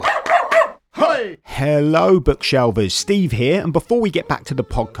Hello, bookshelvers. Steve here, and before we get back to the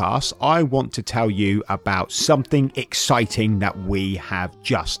podcast, I want to tell you about something exciting that we have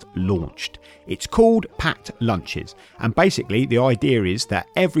just launched. It's called Packed Lunches, and basically the idea is that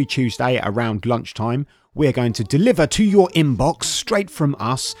every Tuesday around lunchtime, we're going to deliver to your inbox, straight from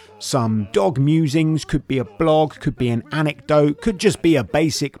us, some dog musings. Could be a blog, could be an anecdote, could just be a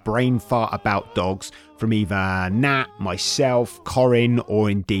basic brain fart about dogs from either Nat, myself, Corinne, or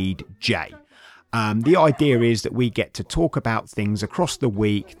indeed Jay. The idea is that we get to talk about things across the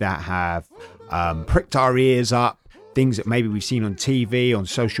week that have pricked our ears up, things that maybe we've seen on TV, on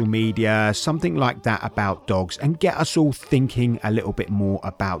social media, something like that about dogs, and get us all thinking a little bit more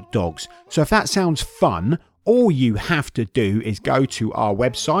about dogs. So if that sounds fun, all you have to do is go to our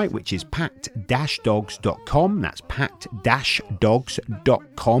website, which is packed-dogs.com. That's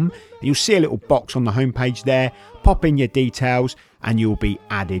packed-dogs.com. You'll see a little box on the homepage there. Pop in your details and you'll be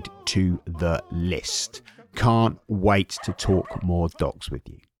added to the list. Can't wait to talk more dogs with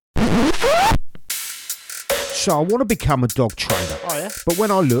you. So I want to become a dog trainer, but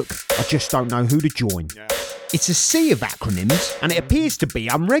when I look, I just don't know who to join. It's a sea of acronyms and it appears to be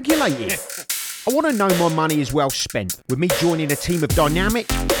unregulated. I want to know my money is well spent with me joining a team of dynamic,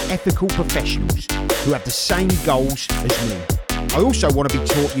 ethical professionals who have the same goals as me. I also want to be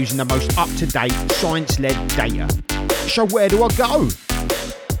taught using the most up-to-date, science-led data. So where do I go?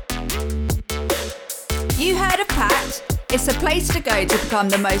 You heard of Pact? It's a place to go to become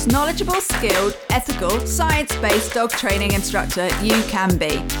the most knowledgeable, skilled, ethical, science-based dog training instructor you can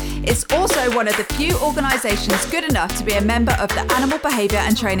be. It's also one of the few organisations good enough to be a member of the Animal Behaviour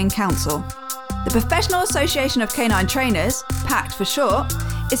and Training Council. The Professional Association of Canine Trainers, PACT for short,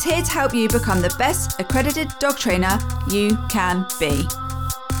 is here to help you become the best accredited dog trainer you can be.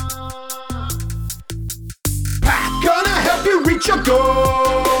 PACT gonna help you reach your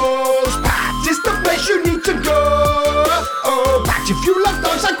goals. PACT is the place you need to go. Oh, PACT if you love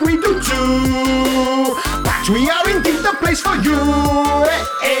dogs like we do too. PACT, we are indeed the place for you.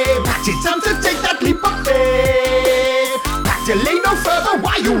 Hey, hey, PACT, it's time to take that leap of faith. PACT, delay no further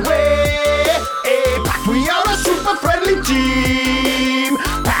while you wait. Hey, PACT, we are a super friendly team.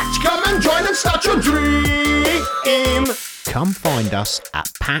 PACT, come and join and start your dream. Come find us at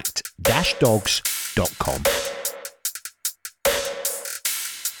packed-dogs.com.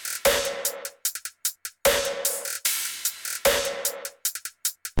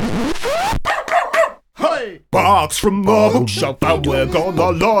 Barks from the bookshelf, and we're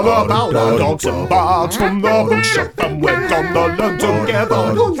gonna learn about our dogs. And barks from the bookshelf, and we're gonna learn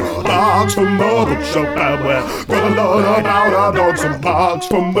together. Barks from the bookshelf, and we're gonna learn about our dogs. And barks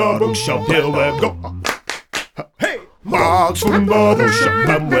from the bookshelf, here we go. Hey! Barks from the bookshelf,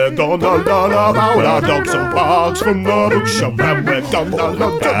 and we're gonna learn about our dogs. And barks from the bookshelf, and we're gonna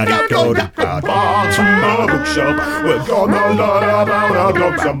learn together. Barks from the bookshelf, we're gonna learn about our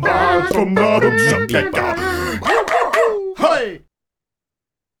dogs. And barks from the bookshelf, let go. Hey!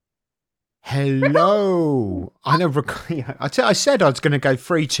 Hello. I said I was going to go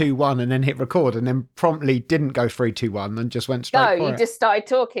 3, 2, 1 and then hit record, and then promptly didn't go 3, 2, 1 and just went straight for it. No, you just started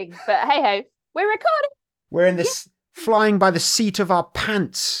talking. But hey ho, we're recording. We're in this flying by the seat of our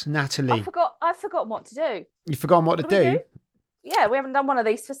pants, Natalie. I've forgotten what to do. You've forgotten what to do? Yeah, we haven't done one of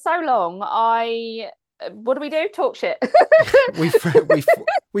these for so long. What do we do? Talk shit.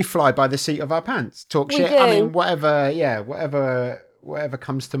 we fly by the seat of our pants. Talk shit. Do. I mean, whatever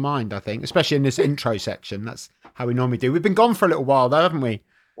comes to mind, I think, especially in this intro section. That's how we normally do. We've been gone for a little while though, haven't we?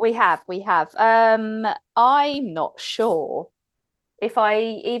 We have. I'm not sure if I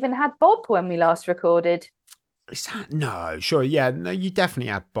even had Bob when we last recorded. Is that no? Sure, yeah. No, you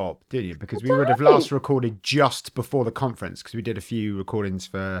definitely had Bob, didn't you? Because we would have last recorded just before the conference, because we did a few recordings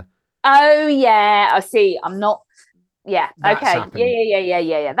for. Oh yeah, I see. I'm not. Yeah. That's okay. happened.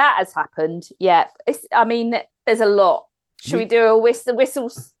 Yeah. That has happened. Yeah. There's a lot. Should we do a whistle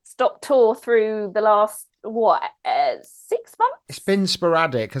stop tour through the last 6 months? It's been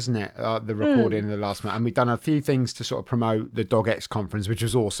sporadic, hasn't it? The recording in the last month, and we've done a few things to sort of promote the DogX conference, which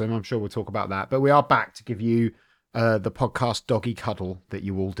was awesome. I'm sure we'll talk about that. But we are back to give you the podcast doggy cuddle that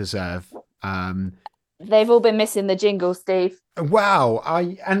you all deserve. They've all been missing the jingle, Steve. Wow,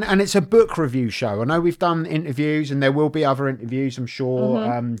 and it's a book review show. I know we've done interviews, and there will be other interviews, I'm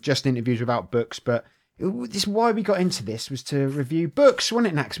sure, just interviews about books. But this is why we got into this, was to review books, wasn't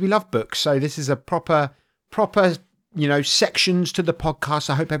it, Nat? 'Cause we love books, so this is a proper, sections to the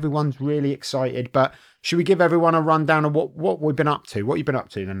podcast. I hope everyone's really excited. But should we give everyone a rundown of what we've been up to? What you've been up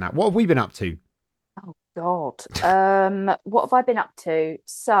to, Nat? What have we been up to? Oh God, what have I been up to?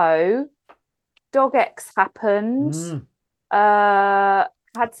 So. DogX happened.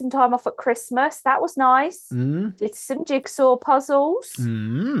 Had some time off at Christmas. That was nice. Did some jigsaw puzzles.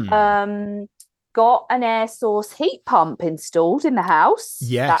 Got an air source heat pump installed in the house.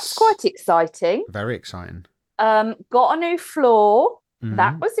 Yes. That's quite exciting. Very exciting. Got a new floor.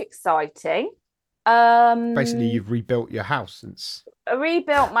 That was exciting. Basically, you've rebuilt your house since. I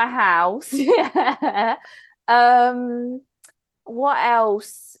rebuilt my house. Yeah. What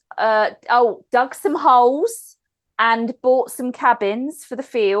else? Dug some holes and bought some cabins for the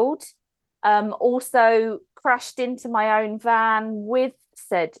field. Also crashed into my own van with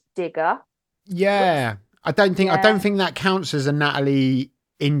said digger. Yeah. I don't think that counts as a Natalie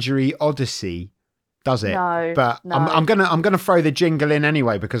injury odyssey, does it? No. But no. I'm gonna throw the jingle in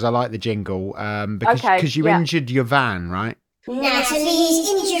anyway because I like the jingle. Because you injured your van, right? Natalie's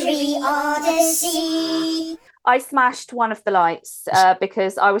injury odyssey. I smashed one of the lights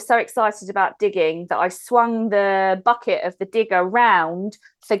because I was so excited about digging that I swung the bucket of the digger round,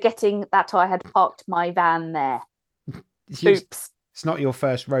 forgetting that I had parked my van there. Oops. It's not your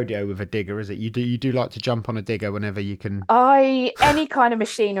first rodeo with a digger, is it? You do like to jump on a digger whenever you can. Any kind of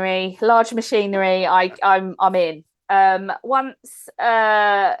machinery, large machinery, I'm in. Once,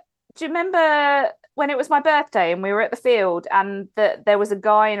 do you remember when it was my birthday and we were at the field and there was a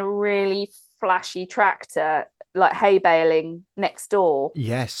guy in a really flashy tractor, like hay baling next door?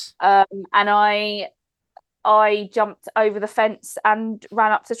 Yes. And I jumped over the fence and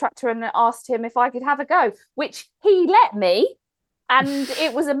ran up to the tractor and asked him if I could have a go, which he let me. And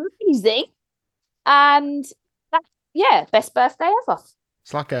it was amazing. And best birthday ever.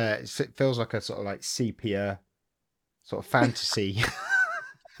 It feels like a sort of like sepia sort of fantasy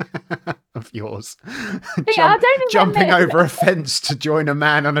of yours. I don't think jumping over a fence to join a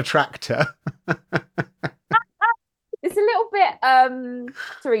man on a tractor. It's a little bit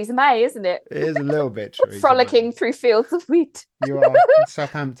Theresa May, isn't it? It is a little bit Theresa frolicking May. through fields of wheat. You are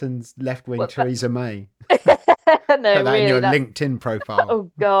Southampton's left-wing Theresa May. No, Put that really, in your LinkedIn profile.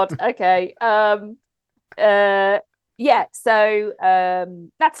 Oh God. Okay. So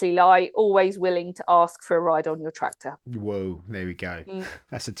Natalie Lai, always willing to ask for a ride on your tractor. Whoa, there we go.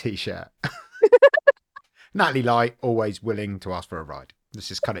 That's a t-shirt. Natalie Lai, always willing to ask for a ride. Let's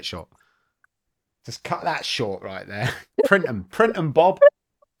just cut it short. Just cut that short right there. Print them, Bob.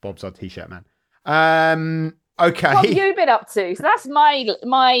 Bob's our t-shirt man. Okay. What have you been up to? So that's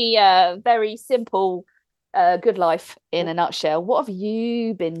my very simple good life in a nutshell. What have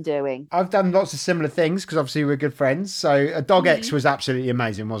you been doing? I've done lots of similar things because obviously we're good friends. So Dog X was absolutely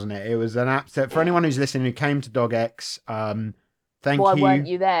amazing, wasn't it? It was an absolute, for anyone who's listening who came to Dog X, thank you. Why weren't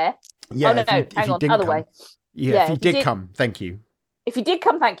you there? Yeah, no, hang on, other way. Yeah, if you did come, thank you. If you did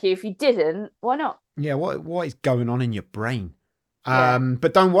come, thank you. If you didn't, why not? Yeah, what is going on in your brain?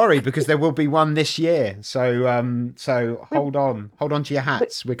 But don't worry because there will be one this year. So hold on to your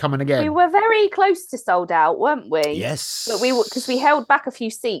hats. We're coming again. We were very close to sold out, weren't we? Yes. But because we held back a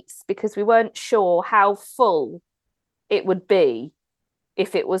few seats because we weren't sure how full it would be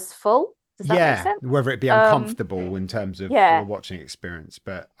if it was full. Does that make sense? Whether it be uncomfortable in terms of the watching experience.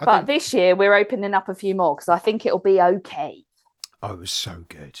 But this year we're opening up a few more because I think it'll be okay. Oh, it was so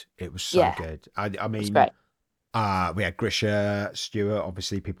good. It was so good. I mean, great. We had Grisha Stewart.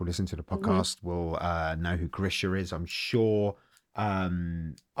 Obviously, people listen to the podcast will know who Grisha is, I'm sure. We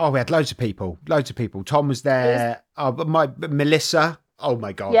had loads of people. Tom was there. Melissa. Oh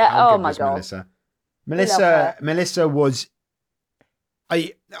my God. Yeah. How Oh good my was God. Melissa was.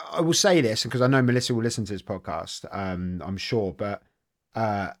 I will say this because I know Melissa will listen to this podcast. I'm sure, but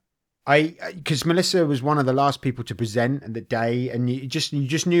because Melissa was one of the last people to present at the day, and you just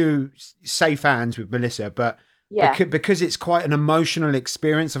knew safe hands with Melissa, but because it's quite an emotional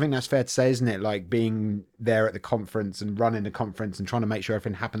experience. I think that's fair to say, isn't it? Like being there at the conference and running the conference and trying to make sure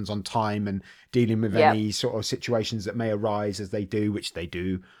everything happens on time and dealing with any sort of situations that may arise as they do, which they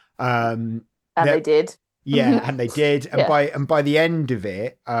do. And they did. Yeah, and they did. And by the end of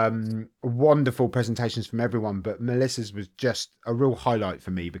it, wonderful presentations from everyone. But Melissa's was just a real highlight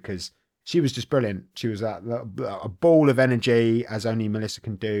for me because she was just brilliant. She was a ball of energy as only Melissa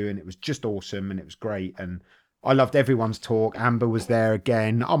can do. And it was just awesome and it was great. And I loved everyone's talk. Amber was there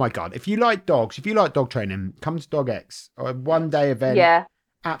again. Oh my God. If you like dogs, if you like dog training, come to Dog X. A one-day event. Yeah.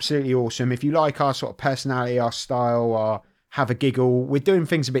 Absolutely awesome. If you like our sort of personality, our style, our have a giggle, we're doing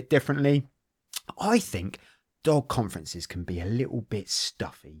things a bit differently. I think dog conferences can be a little bit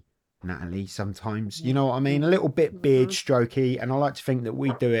stuffy, Natalie, sometimes. You know what I mean? A little bit beard strokey. And I like to think that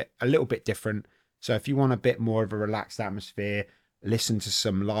we do it a little bit different. So if you want a bit more of a relaxed atmosphere, listen to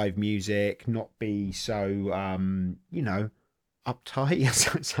some live music, not be so, uptight. It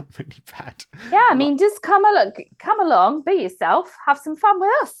sounds really bad. Yeah, I mean, just come along, be yourself, have some fun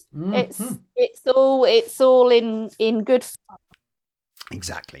with us. Mm-hmm. It's all in good fun.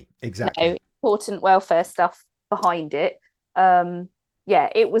 Exactly. Important welfare stuff behind it. Yeah,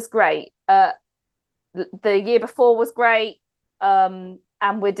 it was great. The year before was great. And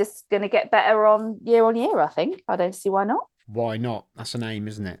we're just going to get better on year, I think. I don't see why not. Why not? That's an aim,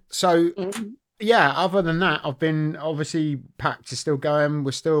 isn't it? So, yeah, other than that, I've been, obviously, Pact is still going.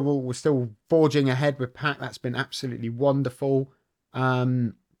 We're still forging ahead with Pact. That's been absolutely wonderful.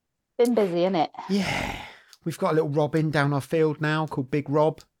 Been busy, isn't it? Yeah. We've got a little Robin down our field now called Big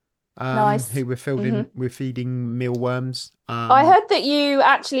Rob. Nice. Who we're feeding mealworms. I heard that you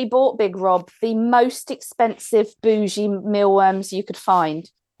actually bought Big Rob the most expensive bougie mealworms you could find.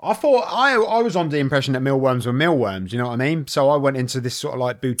 I thought I was under the impression that mealworms were mealworms, you know what I mean? So I went into this sort of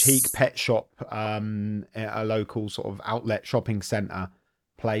like boutique pet shop, at a local sort of outlet shopping centre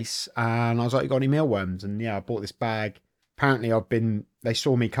place, and I was like, "You got any mealworms?" And yeah, I bought this bag. Apparently, they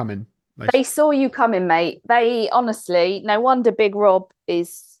saw me coming. They saw you coming, mate. They honestly, no wonder Big Rob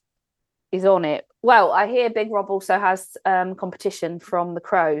is on it. Well, I hear Big Rob also has competition from the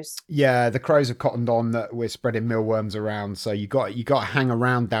crows. Yeah, the crows have cottoned on that we're spreading mealworms around. So you got to hang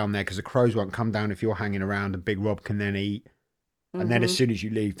around down there because the crows won't come down if you're hanging around, and Big Rob can then eat. And then as soon as you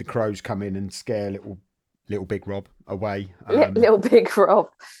leave, the crows come in and scare little Big Rob away. Little Big Rob.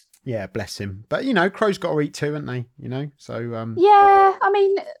 Yeah, bless him. But crows got to eat too, haven't they? So yeah, I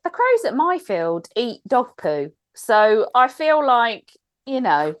mean, the crows at my field eat dog poo, so I feel like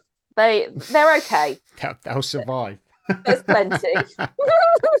they're okay. They'll survive. There's plenty.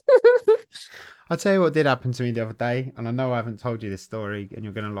 I'll tell you what did happen to me the other day, and I know I haven't told you this story, and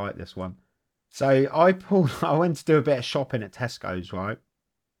you're going to like this one. So I went to do a bit of shopping at Tesco's, right?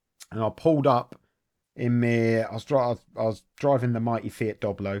 And I pulled up I was driving the mighty Fiat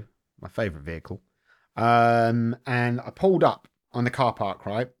Doblo, my favourite vehicle. And I pulled up on the car park,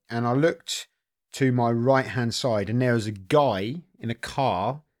 right? And I looked to my right-hand side, and there was a guy in a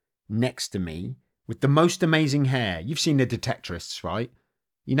car next to me with the most amazing hair. You've seen the Detectorists, right?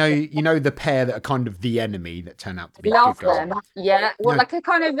 You know the pair that are kind of the enemy that turn out to be love good guys. them. Yeah, well, like a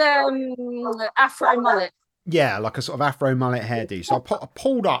kind of afro mullet. Yeah, like a sort of afro mullet hairdo. So I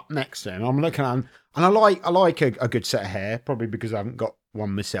pulled up next to him. I'm looking at him, and I like a good set of hair, probably because I haven't got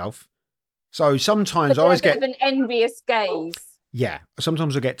one myself. So sometimes I always get an envious gaze. Yeah,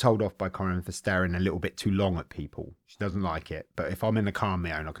 sometimes I get told off by Corinne for staring a little bit too long at people. She doesn't like it. But if I'm in the car on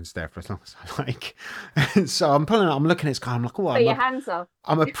my own, I can stare for as long as I like. So I'm looking at his car. I'm like, oh, put your hands up.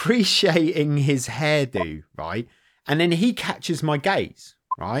 I'm appreciating his hairdo, right? And then he catches my gaze,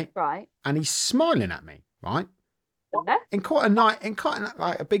 right? Right. And he's smiling at me, right? Yeah. In quite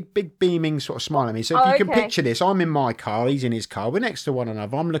a big beaming sort of smile at me. So if you can picture this, I'm in my car, he's in his car, we're next to one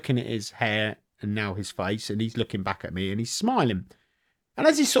another. I'm looking at his hair and now his face, and he's looking back at me and he's smiling. And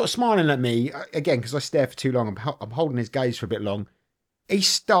as he's sort of smiling at me, again, because I stare for too long, I'm holding his gaze for a bit long, he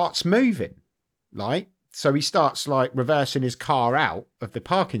starts moving, right? So he starts like reversing his car out of the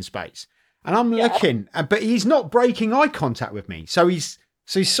parking space. And I'm looking, but he's not breaking eye contact with me. So he's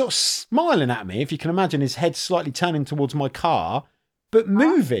sort of smiling at me, if you can imagine his head slightly turning towards my car, but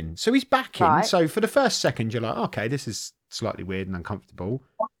moving. So he's backing. Right. So for the first second, you're like, okay, this is slightly weird and uncomfortable.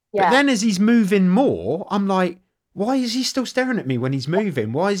 Yeah. But then as he's moving more, I'm like, why is he still staring at me when he's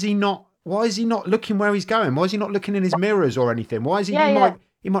moving? Why is he not looking where he's going? Why is he not looking in his mirrors or anything? Why is he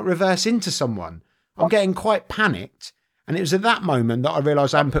he might reverse into someone? I'm getting quite panicked. And it was at that moment that I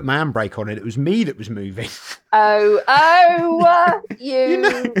realised I hadn't put my handbrake on it. It was me that was moving.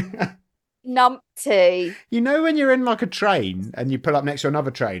 You numpty. You know when you're in like a train and you pull up next to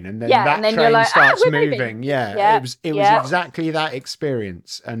another train and then train starts moving. Yeah, it was exactly that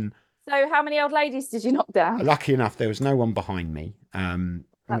experience. And so how many old ladies did you knock down? Lucky enough, there was no one behind me.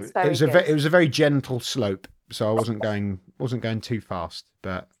 That's very good. It was a very gentle slope, so I wasn't going too fast.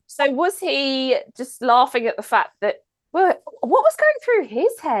 But so was he just laughing at the fact that what was going through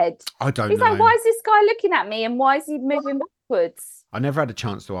his head? I don't know. He's like, why is this guy looking at me and why is he moving backwards? I never had a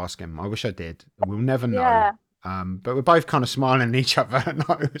chance to ask him. I wish I did. We'll never know. Yeah. But we're both kind of smiling at each other. And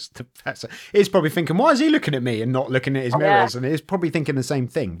I was the best. He's probably thinking, why is he looking at me and not looking at his mirrors? And he's probably thinking the same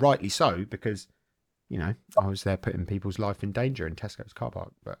thing, rightly so, because, I was there putting people's life in danger in Tesco's car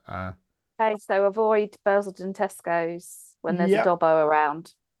park. But okay, so avoid Basildon Tesco's when there's a Dobbo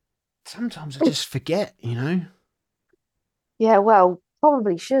around. Sometimes I just forget, Yeah, well,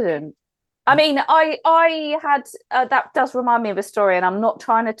 probably shouldn't. I mean, I had, that does remind me of a story, and I'm not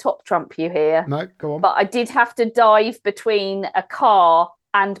trying to top trump you here. No, go on. But I did have to dive between a car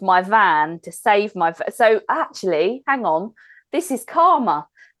and my van to save my... So actually, hang on, this is karma.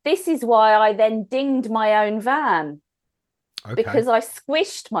 This is why I then dinged my own van. Okay. Because I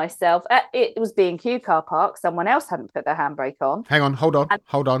squished myself. It was B&Q car park. Someone else hadn't put their handbrake on. Hang on, hold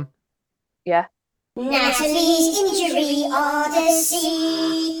on. Yeah. Natalie's Injury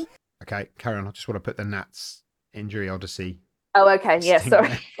Odyssey. Okay, carry on. I just want to put the Nat's Injury Odyssey. Oh, okay. Yeah,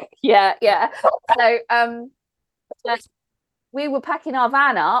 sorry. yeah. So we were packing our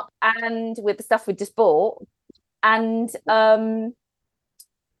van up and with the stuff we just bought, and the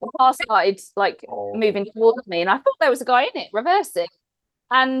car started like moving towards me, and I thought there was a guy in it reversing,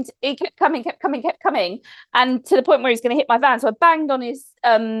 and he kept coming, and to the point where he's going to hit my van. So I banged on his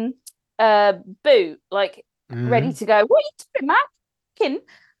boot, like ready to go. What are you doing, Matt?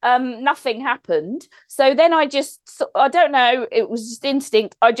 Nothing happened. So then I don't know, it was just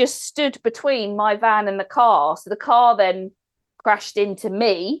instinct. I just stood between my van and the car. So the car then crashed into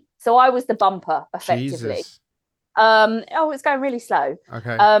me. So I was the bumper, effectively. Jesus. It's going really slow.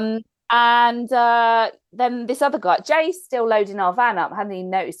 Okay. And then this other guy, Jay's still loading our van up. I hadn't even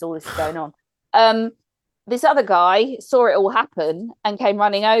noticed all this is going on. This other guy saw it all happen and came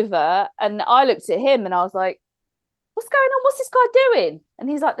running over. And I looked at him and I was like, what's going on? What's this guy doing? And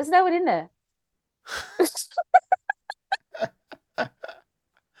he's like, there's no one in there.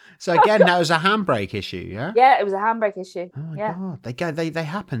 So again, that was a handbrake issue, yeah? Yeah, it was a handbrake issue. Oh my God. They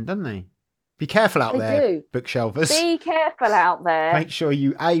happen, don't they? Be careful out there, do. bookshelvers. Be careful out there. Make sure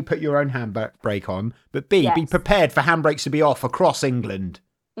you A, put your own handbrake on, but B, be prepared for handbrakes to be off across England.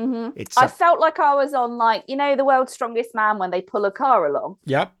 Mm-hmm. I felt like I was on, like, you know, The World's Strongest Man when they pull a car along.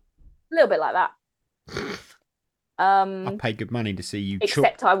 Yep. A little bit like that. I paid good money to see you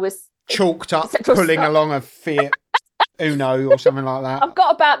except I was chalked up pulling along a Fiat Uno or something like that. I've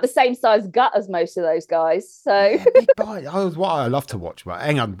got about the same size gut as most of those guys, so yeah, big boy. What I love to watch. But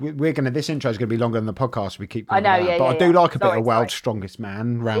hang on, this intro is going to be longer than the podcast. We keep. I know, yeah, but yeah, I do like a bit of World's Strongest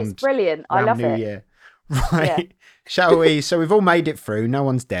Man round. It's brilliant. I love New it. Year. Right. Yeah. Shall we? So we've all made it through. No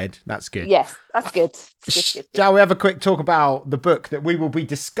one's dead. That's good. Yes, that's good. Good. Shall we have a quick talk about the book that we will be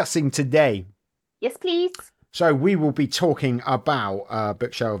discussing today? Yes, please. So we will be talking about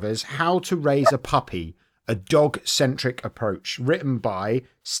Bookshelvers, How to Raise a Puppy, a Dog-centric Approach, written by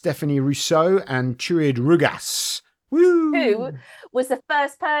Stephanie Rousseau and Turid Rugaas. Woo! Who was the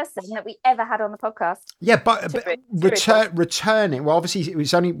first person that we ever had on the podcast? Yeah, but returning. Well, obviously,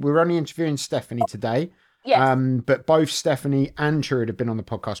 we're only interviewing Stephanie today. Yes. But both Stephanie and Turid have been on the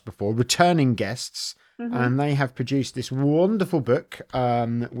podcast before, returning guests, and they have produced this wonderful book.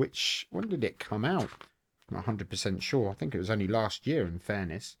 Which when did it come out? I'm not 100% sure. I think it was only last year, in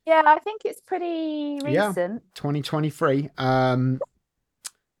fairness. Yeah, I think it's pretty recent. Yeah, 2023. I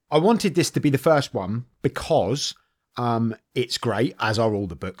wanted this to be the first one because it's great, as are all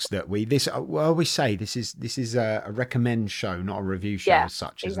the books that we always say this is a recommend show, not a review show as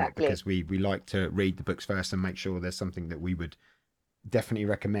such, isn't it? Because we like to read the books first and make sure there's something that we would definitely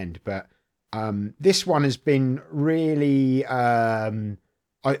recommend. But this one has been really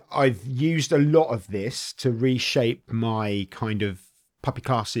I've used a lot of this to reshape my kind of puppy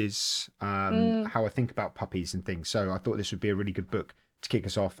classes, how I think about puppies and things. So I thought this would be a really good book to kick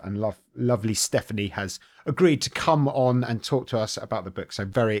us off. And lovely Stephanie has agreed to come on and talk to us about the book. So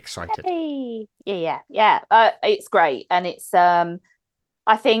very excited. Hey. Yeah. It's great. And it's, I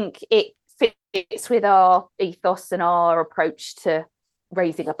think it fits with our ethos and our approach to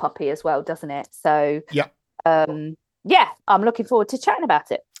raising a puppy as well, doesn't it? So, I'm looking forward to chatting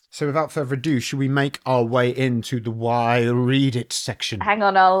about it. So without further ado, should we make our way into the Why Read It section? Hang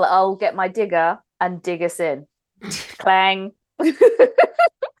on, I'll get my digger and dig us in. Clang. Why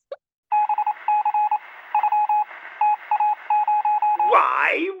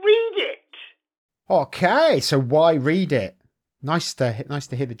read it? Okay, so why read it? Nice to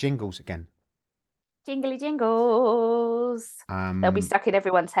hear the jingles again. Jingly jingles. They'll be stuck in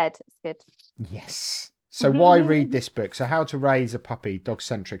everyone's head. It's good. Yes. So why read this book? So How to Raise a Puppy,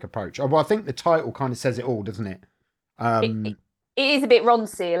 Dog-centric Approach. Oh, well, I think the title kind of says it all, doesn't it? It is a bit Ron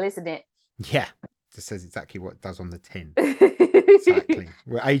Seal, isn't it? Yeah. It says exactly what it does on the tin. Exactly.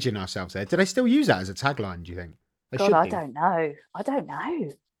 We're aging ourselves there. Do they still use that as a tagline, do you think? God, I don't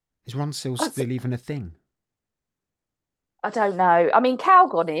know. Is Ron Seal still even a thing? I don't know. I mean,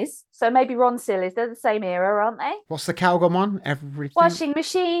 Calgon is, so maybe Ron Seal is. They're the same era, aren't they? What's the Calgon one? Everything. Washing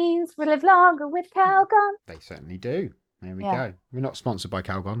machines will live longer with Calgon. They certainly do. There we go. We're not sponsored by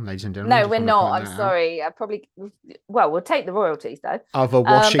Calgon, ladies and gentlemen. No, we're not. I'm sorry. We'll take the royalties though. Other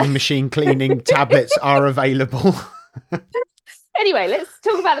washing machine cleaning tablets are available. Anyway, let's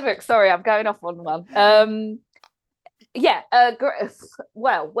talk about the book. Sorry, I'm going off on one.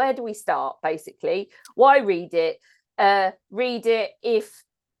 Well, where do we start? Basically, why read it? Read it if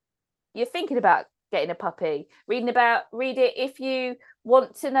you're thinking about getting a puppy. Read it if you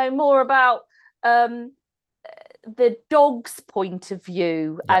want to know more about the dog's point of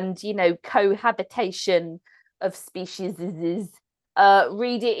view and cohabitation of species.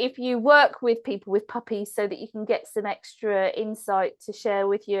 Read it if you work with people with puppies, so that you can get some extra insight to share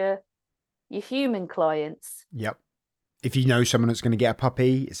with your human clients. Yep. If you know someone that's going to get a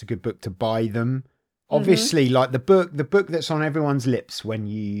puppy, it's a good book to buy them. Obviously, like the book that's on everyone's lips when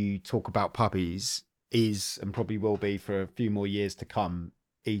you talk about puppies is, and probably will be for a few more years to come,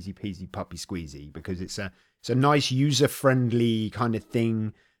 Easy Peasy Puppy Squeezy, because it's a nice user-friendly kind of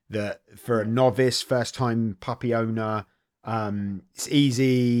thing that for a novice, first-time puppy owner, it's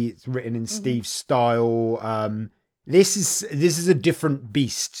easy. It's written in Steve's style. This is a different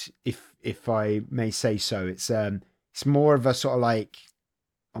beast, if I may say so. It's more of a sort of like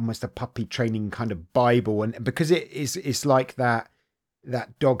almost a puppy training kind of Bible, and because it's like that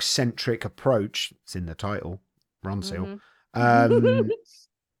dog-centric approach. It's in the title, Ronseal.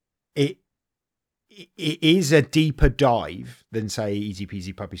 It is a deeper dive than, say, Easy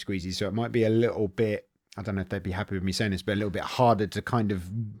Peasy Puppy Squeezy, so it might be a little bit, I don't know if they'd be happy with me saying this, but a little bit harder to kind of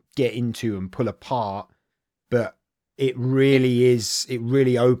get into and pull apart. But it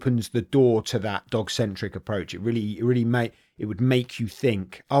really opens the door to that dog-centric approach. It would make you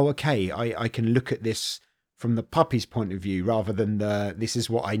think, oh, okay, I can look at this from the puppy's point of view, rather than this is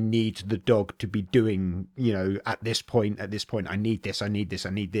what I need the dog to be doing, at this point, I need this.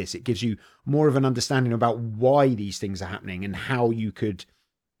 It gives you more of an understanding about why these things are happening and how you can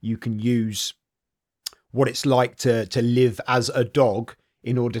use what it's like to live as a dog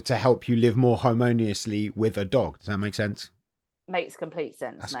in order to help you live more harmoniously with a dog. Does that make sense? Makes complete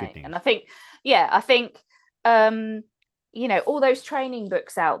sense. That's mate. good news. And I think all those training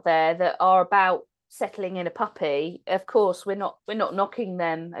books out there that are about settling in a puppy, of course we're not knocking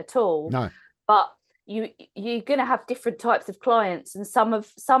them at all. No. But you're going to have different types of clients, and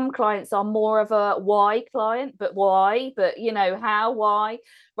some clients are more of a why client, but how, why,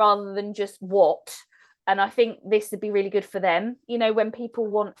 rather than just what. And I think this would be really good for them, when people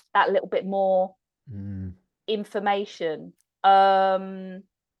want that little bit more information the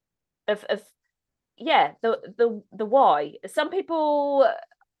why. Some people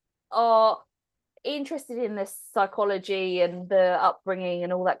are interested in the psychology and the upbringing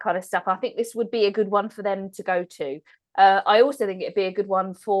and all that kind of stuff. I think this would be a good one for them to go to. I also think it'd be a good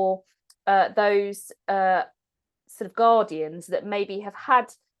one for those sort of guardians that maybe have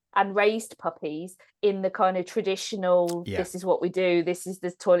had and raised puppies in the kind of traditional, this is what we do, this is the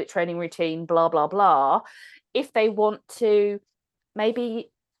toilet training routine, blah, blah, blah. If they want to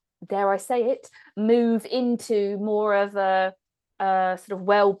maybe, dare I say it, move into more of a sort of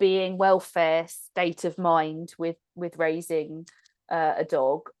well-being, welfare state of mind with raising a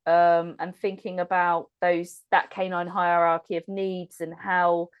dog, and thinking about that canine hierarchy of needs and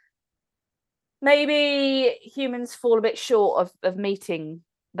how maybe humans fall a bit short of meeting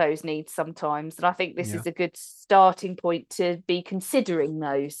those needs sometimes. And I think this is a good starting point to be considering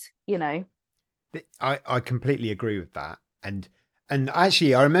those, I completely agree with that. And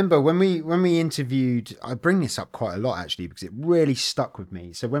actually, I remember when we interviewed, I bring this up quite a lot actually, because it really stuck with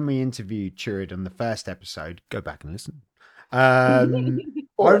me. So when we interviewed Turid on the first episode, go back and listen. I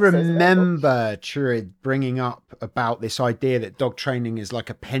remember Turid bringing up about this idea that dog training is like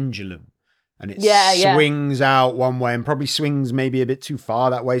a pendulum, and it swings out one way and probably swings maybe a bit too far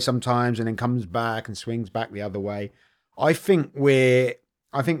that way sometimes, and then comes back and swings back the other way. I think we're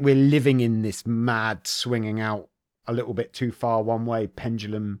living in this mad swinging out a little bit too far one way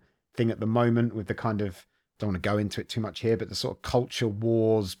pendulum thing at the moment, with the kind of, don't want to go into it too much here, but the sort of culture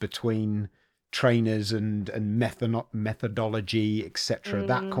wars between trainers and methodology, etc.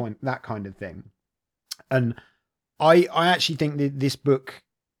 That kind of thing. And I actually think that this book,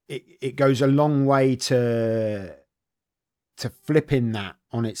 it goes a long way to flipping that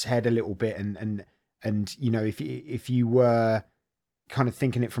on its head a little bit, and if you were kind of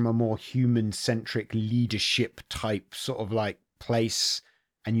thinking it from a more human-centric leadership type sort of like place,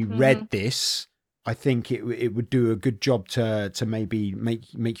 and you read this, I think it would do a good job to maybe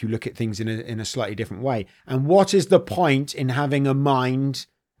make you look at things in a slightly different way. And what is the point in having a mind,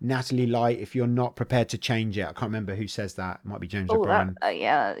 Natalie Light, if you're not prepared to change it? I can't remember who says that. It might be James O'Brien.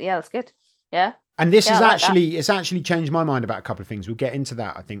 That's good. Yeah. And this is it's actually changed my mind about a couple of things. We'll get into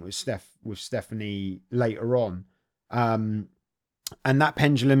that, I think, with Stephanie later on. And that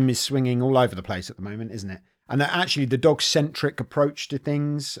pendulum is swinging all over the place at the moment, isn't it? And that actually the dog-centric approach to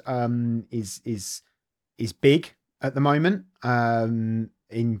things is big at the moment.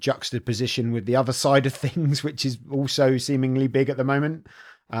 in juxtaposition with the other side of things, which is also seemingly big at the moment.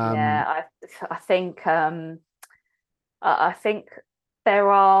 I think I think there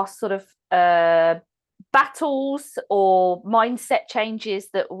are sort of battles or mindset changes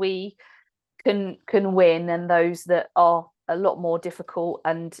that we can win, and those that are a lot more difficult.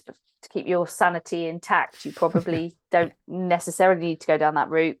 And to keep your sanity intact, you probably don't necessarily need to go down that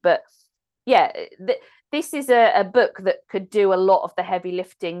route. But yeah, this is a book that could do a lot of the heavy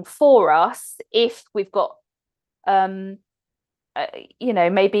lifting for us if we've got maybe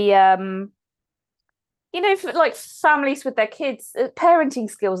like families with their kids. Parenting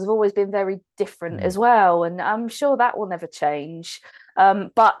skills have always been very different as well, and I'm sure that will never change.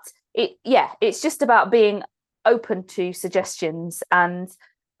 But it's just about being open to suggestions. And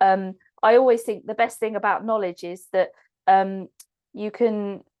I always think the best thing about knowledge is that you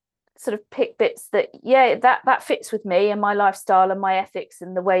can sort of pick bits that fits with me and my lifestyle and my ethics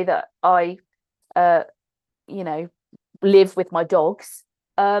and the way that I live with my dogs.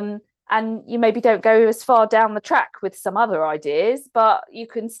 And you maybe don't go as far down the track with some other ideas, but you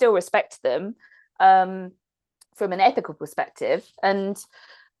can still respect them from an ethical perspective. And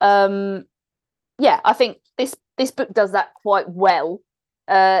I think this book does that quite well.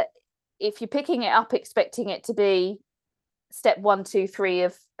 If you're picking it up expecting it to be step 1, 2, 3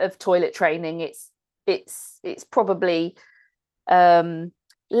 of toilet training, it's probably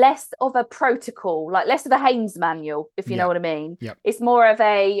less of a protocol, like less of a Haynes manual, if you know what I mean. Yep. It's more of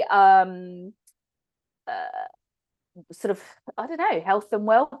a sort of, I don't know, health and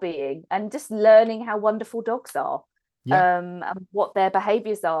well-being, and just learning how wonderful dogs are, and what their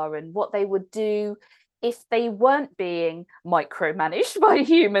behaviors are, and what they would do if they weren't being micromanaged by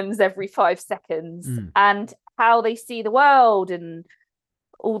humans every 5 seconds, and how they see the world and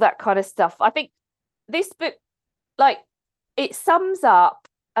all that kind of stuff. I think this book, like, it sums up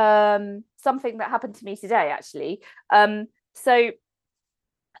something that happened to me today, actually. So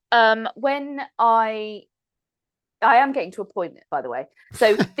when I am getting to a point, by the way.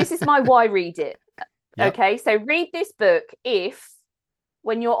 So this is my why read it. Yep. Okay, so read this book if,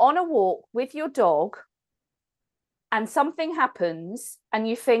 when you're on a walk with your dog and something happens and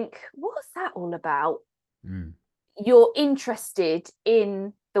you think, what's that all about? You're interested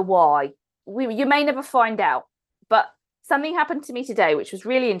in the why. You may never find out, but something happened to me today which was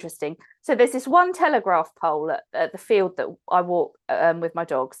really interesting. So there's this one telegraph pole at the field that I walk with my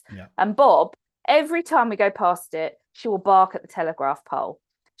dogs. Yeah. And Bob, every time we go past it, she will bark at the telegraph pole.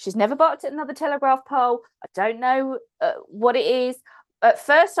 She's never barked at another telegraph pole. I don't know what it is. At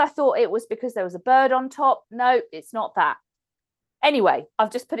first, I thought it was because there was a bird on top. No, it's not that. Anyway,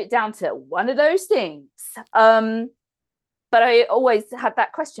 I've just put it down to one of those things. But I always had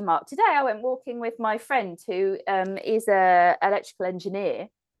that question mark. Today, I went walking with my friend who is an electrical engineer.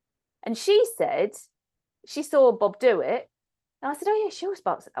 And she said she saw Bob do it. And I said, oh, yeah, she always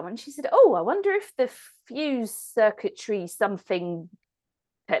barks at that one. She said, oh, I wonder if the fuse circuitry, something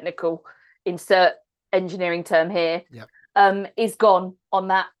technical, insert engineering term here, is gone on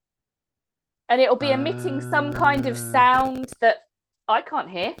that. And it'll be emitting some kind of sound that I can't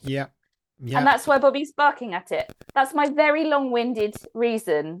hear. Yeah. And that's why Bobby's barking at it. That's my very long-winded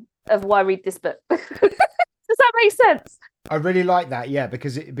reason of why I read this book. Does that make sense? I really like that,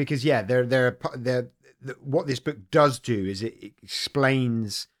 because what this book does do is it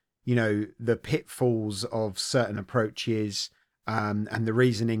explains, the pitfalls of certain approaches, and the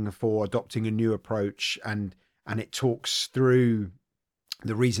reasoning for adopting a new approach, and it talks through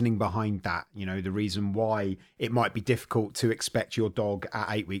the reasoning behind that, the reason why it might be difficult to expect your dog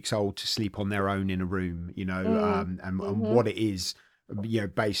at 8 weeks old to sleep on their own in a room, and what it is,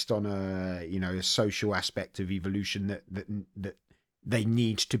 based on a social aspect of evolution that they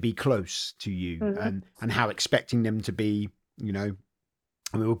need to be close to you, and how expecting them to be,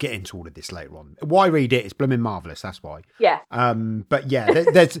 I mean, we'll get into all of this later on. Why read it? It's blooming marvelous. That's why. Yeah. But yeah,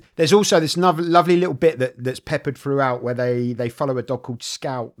 there's also this lovely little bit that's peppered throughout where they follow a dog called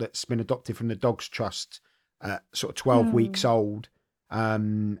Scout that's been adopted from the Dogs Trust, sort of 12 weeks old,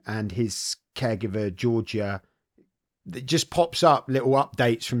 and his caregiver Georgia. It just pops up little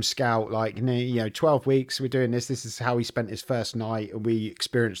updates from Scout, like 12 weeks we're doing this. This is how he spent his first night, and we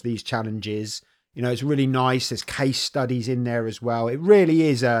experienced these challenges. It's really nice. There's case studies in there as well. It really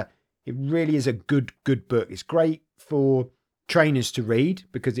is a good book. It's great for trainers to read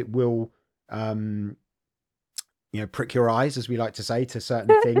because it will, prick your eyes, as we like to say, to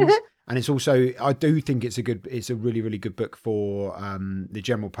certain things. And it's also, I do think it's a really, really good book for the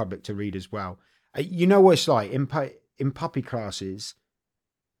general public to read as well. What it's like in puppy classes.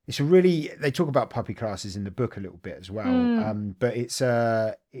 they talk about puppy classes in the book a little bit as well. But it's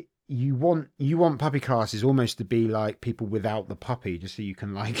you want puppy classes almost to be like people without the puppy, just so you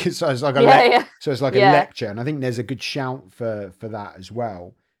can like so it's like a lecture, and I think there's a good shout for that as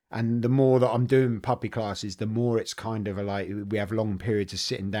well. And the more that I'm doing puppy classes, the more it's kind of like we have long periods of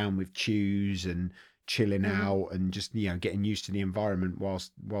sitting down with chews and chilling out and just, you know, getting used to the environment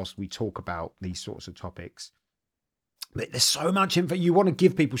whilst we talk about these sorts of topics. But there's so much info. You want to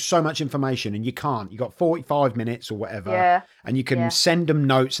give people so much information and you can't. You got 45 minutes or whatever, and you can send them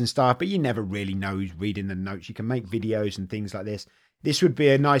notes and stuff, but you never really know who's reading the notes. You can make videos and things like this. This would be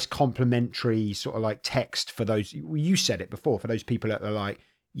a nice complementary sort of like text for those. You said it before, for those people that are like,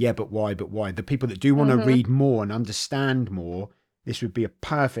 yeah, but why? But why? The people that do want to read more and understand more, this would be a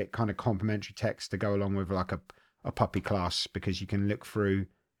perfect kind of complementary text to go along with like a puppy class, because you can look through.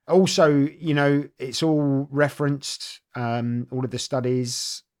 Also, you know, it's all referenced, all of the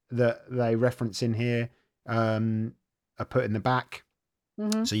studies that they reference in here are put in the back.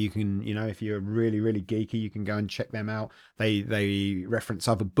 So you can, you know, if you're really, really geeky, you can go and check them out. They reference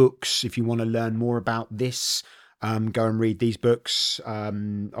other books. If you want to learn more about this, go and read these books.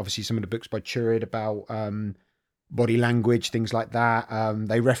 Obviously, some of the books by Turid about body language, things like that.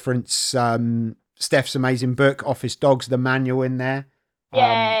 They reference Steph's amazing book, Office Dogs, the manual in there.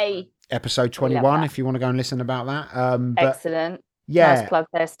 Yay! Episode 21, if you want to go and listen about that. Excellent. Yeah. Nice plug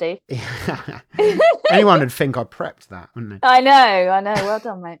there, Steve. Anyone would think I prepped that, wouldn't they? I know. Well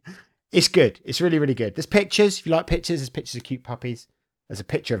done, mate. It's good. It's really, really good. There's pictures. If you like pictures, there's pictures of cute puppies. There's a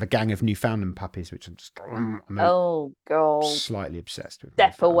picture of a gang of Newfoundland puppies, which I'm just God, slightly obsessed with.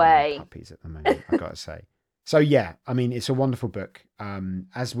 Step away Puppies at the moment, I gotta say. So yeah, I mean, it's a wonderful book.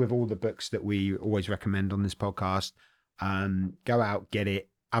 As with all the books that we always recommend on this podcast, go out, get it,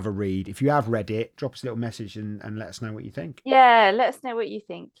 have a read. If you have read it, drop us a little message and let us know what you think. Yeah, let us know what you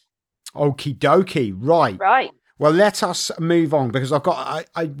think. Okie dokie. Right. Well, let us move on, because I've got,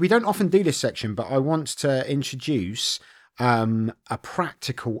 we don't often do this section, but I want to introduce a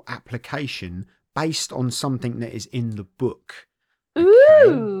practical application based on something that is in the book. Okay?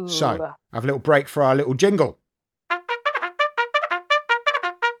 Ooh. So, have a little break for our little jingle.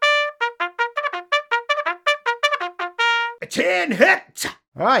 A 10 hit.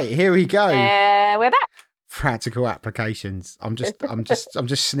 All right, here we go. We're back. Practical applications. I'm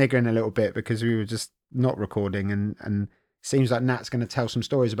just sniggering a little bit because we were just not recording, and seems like Nat's going to tell some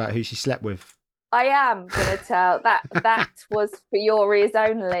stories about who she slept with. I am going to tell that was for your ears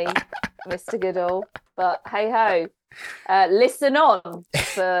only, Mr. Goodall. But hey ho, listen on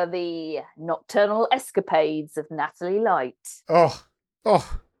for the nocturnal escapades of Natalie Light. Oh,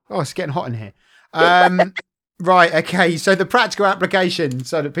 it's getting hot in here. Right, okay. So the practical application,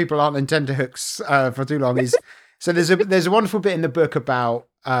 so that people aren't on tenterhooks for too long, is so there's a wonderful bit in the book about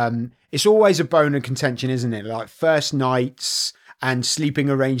it's always a bone of contention, isn't it? Like first nights and sleeping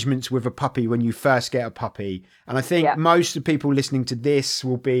arrangements with a puppy when you first get a puppy. And I think most of the people listening to this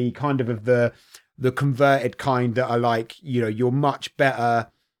will be kind of the converted kind that are like, you know, you're much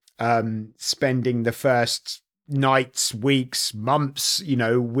better spending the first nights, weeks, months, you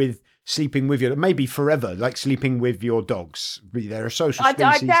know, with sleeping with your, maybe forever, like sleeping with your dogs. They're a social species.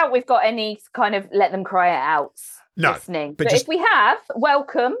 I doubt we've got any kind of let them cry it out listening. But if we have,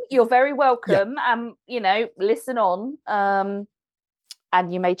 welcome. You're very welcome. You know, listen on.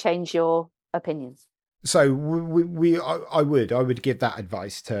 And you may change your opinions. So I would give that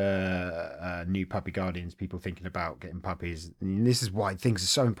advice to new puppy guardians, people thinking about getting puppies. And this is why things are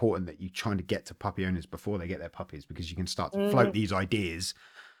so important that you're trying to get to puppy owners before they get their puppies, because you can start to float these ideas,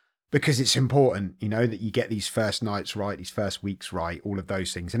 because it's important, you know, that you get these first nights right, these first weeks right, all of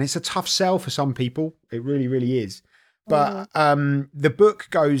those things. And it's a tough sell for some people. It really, really is. But the book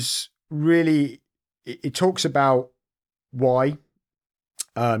goes really, it talks about why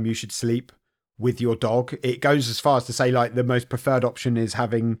you should sleep with your dog. It goes as far as to say, like, the most preferred option is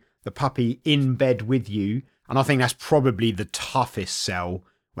having the puppy in bed with you. And I think that's probably the toughest sell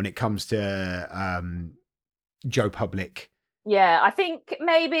when it comes to Joe Public. Yeah, I think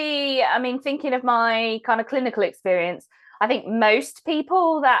maybe, I mean, thinking of my kind of clinical experience, I think most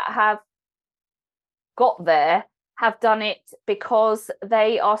people that have got there have done it because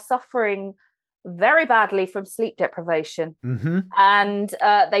they are suffering very badly from sleep deprivation, and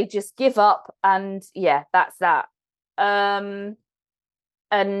they just give up, and that's that. And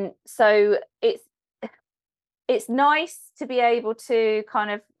so it's nice to be able to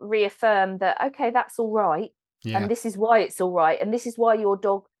kind of reaffirm that, okay, that's all right, and this is why it's all right, and this is why your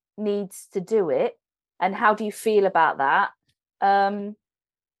dog needs to do it, and how do you feel about that?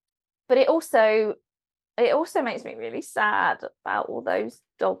 But it also it also makes me really sad about all those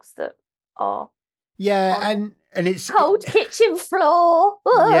dogs that are and it's cold kitchen floor.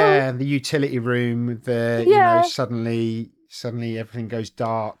 Yeah, the utility room with the suddenly everything goes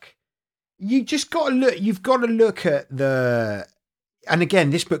dark. You've got to look at and again,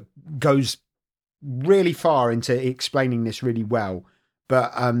 this book goes really far into explaining this really well.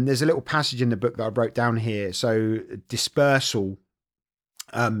 But there's a little passage in the book that I wrote down here. So dispersal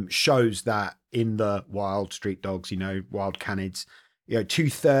shows that in the wild street dogs, wild canids,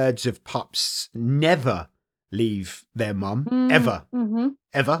 2/3 of pups never leave their mum ever.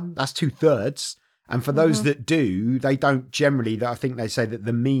 That's 2/3. And for those that do, they don't generally. I think they say that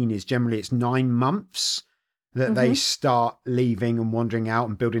the mean is generally it's 9 months that they start leaving and wandering out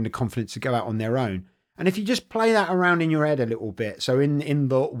and building the confidence to go out on their own. And if you just play that around in your head a little bit, so in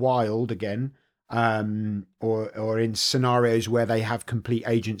the wild again, or in scenarios where they have complete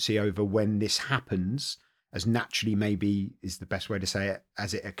agency over when this happens, as naturally maybe is the best way to say it,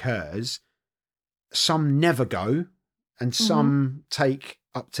 as it occurs, some never go, and some take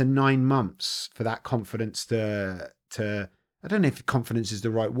up to 9 months for that confidence to I don't know if confidence is the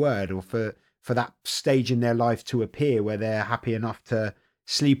right word, or for that stage in their life to appear where they're happy enough to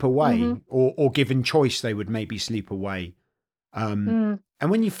sleep away, or given choice, they would maybe sleep away. And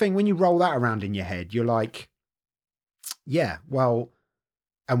when you roll that around in your head, you're like, yeah, well,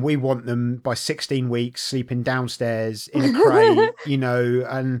 and we want them by 16 weeks sleeping downstairs in a crate,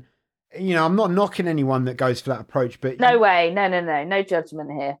 and, I'm not knocking anyone that goes for that approach, but no way. No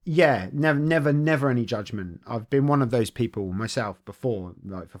judgment here. Yeah. Never any judgment. I've been one of those people myself before,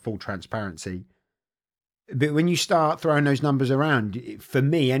 like, for full transparency. But when you start throwing those numbers around, for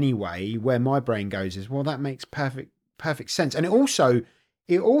me anyway, where my brain goes is, well, that makes perfect sense. And it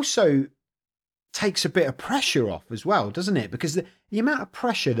also takes a bit of pressure off as well, doesn't it? Because the amount of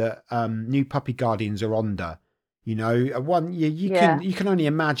pressure that new puppy guardians are under, you can only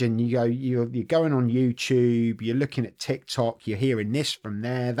imagine. You're going on YouTube, you're looking at TikTok, you're hearing this from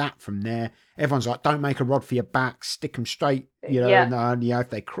there, that from there. Everyone's like, don't make a rod for your back, stick them straight, and if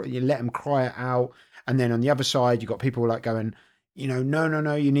they cry, you let them cry it out. And then on the other side, you've got people like going,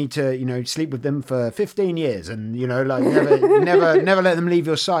 no, you need to, sleep with them for 15 years and, like never let them leave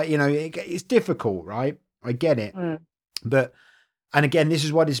your sight. It's difficult, right? I get it. But, and again, this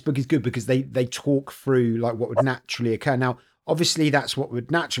is why this book is good, because they talk through like what would naturally occur. Now, obviously that's what would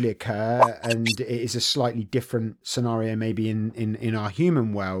naturally occur, and it is a slightly different scenario maybe in our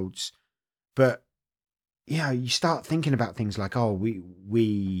human worlds. But, you start thinking about things like, oh,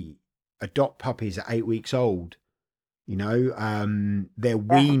 we adopt puppies at 8 weeks old. They're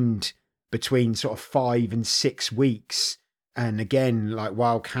weaned between sort of 5 and 6 weeks. And again, like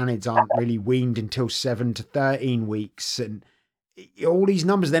wild canids aren't really weaned until 7 to 13 weeks. And all these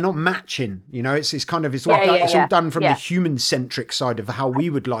numbers, they're not matching, it's all done from the human centric side of how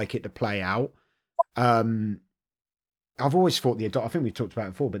we would like it to play out. I've always thought I think we've talked about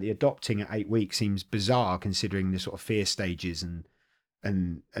it before, but the adopting at 8 weeks seems bizarre considering the sort of fear stages and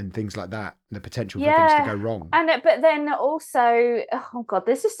things like that, the potential for things to go wrong. But then also, oh god,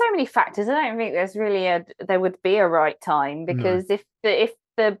 there's just so many factors. I don't think there's really there would be a right time, because if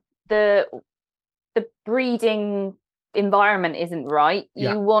the breeding environment isn't right,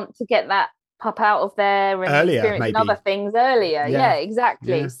 you want to get that pup out of there and earlier, experience other things earlier. Yeah,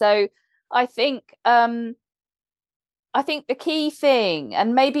 exactly. So I think the key thing,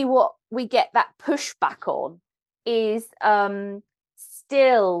 and maybe what we get that pushback on, is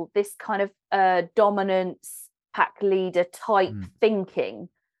still this kind of dominance, pack leader type thinking,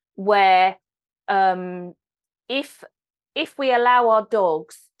 where if we allow our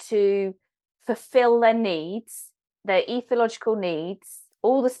dogs to fulfill their needs, their ethological needs,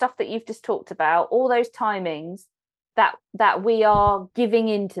 all the stuff that you've just talked about, all those timings, that we are giving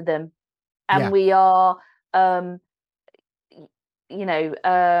into them, and we are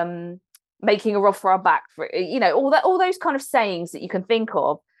making a rod for our back, for all those kind of sayings that you can think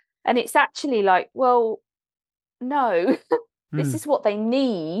of. And it's actually like, well, no, this is what they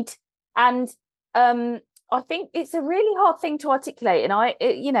need. And I think it's a really hard thing to articulate, and I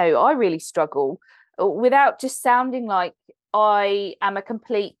really struggle without just sounding like I am a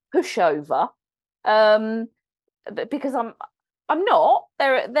complete pushover, because I'm not.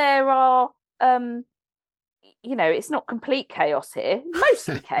 There are it's not complete chaos here,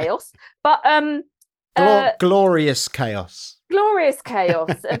 mostly chaos, but glorious chaos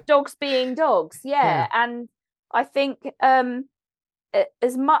of dogs being dogs. And I think I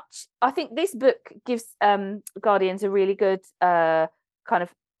think this book gives guardians a really good kind of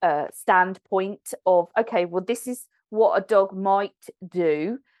standpoint of, okay, well, this is what a dog might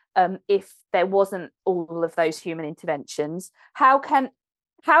do, if there wasn't all of those human interventions? How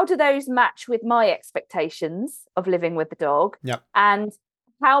do those match with my expectations of living with the dog? Yep. And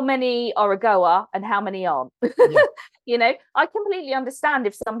how many are a goer and how many aren't? Yeah. You know, I completely understand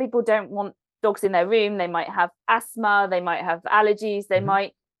if some people don't want dogs in their room. They might have asthma, they might have allergies, they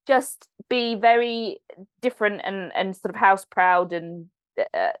might just be very different and sort of house proud and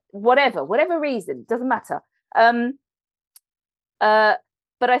whatever reason, doesn't matter. But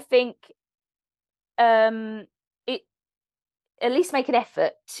I think it at least make an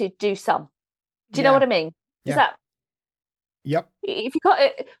effort to do some. Do you know what I mean? Is that? Yep. If you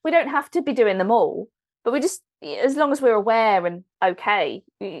can't, we don't have to be doing them all, but we just, as long as we're aware and okay,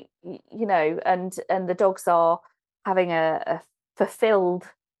 you know, and the dogs are having a fulfilled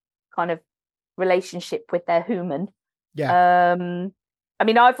kind of relationship with their human. Yeah. I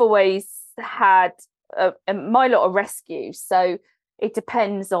mean, I've always had my lot of rescues, so it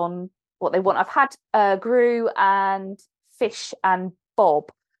depends on what they want. I've had Gru and Fish and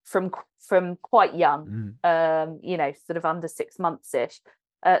Bob from quite young, you know, sort of under 6 months ish.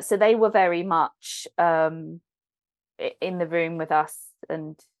 So they were very much in the room with us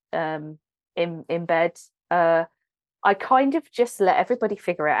and in bed. I kind of just let everybody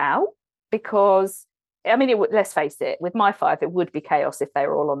figure it out, because I mean, let's face it, with my 5, it would be chaos if they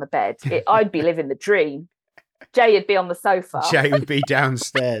were all on the bed. I'd be living the dream. Jay would be on the sofa. Jay would be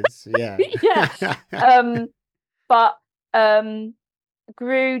downstairs. Yeah. Yeah. But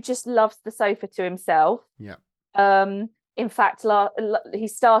Gru just loves the sofa to himself. Yeah. In fact, he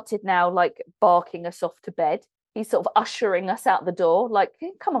started now like barking us off to bed. He's sort of ushering us out the door, like,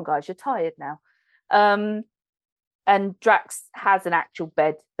 come on, guys, you're tired now. And Drax has an actual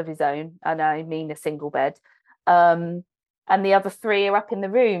bed of his own, and I mean a single bed. And the other 3 are up in the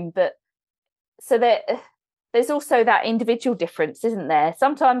room. But so there's also that individual difference, isn't there?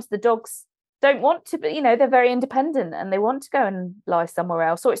 Sometimes the dogs don't want to, but you know, they're very independent and they want to go and lie somewhere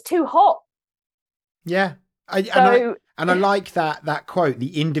else, or it's too hot. Yeah. I like that quote,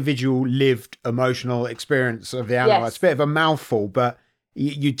 the individual lived emotional experience of the animal. Yes. It's a bit of a mouthful, but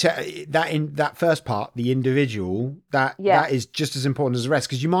you that in that first part, the individual, that is just as important as the rest,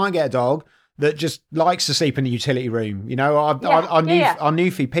 because you might get a dog that just likes to sleep in the utility room. You know, our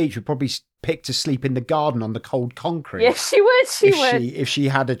Newfie Peach would probably pick to sleep in the garden on the cold concrete. Yes, she would. If she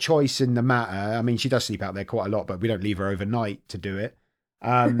had a choice in the matter. I mean, she does sleep out there quite a lot, but we don't leave her overnight to do it.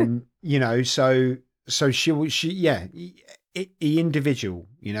 You know, so the individual,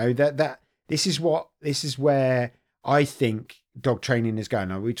 you know, that this is where I think dog training is going.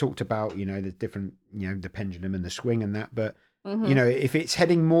 Now, we talked about, you know, the different, you know, the pendulum and the swing and that, but you know, if it's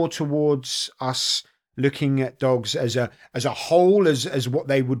heading more towards us looking at dogs as a whole, as what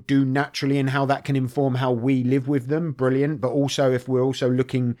they would do naturally and how that can inform how we live with them, brilliant. But also if we're also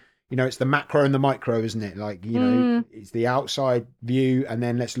looking, you know, it's the macro and the micro, isn't it? Like, you know, it's the outside view, and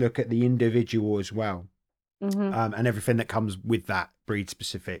then let's look at the individual as well. And everything that comes with that, breed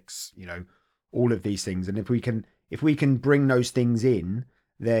specifics, you know, all of these things. And if we can bring those things in,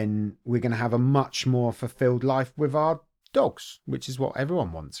 then we're going to have a much more fulfilled life with our dogs, which is what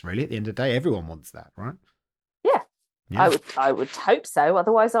everyone wants, really. At the end of the day, everyone wants that, right? Yeah. I would hope so.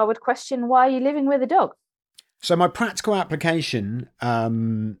 Otherwise, I would question, why are you living with a dog? So my practical application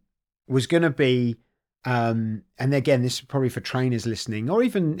was going to be, and again, this is probably for trainers listening, or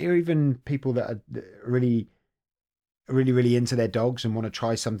even people that are really into their dogs and want to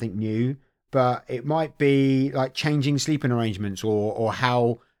try something new. But it might be like changing sleeping arrangements, or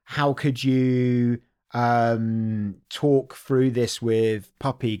how could you talk through this with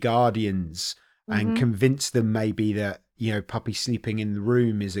puppy guardians and convince them maybe that, you know, puppy sleeping in the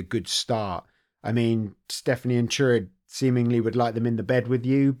room is a good start. I mean, Stephanie and Turid seemingly would like them in the bed with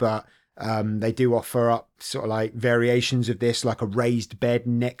you, but they do offer up sort of like variations of this, like a raised bed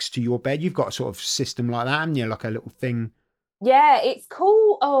next to your bed. You've got a sort of system like that, and you know, like a little thing. Yeah, it's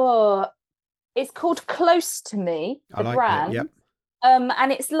called Close to Me, the brand. Yep.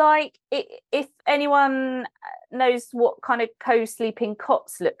 And it's like, if anyone knows what kind of co-sleeping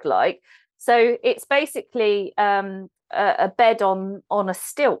cots look like, so it's basically a bed on a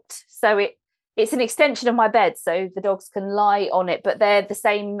stilt. So it's an extension of my bed, so the dogs can lie on it, but they're the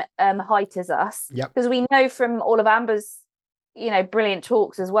same height as us. Yep. Because we know from all of Amber's, you know, brilliant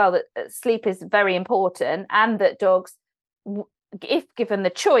talks as well, that sleep is very important, and that dogs, if given the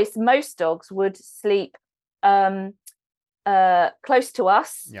choice, most dogs would sleep close to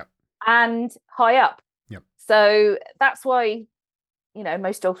us. Yep. And high up. Yep. So that's why, you know,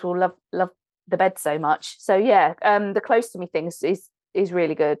 most dogs will love the bed so much. So yeah, the Close to Me things is is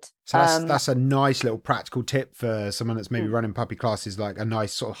really good. So that's a nice little practical tip for someone that's maybe running puppy classes, like a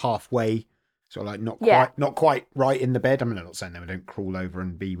nice sort of halfway, sort of like not quite right in the bed. I mean, I'm not saying they don't crawl over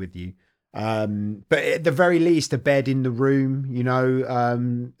and be with you, but at the very least, a bed in the room, you know,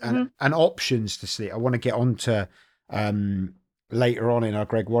 and options to sleep. I want to get on to later on in our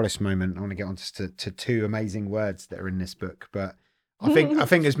Greg Wallace moment. I want to get on to two amazing words that are in this book, but. I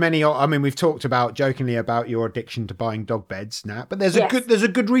think as many. I mean, we've talked about jokingly about your addiction to buying dog beds, Nat, but there's a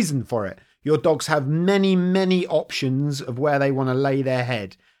good reason for it. Your dogs have many options of where they want to lay their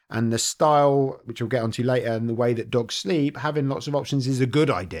head, and the style, which we'll get onto later, and the way that dogs sleep, having lots of options is a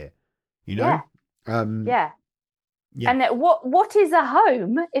good idea. You know, yeah. And what is a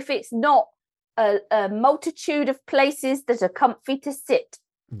home if it's not a multitude of places that are comfy to sit?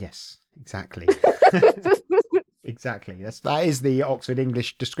 Yes, exactly. Exactly. That is the Oxford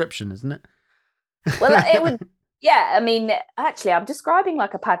English description, isn't it? Well, it would. Yeah, I mean, actually, I'm describing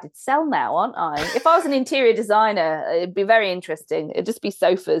like a padded cell now, aren't I? If I was an interior designer, it'd be very interesting. It'd just be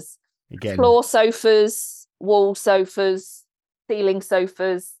sofas, floor sofas, wall sofas, ceiling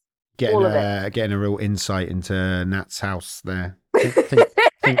sofas, all of it. Getting a real insight into Nat's house there.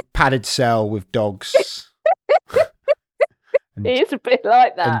 Think padded cell with dogs. It is a bit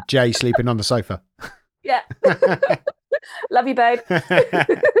like that. And Jay sleeping on the sofa. Yeah. Love you, babe.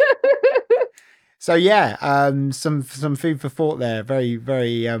 So some food for thought there. Very,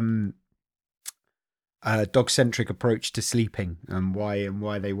 very dog-centric approach to sleeping, and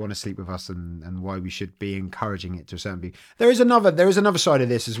why they want to sleep with us, and why we should be encouraging it to a certain degree. There is another side of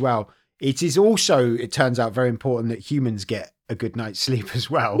this as well. It is also, it turns out, very important that humans get a good night's sleep as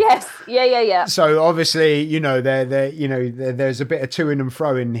well. Yes. Yeah. So obviously, you know, there's a bit of to and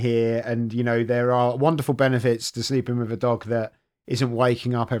fro in here, and you know, there are wonderful benefits to sleeping with a dog that isn't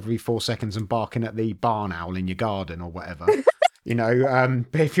waking up every 4 seconds and barking at the barn owl in your garden or whatever. You know,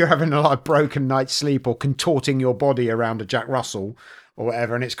 but if you're having a lot of broken night's sleep or contorting your body around a Jack Russell or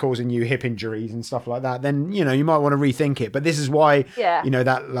whatever, and it's causing you hip injuries and stuff like that, then, you know, you might want to rethink it. But this is why, you know,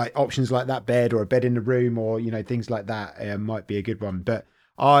 that like options like that bed or a bed in the room or, you know, things like that might be a good one. But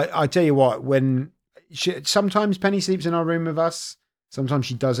I tell you what, sometimes Penny sleeps in our room with us, sometimes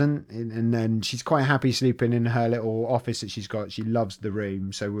she doesn't. And then she's quite happy sleeping in her little office that she's got. She loves the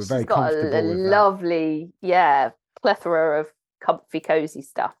room. So we're very comfortable with that. Lovely, plethora of comfy, cozy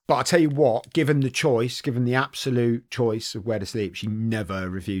stuff. But I'll tell you what, given the absolute choice of where to sleep, she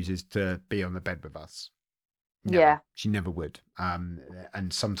never refuses to be on the bed with us. Never. Yeah. She never would.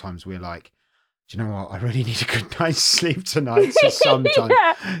 And sometimes we're like, do you know what? I really need a good night's sleep tonight. So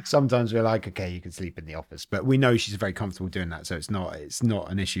sometimes we're like, okay, you can sleep in the office. But we know she's very comfortable doing that. So it's not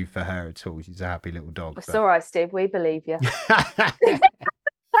an issue for her at all. She's a happy little dog. It's all right, Steve. We believe you.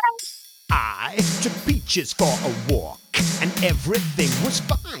 I took Peaches for a walk, and everything was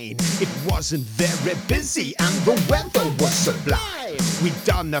fine. It wasn't very busy, and the weather was sublime. We'd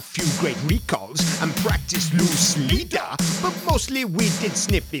done a few great recalls and practiced loose leader, but mostly we did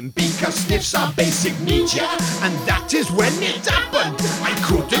sniffing because sniffs are basic need, yeah. And that is when it happened. I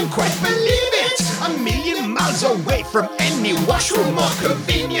couldn't quite believe it. 1,000,000 miles away from any washroom or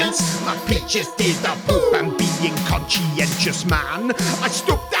convenience, my Peaches did a poop, and being conscientious man, I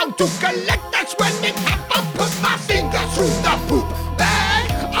stooped down to collect. That's when it happened. Put my fingers through the poop bag.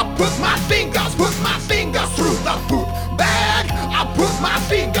 I put my fingers through the poop bag. I put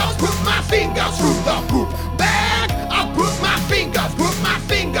my fingers through the poop bag. I put my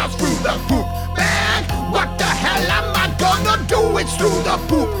fingers through the poop bag. What the hell am I gonna do? It's through the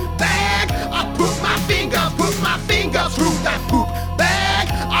poop bag. I put my fingers through that poop bag.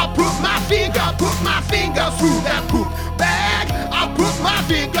 I put my fingers through that poop bag. I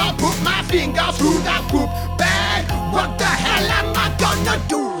put my fingers through that poop bag. What the hell am I gonna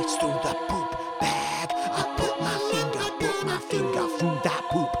do? It's through the poop bag. I put my finger through that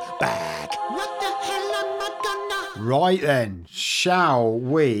poop bag. What the hell am I gonna? Right then, shall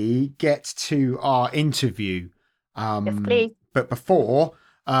we get to our interview? Yes, please. But before,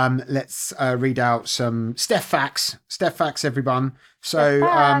 let's read out some Steph facts. Steph facts, everyone. So,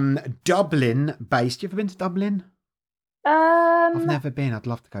 Dublin based. You ever been to Dublin? I've never been. I'd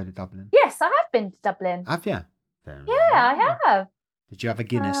love to go to Dublin. Yes, I have been to Dublin. Have you? I have. Did you have a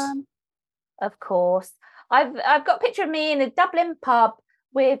Guinness? Of course. I've got a picture of me in a Dublin pub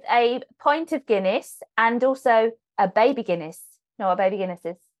with a pint of Guinness and also a baby Guinness. You know what a baby Guinness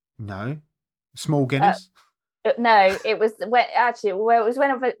is? No. Small Guinness? No, it was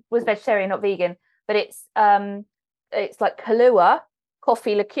when I was vegetarian, not vegan. But it's like Kahlua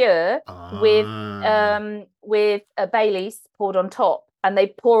coffee liqueur with a Baileys poured on top, and they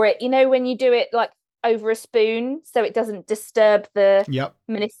pour it. You know when you do it like over a spoon so it doesn't disturb the Yep.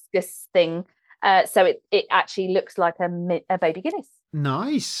 meniscus thing. So it actually looks like a baby Guinness.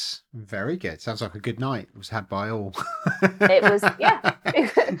 Nice. Very good. Sounds like a good night. It was had by all. It was, yeah.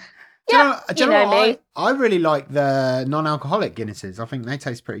 Do you know what? me. I really like the non-alcoholic Guinnesses. I think they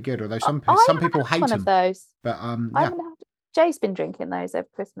taste pretty good, although some people hate one them. of those. But I yeah. haven't had. Jay's been drinking those over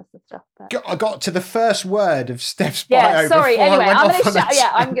Christmas and stuff. But... I got to the first word of Steph's Yeah, bio sorry. before Anyway, I went I'm off going on to shut. a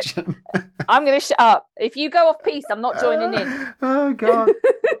Yeah, tangent. I'm going to shut up. If you go off piece, I'm not joining in. Oh God.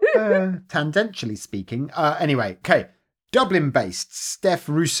 Tangentially speaking. Anyway, okay. Dublin-based Steph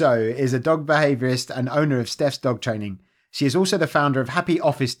Rousseau is a dog behaviourist and owner of Steph's Dog Training. She is also the founder of Happy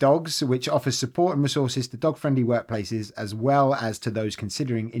Office Dogs, which offers support and resources to dog-friendly workplaces as well as to those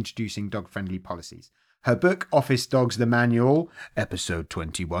considering introducing dog-friendly policies. Her book, Office Dogs, the Manual, episode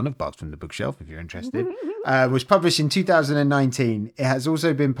 21 of Barks From the Bookshelf, if you're interested, was published in 2019. It has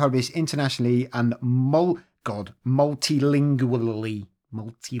also been published internationally and multilingually.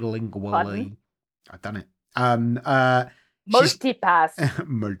 Pardon? I've done it.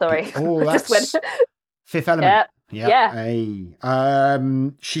 Multipass. Sorry. Oh, that's Just went... Fifth Element. Yep. Yeah. Hey.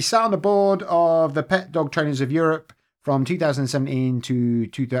 She sat on the board of the Pet Dog Trainers of Europe from 2017 to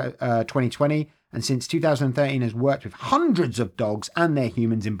 2020, and since 2013 has worked with hundreds of dogs and their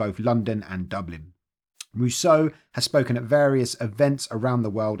humans in both London and Dublin. Rousseau has spoken at various events around the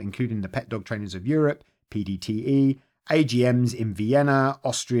world, including the Pet Dog Trainers of Europe, PDTE, AGMs in Vienna,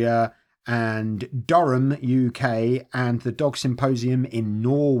 Austria, and Durham, UK, and the Dog Symposium in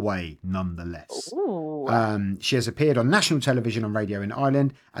Norway, nonetheless. She has appeared on national television and radio in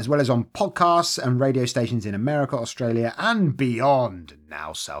Ireland, as well as on podcasts and radio stations in America, Australia, and beyond,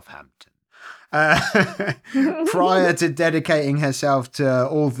 now Southampton. Prior to dedicating herself to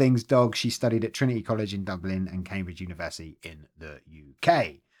all things dogs, she studied at Trinity College in Dublin and Cambridge University in the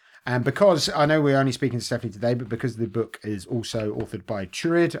UK. And because I know we're only speaking to Stephanie today, but because the book is also authored by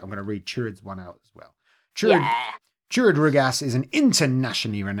Turid, I'm going to read Turid's one out as well. Turid Rugaas is an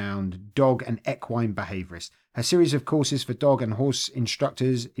internationally renowned dog and equine behaviourist. Her series of courses for dog and horse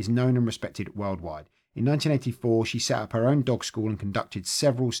instructors is known and respected worldwide. In 1984, she set up her own dog school and conducted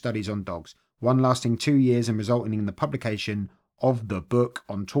several studies on dogs, one lasting 2 years and resulting in the publication of the book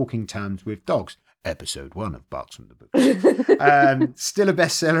On Talking Terms with Dogs. Episode 1 of Barks From the Book. Still a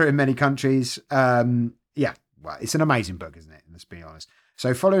bestseller in many countries. Well, it's an amazing book, isn't it? Let's be honest.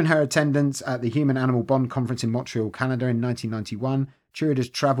 So following her attendance at the Human Animal Bond Conference in Montreal, Canada in 1991, Turid has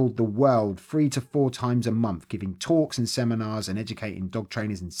travelled the world 3 to 4 times a month, giving talks and seminars and educating dog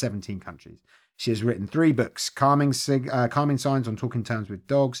trainers in 17 countries. She has written 3 books, Calming Signs on Talking Terms with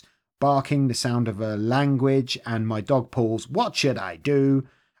Dogs, Barking, The Sound of a Language, and My Dog Pulls, What Should I Do?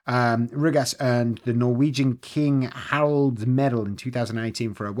 Rugaas earned the Norwegian King Harald's Medal in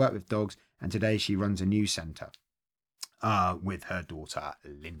 2018 for her work with dogs, and today she runs a new centre with her daughter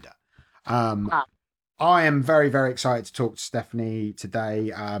Linda. I am very, very excited to talk to Stephanie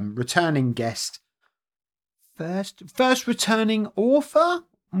today. Returning guest, first returning author.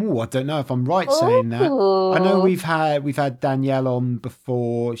 Oh, I don't know if I'm right saying that. I know we've had Danielle on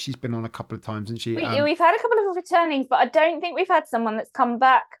before. She's been on a couple of times, hasn't she? We've had a couple of returnings, but I don't think we've had someone that's come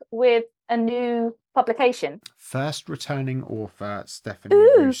back with a new publication. First returning author, Stephanie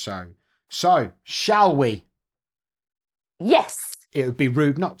Rousseau. So, shall we? Yes. It would be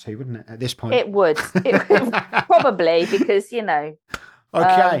rude not to, wouldn't it, at this point? It would. Probably, because,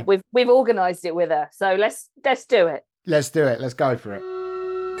 Okay. We've organised it with her. So let's do it. Let's do it. Let's go for it.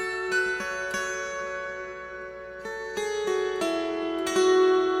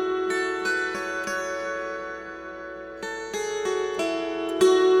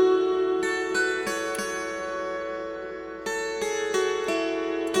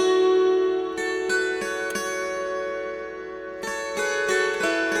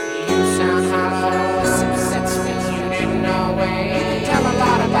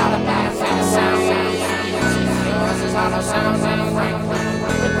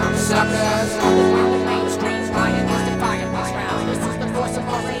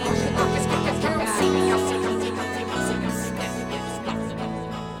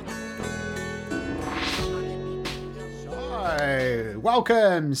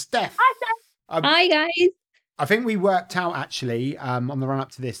 Welcome, Steph. Hi, Steph. Hi, guys. I think we worked out, actually, on the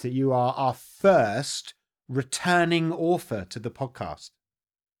run-up to this, that you are our first returning author to the podcast.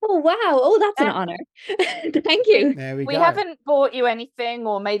 Oh, wow. Oh, that's an honour. Thank you. There we go. We haven't bought you anything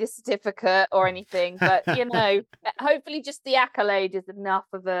or made a certificate or anything, but, hopefully just the accolade is enough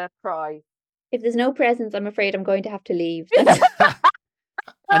of a prize. If there's no presents, I'm afraid I'm going to have to leave.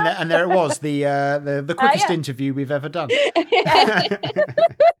 And there it was, the quickest interview we've ever done.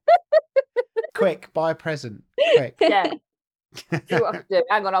 quick, buy a present. Quick. Yeah. See what I can do.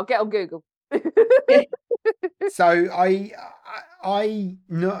 Hang on, I'll get on Google. So I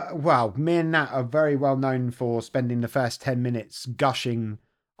know, well, me and Nat are very well known for spending the first 10 minutes gushing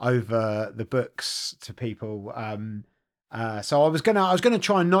over the books to people. So I was gonna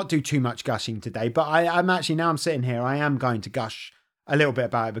try and not do too much gushing today, but I'm actually, now I'm sitting here, I am going to gush a little bit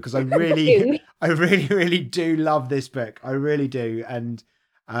about it because I really do love this book. I really do, and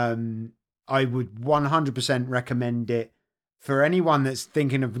I would 100% recommend it for anyone that's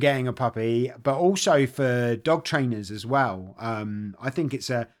thinking of getting a puppy, but also for dog trainers as well. I think it's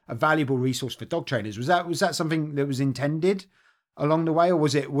a valuable resource for dog trainers. Was that something that was intended along the way, or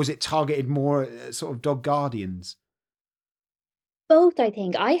was it targeted more at sort of dog guardians? Both, I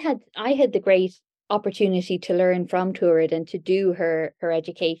think. I had the great opportunity to learn from Turid and to do her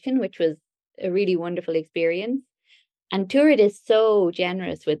education, which was a really wonderful experience. And Turid is so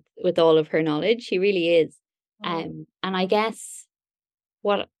generous with all of her knowledge. She really is. And I guess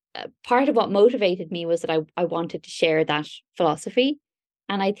what part of what motivated me was that I wanted to share that philosophy.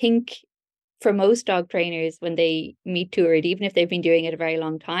 And I think for most dog trainers, when they meet Turid, even if they've been doing it a very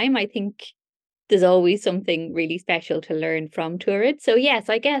long time, I think there's always something really special to learn from Turid. So yes,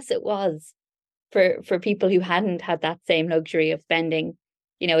 I guess it was for people who hadn't had that same luxury of spending,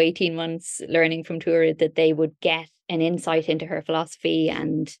 18 months learning from Turid, that they would get an insight into her philosophy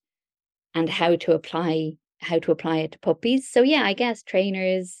and how to apply it to puppies. So yeah, I guess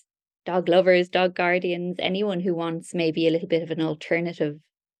trainers, dog lovers, dog guardians, anyone who wants maybe a little bit of an alternative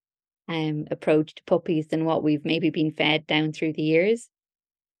approach to puppies than what we've maybe been fed down through the years.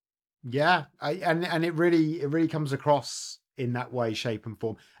 Yeah, and it really comes across in that way, shape and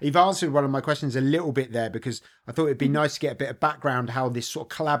form. You've answered one of my questions a little bit there, because I thought it'd be nice to get a bit of background how this sort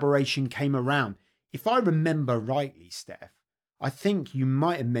of collaboration came around. If I remember rightly, Steph, I think you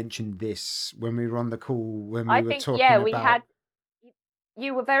might have mentioned this when we were on the call, when we were talking about... we had...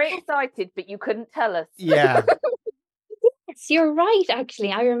 You were very excited, but you couldn't tell us. Yeah. Yes, you're right,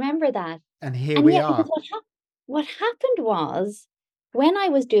 actually. I remember that. And here we are. What happened was, when I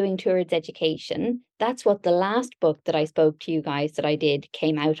was doing Turid's education, that's what the last book that I spoke to you guys that I did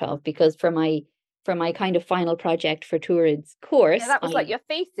came out of, because for my kind of final project for Turid's course... Yeah, that was like your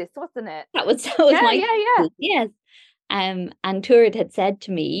thesis, wasn't it? That was my thesis, yes. And Turid had said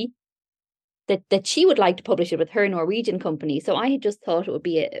to me that she would like to publish it with her Norwegian company. So I had just thought it would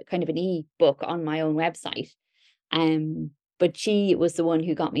be a kind of an e-book on my own website. But she was the one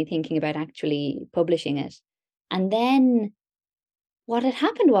who got me thinking about actually publishing it. And then what had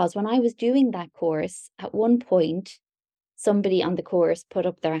happened was, when I was doing that course, at one point, somebody on the course put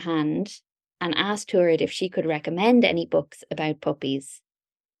up their hand and asked Turid if she could recommend any books about puppies.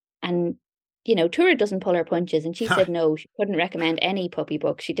 And Turid doesn't pull her punches, and she said no, she couldn't recommend any puppy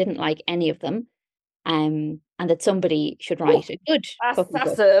book. She didn't like any of them, and that somebody should write a good puppy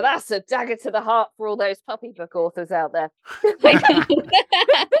book. That's a dagger to the heart for all those puppy book authors out there.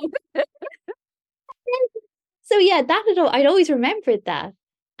 So yeah, I'd always remembered that,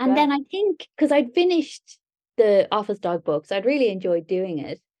 and then I think because I'd finished the Office Dog books, I'd really enjoyed doing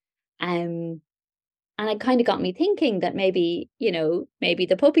it, and it kind of got me thinking that maybe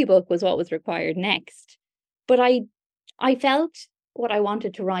the puppy book was what was required next. But I felt what I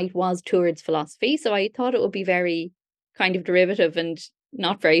wanted to write was Turid's philosophy. So I thought it would be very kind of derivative and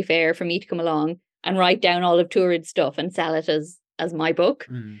not very fair for me to come along and write down all of Turid's stuff and sell it as my book.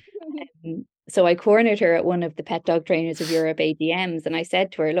 So I cornered her at one of the Pet Dog Trainers of Europe AGMs, and I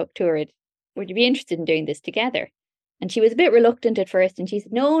said to her, look, Turid, would you be interested in doing this together? And she was a bit reluctant at first, and she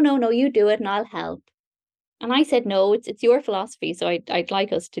said, no, you do it and I'll help. And I said, no, it's your philosophy, so I'd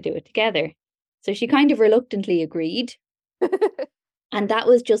like us to do it together. So she kind of reluctantly agreed. And that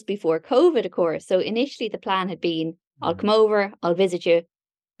was just before COVID, of course. So initially the plan had been, I'll come over, I'll visit you,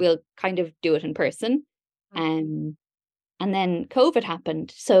 we'll kind of do it in person. And then COVID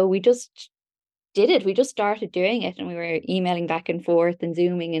happened. So we just did it. We just started doing it, and we were emailing back and forth and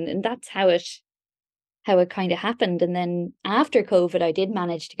Zooming, and that's how it kind of happened. And then after COVID, I did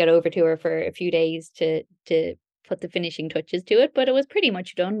manage to get over to her for a few days to put the finishing touches to it, but it was pretty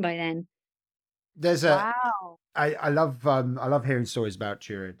much done by then. Wow. I love hearing stories about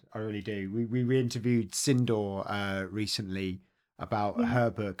Turid. I really do. We interviewed Sindor recently about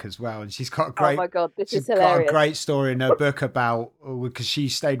her book as well, and she's got a great... Oh my God, this is hilarious. hilarious. Got a great story in her book about, because she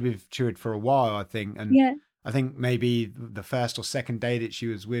stayed with Turid for a while, I think, and I think maybe the first or second day that she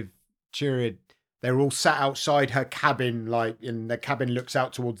was with Turid, they were all sat outside her cabin, and the cabin looks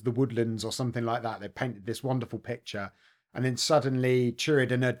out towards the woodlands or something like that. They painted this wonderful picture, and then suddenly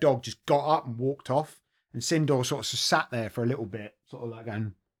Turid and her dog just got up and walked off, and Sindor sort of just sat there for a little bit, sort of like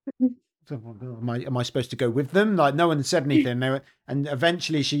going, am I supposed to go with them? Like, no one said anything. And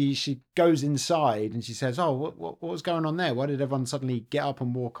eventually she goes inside and she says, oh, what was going on there? Why did everyone suddenly get up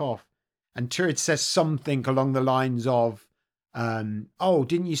and walk off? And Turid says something along the lines of, oh,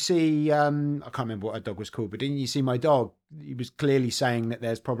 didn't you see, I can't remember what her dog was called, but didn't you see my dog? He was clearly saying that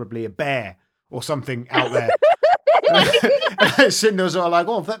there's probably a bear or something out there. Sitting there sort of like,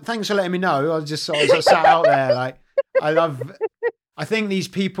 oh, thanks for letting me know. I was just sort of sat out there. Like, I think these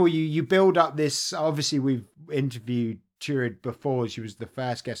people, you build up this, obviously we've interviewed Turid before. She was the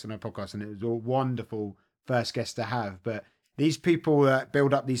first guest on our podcast and it was a wonderful first guest to have. But these people that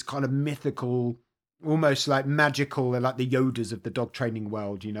build up these kind of mythical, almost like magical, they're like the Yodas of the dog training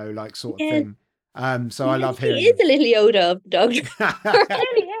world, you know, like sort of thing. So I love hearing. He is a little Yoda of the dog training.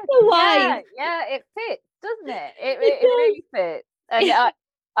 Why? Yeah, it fits, doesn't it? It really fits. And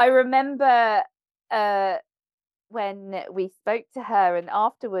I remember when we spoke to her, and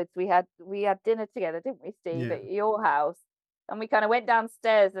afterwards we had dinner together, didn't we, Steve, at your house? And we kind of went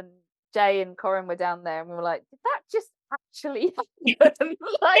downstairs, and Jay and Corin were down there, and we were like, did that just actually happen?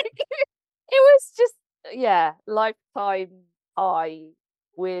 Like, it was just, lifetime high,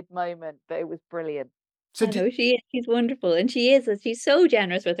 weird moment, but it was brilliant. So she's wonderful, and she's so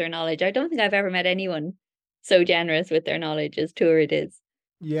generous with her knowledge. I don't think I've ever met anyone so generous with their knowledge as Turid is.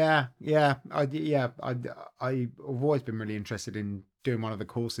 I've always been really interested in doing one of the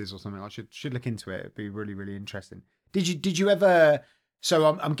courses or something. I should look into it. It'd be really, really interesting. Did you ever? So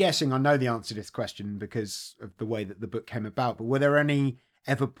I'm guessing I know the answer to this question because of the way that the book came about. But were there any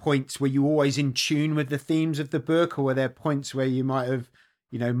ever points where you were always in tune with the themes of the book, or were there points where you might have,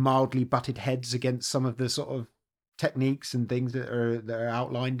 mildly butted heads against some of the sort of techniques and things that are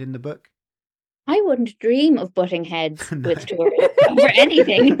outlined in the book? I wouldn't dream of butting heads with Turid for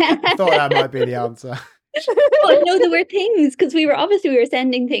anything. I thought that might be the answer. But no, there were things, because we were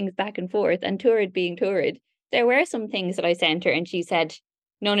sending things back and forth, and Turid being Turid, there were some things that I sent her and she said,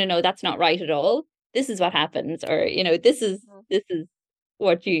 no, that's not right at all. This is what happens, or this is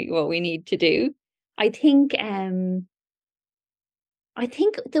what we need to do. I think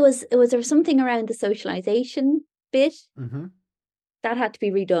there was something around the socialization bit. Mm-hmm. That had to be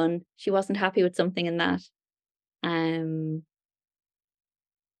redone. She wasn't happy with something in that. And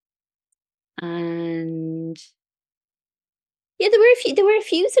there were a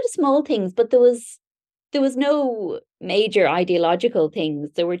few sort of small things, but there was no major ideological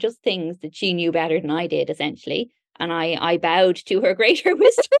things. There were just things that she knew better than I did, essentially. And I bowed to her greater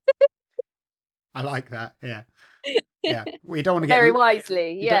wisdom. I like that. Yeah. Yeah. We don't want to get very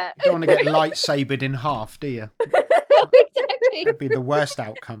wisely. Yeah. You don't want to get lightsabered in half, do you? Exactly. That'd be the worst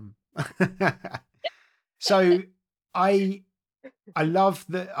outcome. So I love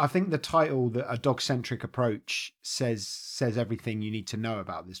that. I think the title, that A Dog-centric Approach, says everything you need to know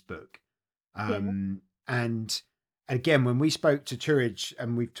about this book. And again, when we spoke to Turid,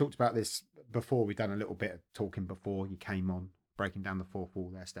 and we've talked about this before, we've done a little bit of talking before you came on, breaking down the fourth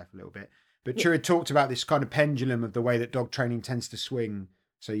wall there, Steph, a little bit. But Turid talked about this kind of pendulum of the way that dog training tends to swing.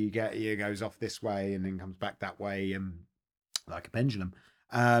 So it goes off this way and then comes back that way, like a pendulum.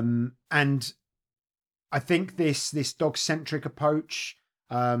 And I think this dog-centric approach,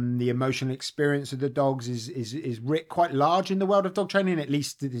 the emotional experience of the dogs is writ quite large in the world of dog training. At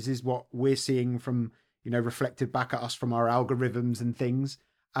least this is what we're seeing from, reflected back at us from our algorithms and things.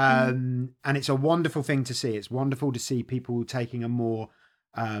 And it's a wonderful thing to see. It's wonderful to see people taking a more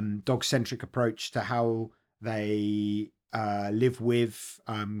dog-centric approach to how they live with,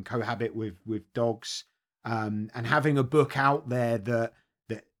 cohabit with dogs, and having a book out there that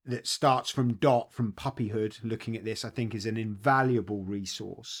starts from puppyhood, looking at this, I think is an invaluable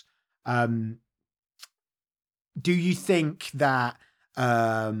resource. Do you think that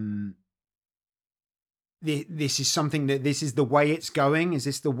this is something that this is the way it's going? Is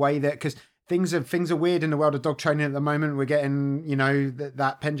this the way that, because things are weird in the world of dog training at the moment. We're getting,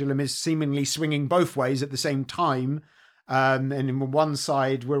 that pendulum is seemingly swinging both ways at the same time. And in one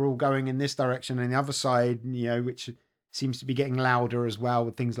side, we're all going in this direction, and the other side, which seems to be getting louder as well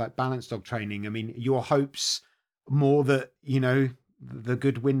with things like balanced dog training. I mean, your hopes more that, the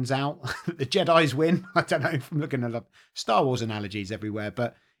good wins out, the Jedis win. I don't know, from looking at Star Wars analogies everywhere,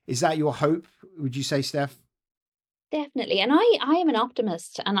 but is that your hope, would you say, Steph? Definitely. And I am an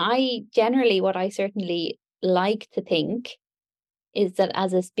optimist, and what I certainly like to think is that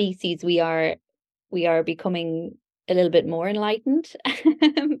as a species, we are becoming a little bit more enlightened.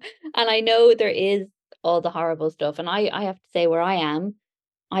 And I know there is all the horrible stuff. And I have to say, where I am,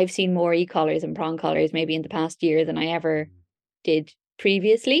 I've seen more e-collars and prong collars maybe in the past year than I ever did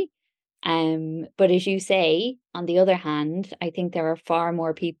previously. But as you say, on the other hand, I think there are far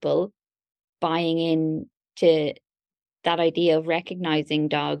more people buying in to that idea of recognizing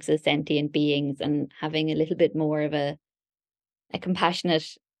dogs as sentient beings and having a little bit more of a compassionate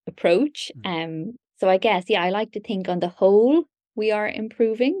approach. So I guess, I like to think on the whole we are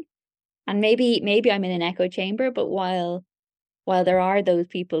improving. And maybe I'm in an echo chamber, but while there are those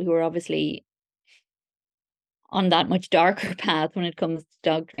people who are obviously on that much darker path when it comes to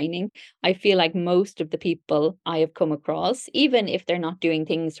dog training, I feel like most of the people I have come across, even if they're not doing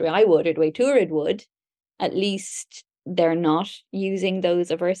things the way I would or the way Turid would, at least they're not using those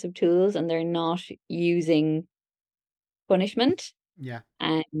aversive tools and they're not using punishment. Yeah.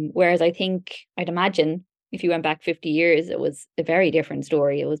 Whereas I'd imagine if you went back 50 years, it was a very different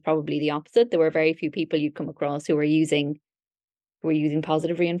story. It was probably the opposite. There were very few people you'd come across who were using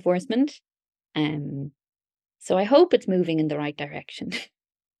positive reinforcement. So I hope it's moving in the right direction.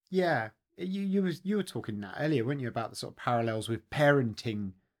 Yeah. You were talking that earlier, weren't you, about the sort of parallels with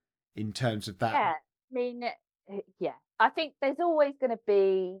parenting in terms of that? Yeah, I mean, yeah, I think there's always going to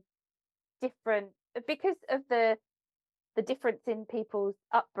be different because of the difference in people's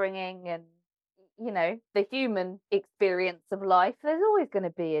upbringing and the human experience of life. There's always going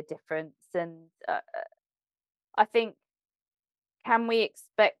to be a difference, and I think, can we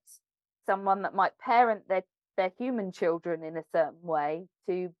expect someone that might parent their human children in a certain way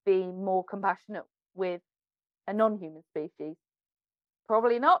to be more compassionate with a non-human species?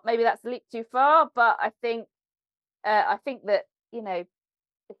 Probably not. Maybe that's a leap too far, but I think that the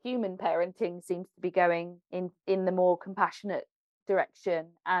human parenting seems to be going in the more compassionate direction.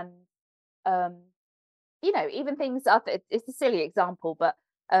 And even things, it's a silly example, but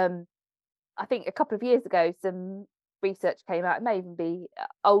I think a couple of years ago some research came out, it may even be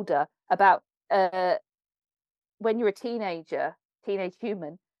older, about when you're a teenage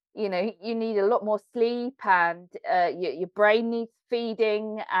human, you need a lot more sleep, and your brain needs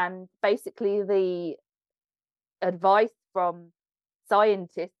feeding, and basically the advice from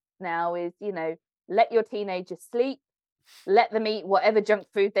scientists now is, let your teenagers sleep, let them eat whatever junk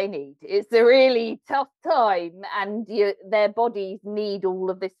food they need. It's a really tough time, and their bodies need all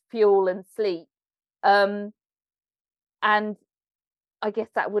of this fuel and sleep. And I guess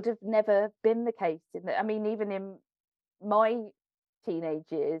that would have never been the case. Even in my teenage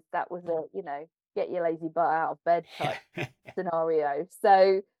years, that was a, get your lazy butt out of bed type scenario.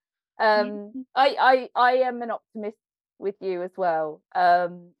 So I am an optimist with you as well.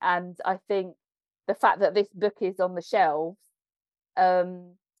 And I think the fact that this book is on the shelves, shouts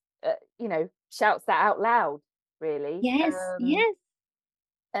that out loud, really. Yes.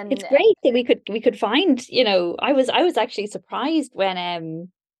 And it's great that we could find, I was actually surprised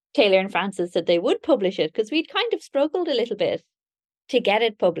when Taylor and Francis said they would publish it, because we'd kind of struggled a little bit to get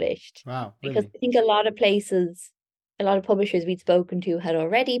it published. Wow, really? Because I think a lot of publishers we'd spoken to had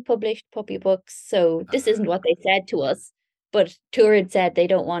already published puppy books. So this isn't what they said to us, but Turid said they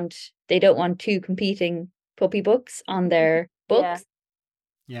don't want two competing puppy books on their books.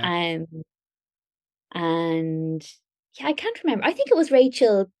 Yeah. And yeah, I can't remember. I think it was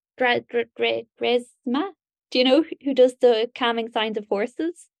Rachel Dresma. Do you know who does the calming signs of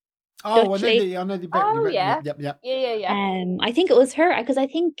horses? Oh, I know the book. Oh, yeah. Yep. Yeah. I think it was her, because I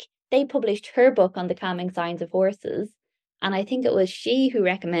think they published her book on the calming signs of horses, and I think it was she who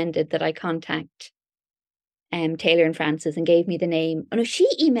recommended that I contact Taylor and Francis and gave me the name. Oh no, she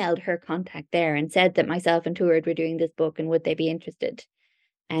emailed her contact there and said that myself and Turid were doing this book and would they be interested.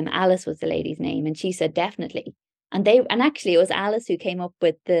 Alice was the lady's name, and she said definitely. And actually it was Alice who came up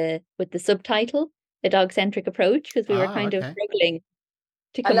with the subtitle, The Dog-centric Approach, because we were kind of struggling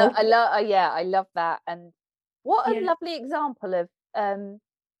to come up. I love that. And what a lovely example of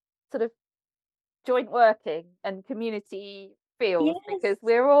sort of joint working and community feels, because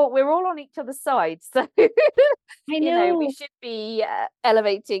we're all on each other's sides. So I know. We should be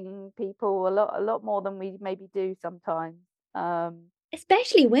elevating people a lot more than we maybe do sometimes.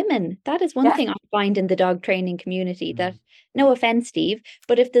 Especially women. That is one thing I find in the dog training community, that, no offense, Steve,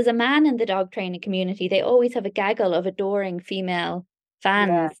 but if there's a man in the dog training community, they always have a gaggle of adoring female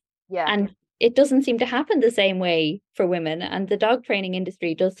fans. Yeah. And it doesn't seem to happen the same way for women. And the dog training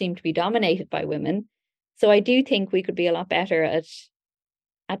industry does seem to be dominated by women. So I do think we could be a lot better at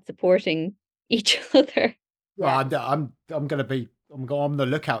supporting each other. Well, I'm on the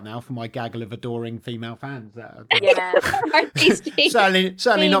lookout now for my gaggle of adoring female fans.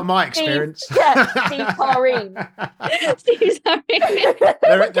 Certainly not my experience. Steve Hareen.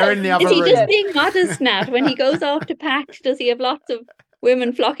 They're in the other room. Is he just being modest, Nat? When he goes off to PACT, does he have lots of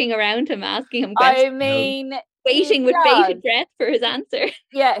women flocking around him asking him questions? Waiting with bated breath for his answer.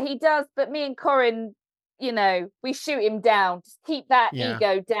 Yeah, he does. But me and Corinne, we shoot him down. Just keep that Yeah.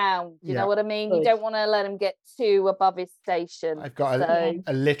 ego down. Do you know what I mean? You Good. don't want to let him get too above his station. I've got So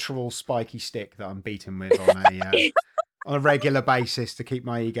a literal spiky stick that I'm beating with on a on a regular basis to keep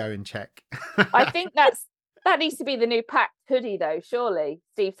my ego in check. I think that needs to be the new packed hoodie, though. Surely,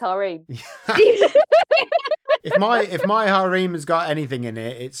 Steve Tareen. If my harem has got anything in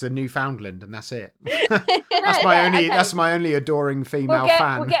it, it's a Newfoundland, and that's it. That's my only adoring female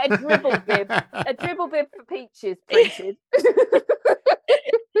fan. We'll get a dribble bib, for Peaches printed.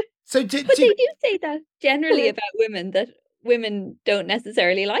 So But they do say that generally about women, that women don't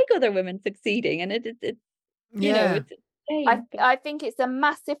necessarily like other women succeeding, and it's it's a shame, but- I think it's a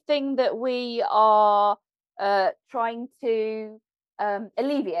massive thing that we are trying to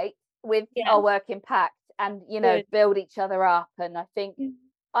alleviate with our work in Pact, and Good. build each other up. And I think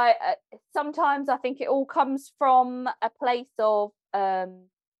sometimes I think it all comes from a place of lack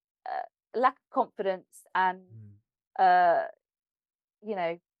of confidence and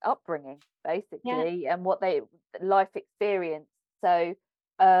upbringing, basically, and what they life experience. So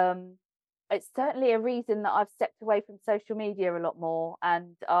it's certainly a reason that I've stepped away from social media a lot more,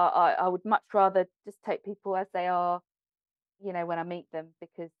 and I would much rather just take people as they are, when I meet them,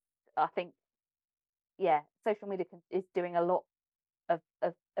 because I think social media is doing a lot of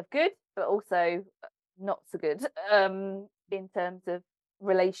good, but also not so good in terms of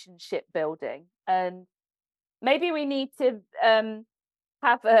relationship building. And maybe we need to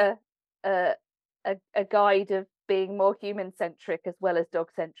have a guide of being more human centric as well as dog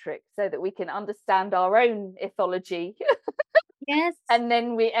centric, so that we can understand our own ethology. Yes. and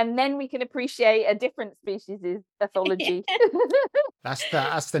then we can appreciate a different species' ethology.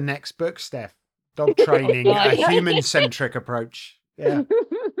 That's the next book, Steph. Dog training, a human centric approach. Yeah.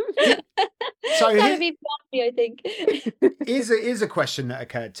 So That'd be funny, I think. is a question that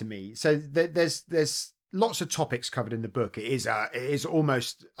occurred to me. So there's lots of topics covered in the book. It is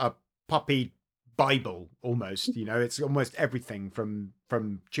almost a puppy Bible, almost. It's almost everything from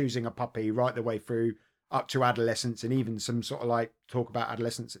choosing a puppy right the way through up to adolescence, and even some sort of like talk about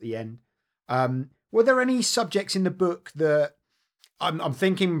adolescence at the end. Were there any subjects in the book that I'm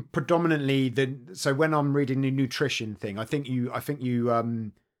thinking predominantly so when I'm reading the nutrition thing, I think you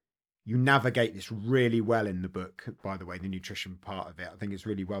navigate this really well in the book, by the way, the nutrition part of it. I think it's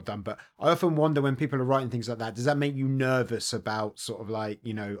really well done. But I often wonder, when people are writing things like that, does that make you nervous about sort of like,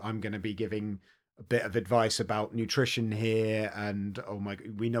 I'm going to be giving a bit of advice about nutrition here, and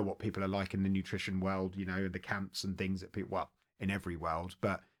we know what people are like in the nutrition world, the camps and things that people, in every world.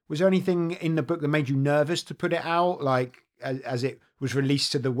 But was there anything in the book that made you nervous to put it out? Like as it was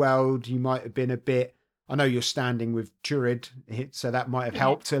released to the world, you might have been a bit, I know you're standing with Turid, so that might have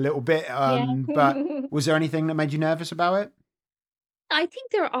helped a little bit. But was there anything that made you nervous about it? I think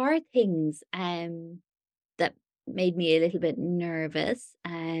there are things that made me a little bit nervous.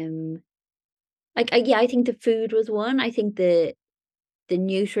 I think the food was one. I think the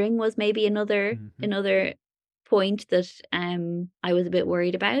neutering was maybe another point that I was a bit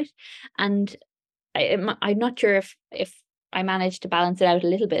worried about, and I'm not sure if I managed to balance it out a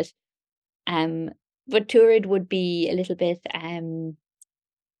little bit. But Turid would be a little bit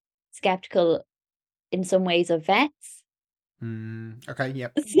skeptical in some ways of vets. Okay,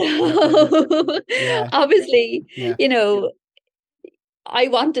 yep. So Yeah. obviously, Yeah. I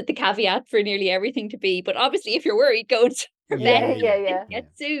wanted the caveat for nearly everything to be, but obviously if you're worried, go to the vet and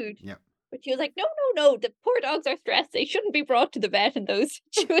get sued. Yeah. But she was like, no, the poor dogs are stressed. They shouldn't be brought to the vet in those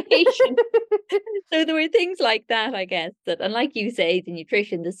situations. So there were things like that, I guess, and like you say, the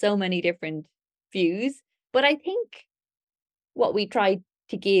nutrition, there's so many different views. But I think what we tried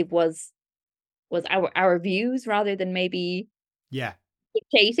to give was our views, rather than maybe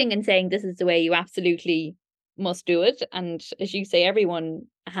dictating and saying this is the way you absolutely must do it. And as you say, everyone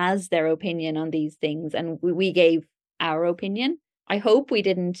has their opinion on these things, and we gave our opinion. I hope we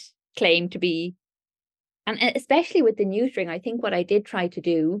didn't claim to be, and especially with the neutering, I think what I did try to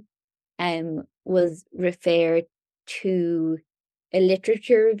do was refer to a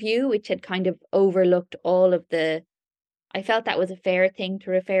literature review which had kind of overlooked all of I felt that was a fair thing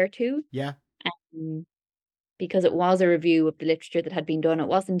to refer to. Yeah. Because it was a review of the literature that had been done. It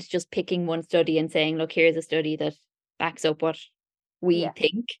wasn't just picking one study and saying, look, here's a study that backs up what we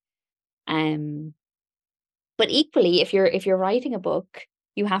think. But equally, if you're writing a book,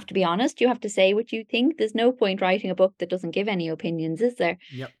 you have to be honest. You have to say what you think. There's no point writing a book that doesn't give any opinions, is there?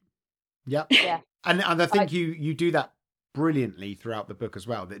 Yep. Yeah. And I think you do that brilliantly throughout the book as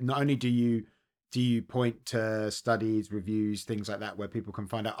well. That not only do you point to studies, reviews, things like that, where people can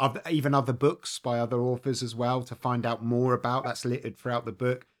find out even other books by other authors as well, to find out more about. That's littered throughout the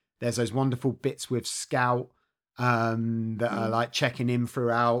book. There's those wonderful bits with Scout that are like checking in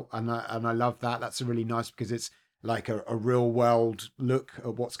throughout, and I love that. That's really nice because it's like a real world look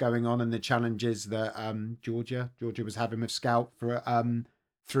at what's going on and the challenges that Georgia was having with Scout for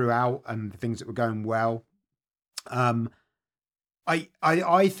throughout, and the things that were going well. I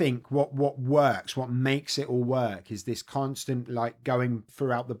think what works, what makes it all work, is this constant like going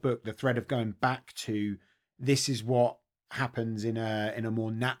throughout the book, the thread of going back to this is what happens in a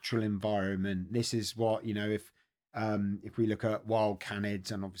more natural environment. This is what, you know, if we look at wild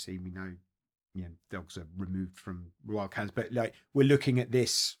canids, and obviously we know, you know, dogs are removed from wild canids, but like we're looking at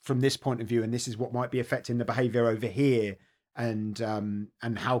this from this point of view, and this is what might be affecting the behavior over here, and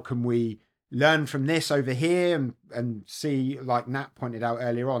how can we learn from this over here and see, like Nat pointed out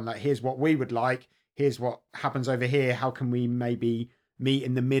earlier on, like here's what we would like, here's what happens over here, how can we maybe meet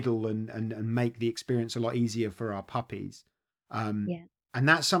in the middle and make the experience a lot easier for our puppies. And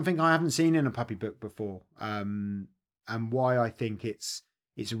that's something I haven't seen in a puppy book before, and why I think it's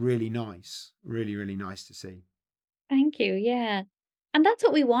really nice, really nice to see. Thank you. Yeah. And that's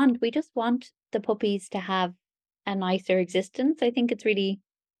what we want. We just want the puppies to have a nicer existence. I think it's really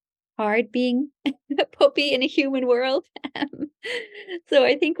hard being a puppy in a human world. So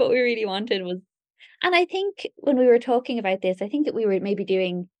I think what we really wanted was, and I think when we were talking about this, I think that we were maybe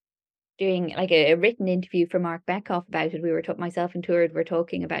doing like a written interview for Mark Beckoff about it. We were myself and Turid were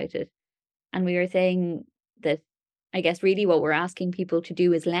talking about it, and we were saying that I guess really what we're asking people to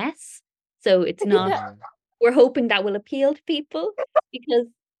do is less. So it's not. We're hoping that will appeal to people, because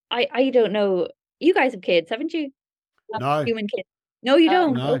I don't know. You guys have kids, haven't you? No. Human kids. No, you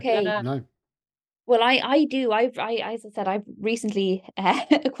don't. No, okay. No. Well, I do. I as I said, I've recently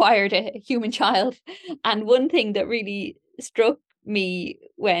acquired a human child, and one thing that really struck me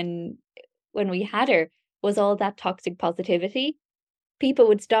when we had her was all that toxic positivity. People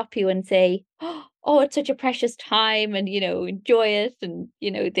would stop you and say, "Oh, it's such a precious time, and you know, enjoy it, and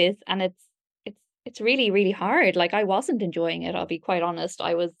you know this," and it's really hard. Like I wasn't enjoying it. I'll be quite honest.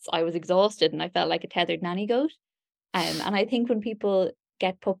 I was exhausted, and I felt like a tethered nanny goat. And I think when people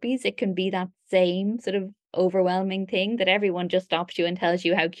get puppies, it can be that same sort of overwhelming thing that everyone just stops you and tells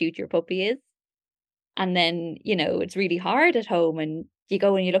you how cute your puppy is. And then, you know, it's really hard at home, and you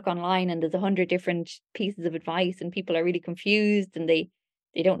go and you look online and there's 100 different pieces of advice, and people are really confused, and they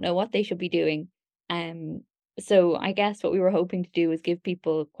don't know what they should be doing. So I guess what we were hoping to do was give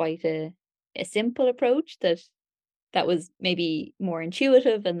people quite a simple approach that was maybe more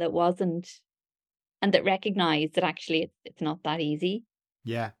intuitive, and that wasn't, and that recognized that actually it's not that easy.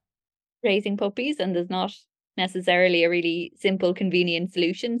 Yeah. Raising puppies, and there's not necessarily a really simple, convenient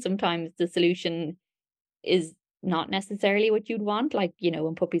solution. Sometimes the solution is not necessarily what you'd want. Like, you know,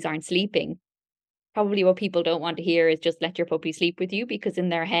 when puppies aren't sleeping, probably what people don't want to hear is just let your puppy sleep with you, because in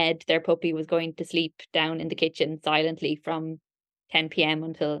their head, their puppy was going to sleep down in the kitchen silently from 10 p.m.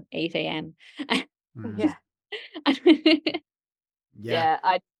 until 8 a.m. Yeah. Yeah.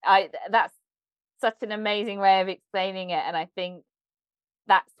 I that's such an amazing way of explaining it, and I think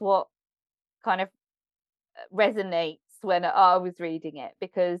that's what kind of resonates when I was reading it,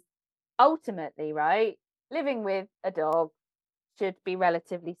 because ultimately, right, living with a dog should be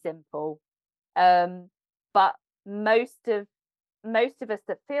relatively simple, but most of us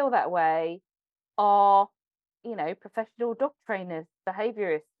that feel that way are, you know, professional dog trainers,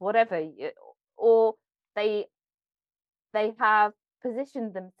 behaviorists, whatever, or they have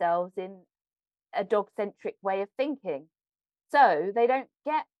positioned themselves in a dog-centric way of thinking, so they don't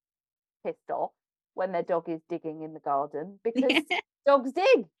get pissed off when their dog is digging in the garden, because dogs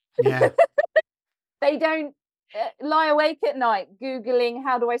dig. Yeah. They don't lie awake at night googling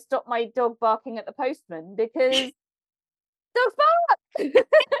how do I stop my dog barking at the postman, because dogs bark.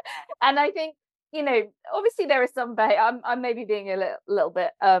 And I think, you know, obviously there is some I'm maybe being a little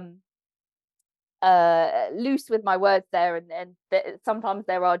bit loose with my words there, and sometimes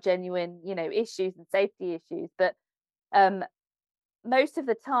there are genuine, you know, issues and safety issues, but most of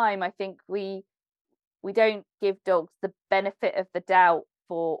the time I think we don't give dogs the benefit of the doubt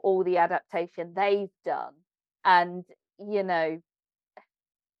for all the adaptation they've done. And, you know,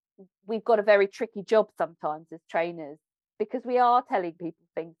 we've got a very tricky job sometimes as trainers, because we are telling people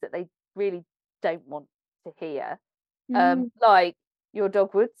things that they really don't want to hear. Like, your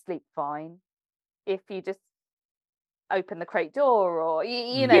dog would sleep fine if you just open the crate door, or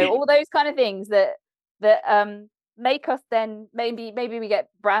you know, all those kind of things that make us then maybe we get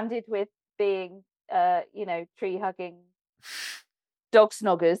branded with being you know, tree hugging dog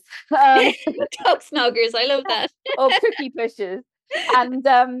snoggers. Dog snoggers, I love that. Or cookie pushers. And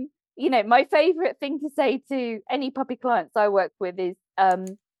you know, my favorite thing to say to any puppy clients I work with is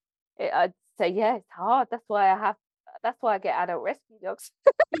I'd say, yeah, it's hard. That's why I get adult rescue dogs.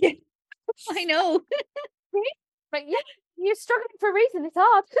 Yeah, I know. But yeah, you're struggling for a reason. It's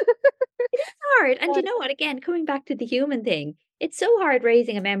hard. It's hard. And you know what? Again, coming back to the human thing, it's so hard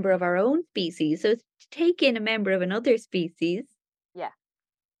raising a member of our own species. So to take in a member of another species Yeah.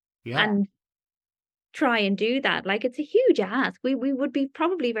 Yeah. and try and do that, like it's a huge ask. We would be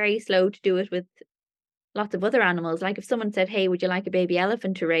probably very slow to do it with lots of other animals. Like if someone said, "Hey, would you like a baby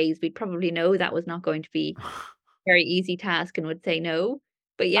elephant to raise?" We'd probably know that was not going to be a very easy task and would say no.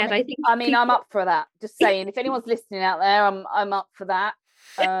 But yet, I think I mean, I'm up for that. Just saying, if anyone's listening out there, I'm up for that.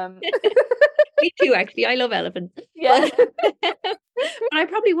 Me too, actually. I love elephants. Yeah. But I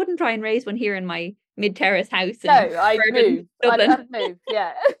probably wouldn't try and raise one here in my mid-terrace house. No, I'd move. I'd move.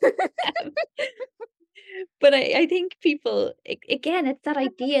 Yeah. But I think people, again, it's that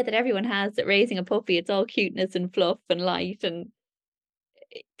idea that everyone has that raising a puppy, it's all cuteness and fluff and light, and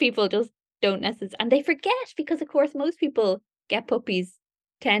people just don't necessarily, and they forget because, of course, most people get puppies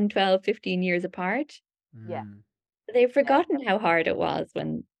 10, 12, 15 years apart. Yeah. They've forgotten how hard it was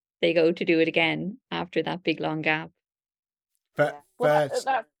when they go to do it again after that big long gap. But Well, that's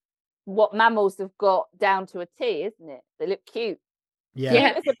what mammals have got down to a T, isn't it? They look cute.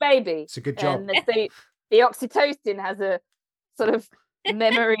 yeah, It's a baby. it's a good job. And the oxytocin has a sort of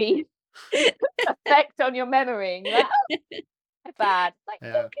memory effect on your memory. And you're like, oh, bad. Like,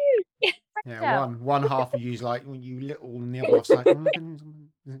 Yeah. so cute. Yeah, one half of you's like, you little, and the other half's like,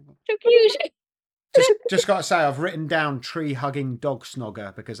 So cute. just got to say, I've written down tree hugging dog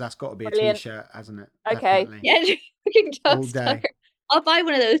snogger because that's got to be a Brilliant. t-shirt, hasn't it? Okay. Definitely. Yeah, fucking dog All day. snugger. I'll buy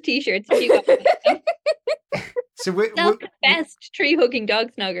one of those t-shirts if you got So we self-confessed tree hugging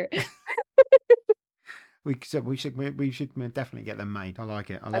dog snugger. should definitely get them made. I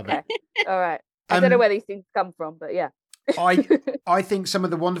like it. I love Okay. it. All right. I don't know where these things come from, but yeah. I think some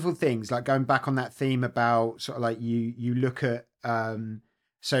of the wonderful things, like going back on that theme about sort of like you look at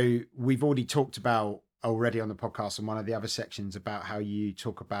so we've already talked about already on the podcast in one of the other sections about how you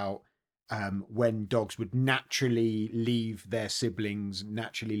talk about when dogs would naturally leave their siblings,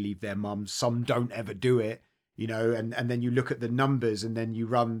 naturally leave their mums. Some don't ever do it, you know, and then you look at the numbers and then you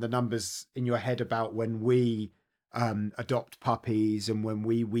run the numbers in your head about when we adopt puppies and when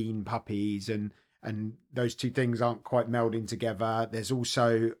we wean puppies, and those two things aren't quite melding together. There's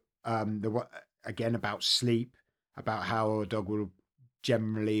also again about sleep, about how a dog will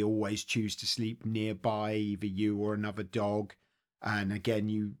generally always choose to sleep nearby either you or another dog. And again,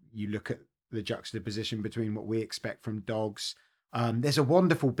 you look at the juxtaposition between what we expect from dogs. There's a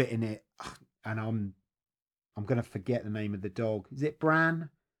wonderful bit in it, and I'm going to forget the name of the dog. Is it Bran?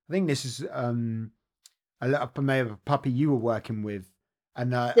 I think this is maybe a puppy you were working with,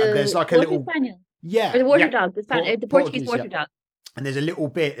 and there's like a little spaniel. Yeah, Or the water yeah. dog, the Portuguese Portuguese, water yeah. dog. And there's a little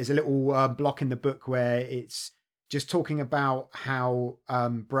block in the book where it's just talking about how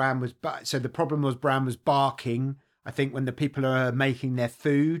Bran was. So the problem was Bran was barking, I think, when the people are making their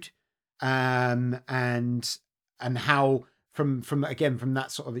food, and how from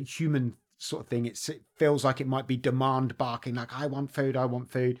that sort of human sort of thing, it feels like it might be demand barking, like I want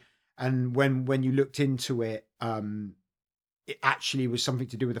food. And when you looked into it, it actually was something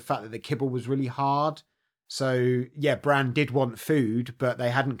to do with the fact that the kibble was really hard. So yeah, Bran did want food, but they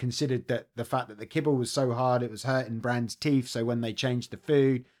hadn't considered that the fact that the kibble was so hard, it was hurting Bran's teeth. So when they changed the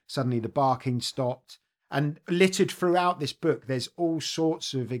food, suddenly the barking stopped. And littered throughout this book, there's all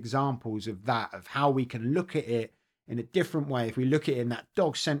sorts of examples of that, of how we can look at it in a different way. If we look at it in that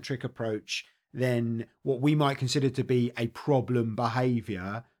dog-centric approach, then what we might consider to be a problem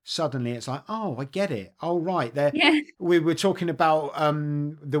behavior, suddenly it's like, oh, I get it. Oh, right. We were talking about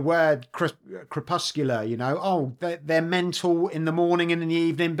the word crepuscular, you know. Oh, they're mental in the morning and in the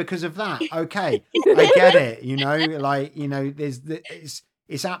evening because of that. Okay, I get it. You know, like, you know,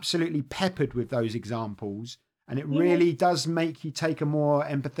 it's absolutely peppered with those examples, and it really does make you take a more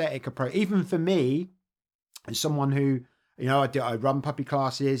empathetic approach. Even for me, as someone who, you know, I run puppy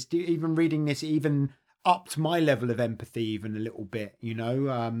classes, even reading this even upped my level of empathy even a little bit, you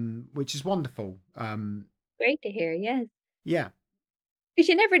know, which is wonderful. Great to hear, yes. Yeah. Because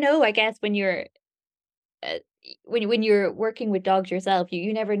you never know, I guess, when you're when you're working with dogs yourself,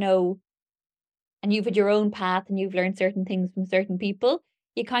 you never know, and you've had your own path and you've learned certain things from certain people,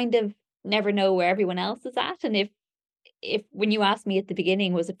 you kind of never know where everyone else is at. And if when you asked me at the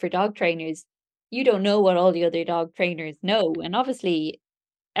beginning, was it for dog trainers, you don't know what all the other dog trainers know. And obviously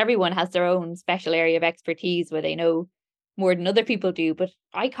everyone has their own special area of expertise where they know more than other people do. But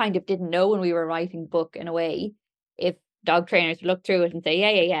I kind of didn't know when we were writing the book, in a way, if dog trainers would look through it and say,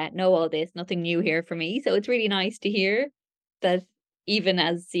 yeah, know all this, nothing new here for me. So it's really nice to hear that even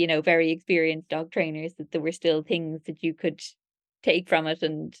as, you know, very experienced dog trainers, that there were still things that you could take from it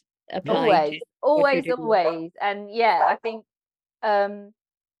and apply to what you're doing. Always. And yeah, I think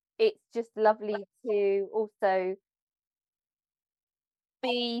it's just lovely to also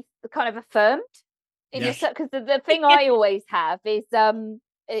be kind of affirmed in yourself, because the thing I always have is you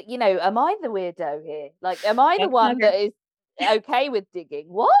know, am I the weirdo here? Like, am I the one that is okay with digging?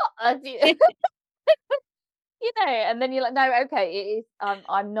 What? You know, and then you're like, no, okay, it is.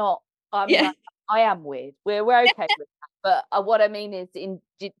 I'm not. Like, I am weird. We're okay with that. But what I mean is, in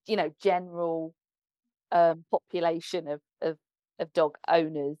you know, general population of dog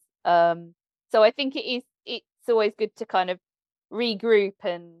owners. So I think it's always good to kind of regroup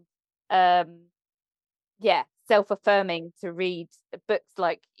and self-affirming, to read books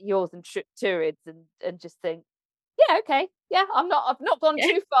like yours and Turid's and just think, yeah, okay, yeah, I've not gone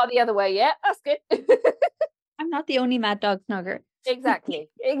too far the other way yet. That's good. I'm not the only mad dog snugger. Exactly.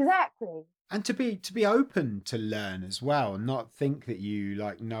 And to be open to learn as well, and not think that you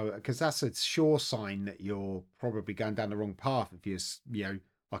like know, because that's a sure sign that you're probably going down the wrong path. If you're, you know,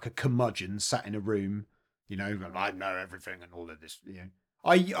 like a curmudgeon sat in a room, you know, I know everything and all of this. You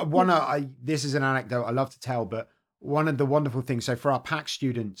know, this is an anecdote I love to tell, but one of the wonderful things. So for our PAC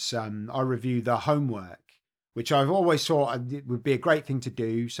students, I review the homework, which I've always thought it would be a great thing to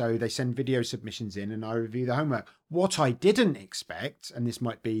do. So they send video submissions in, and I review the homework. What I didn't expect, and this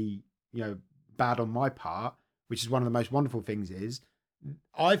might be, you know, bad on my part, which is one of the most wonderful things, is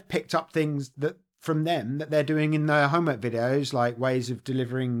I've picked up things that from them that they're doing in their homework videos, like ways of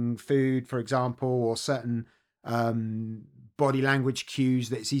delivering food, for example, or certain body language cues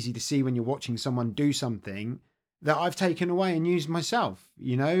that it's easy to see when you're watching someone do something, that I've taken away and used myself,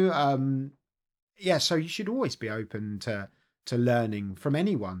 you know. So you should always be open to learning from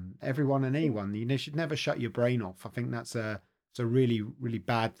everyone and anyone. You know, should never shut your brain off. I think that's a really, really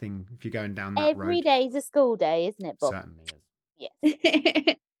bad thing if you're going down that road. Every day's a school day, isn't it, Bob? Certainly is. Yes.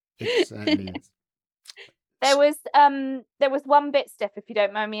 It certainly is. There was one bit, Steph, if you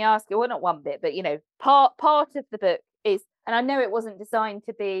don't mind me asking. Well, not one bit, but you know, part of the book is, and I know it wasn't designed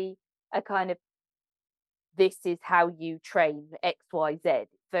to be a kind of, this is how you train XYZ.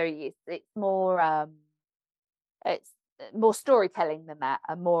 It's more storytelling than that,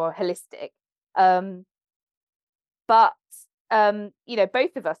 and more holistic. But you know,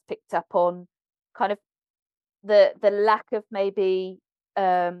 both of us picked up on kind of the lack of maybe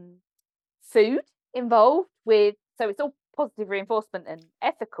food involved with, so it's all positive reinforcement and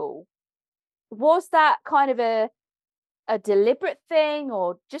ethical. Was that kind of a deliberate thing,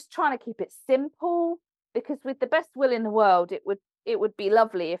 or just trying to keep it simple? Because with the best will in the world, it would be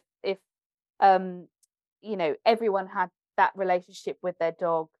lovely if you know, everyone had that relationship with their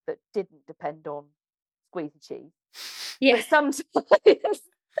dog that didn't depend on squeezy cheese. But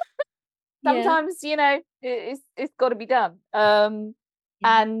sometimes you know, it's got to be done. And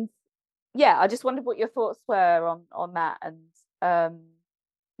yeah, I just wondered what your thoughts were on that, and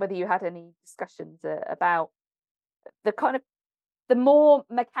whether you had any discussions about the kind of the more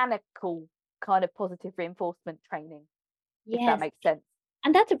mechanical kind of positive reinforcement training, if that makes sense.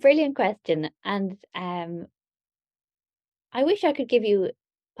 And that's a brilliant question, and I wish I could give you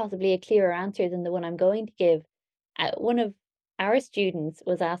possibly a clearer answer than the one I'm going to give. One of our students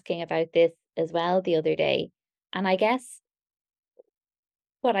was asking about this as well the other day, and I guess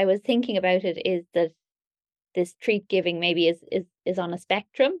what I was thinking about it is that this treat giving maybe is on a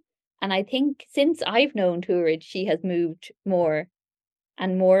spectrum, and I think since I've known Turid, she has moved more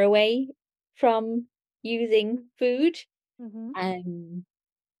and more away from using food.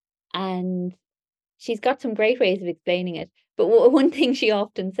 And she's got some great ways of explaining it. But one thing she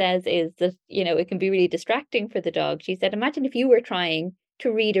often says is that, you know, it can be really distracting for the dog. She said, imagine if you were trying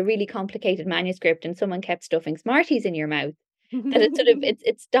to read a really complicated manuscript and someone kept stuffing Smarties in your mouth, that it sort of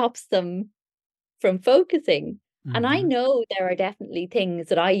it stops them from focusing. And I know there are definitely things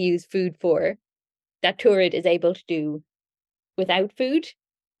that I use food for that Turid is able to do without food.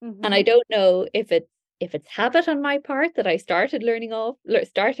 And I don't know if it's habit on my part that I started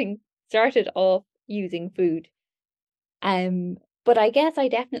started off using food. But I guess I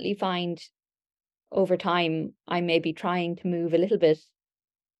definitely find over time I may be trying to move a little bit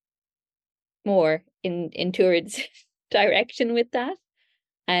more in Turid's direction with that.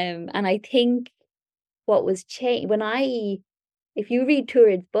 And I think what was changed if you read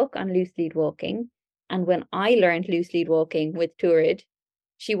Turid's book on loose lead walking, and when I learned loose lead walking with Turid,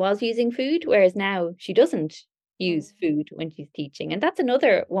 she was using food, whereas now she doesn't use food when she's teaching. And that's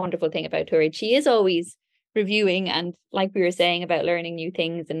another wonderful thing about Turid. She is always reviewing, and like we were saying about learning new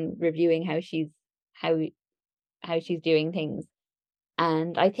things and reviewing how she's doing things.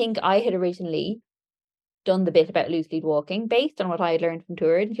 And I think I had originally done the bit about loose lead walking based on what I had learned from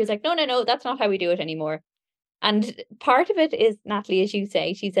Turid. And she was like, no, that's not how we do it anymore. And part of it is, Natalie, as you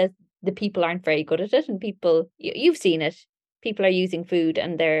say, she says the people aren't very good at it, and people, you've seen it, people are using food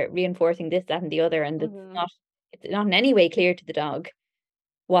and they're reinforcing this, that, and the other, and it's not in any way clear to the dog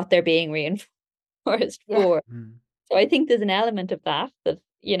what they're being reinforced for. So I think there's an element of that,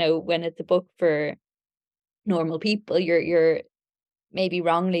 when it's a book for normal people, you're maybe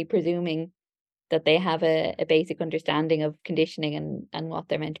wrongly presuming that they have a basic understanding of conditioning and what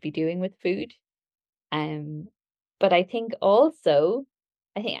they're meant to be doing with food. But I think also,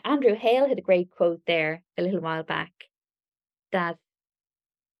 Andrew Hale had a great quote there a little while back that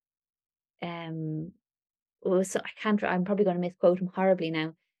I'm probably going to misquote him horribly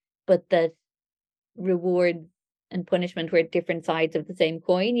now, but that reward and punishment were different sides of the same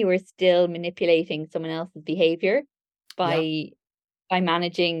coin. You were still manipulating someone else's behavior by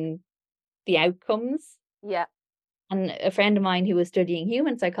managing the outcomes. Yeah. And a friend of mine who was studying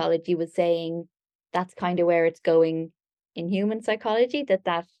human psychology was saying that's kind of where it's going in human psychology,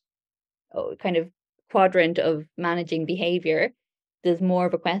 that kind of quadrant of managing behavior, there's more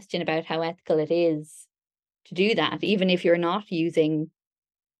of a question about how ethical it is to do that, even if you're not using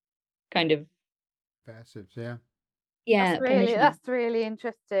kind of passives. That's really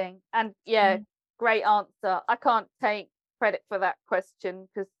interesting. And great answer. I can't take credit for that question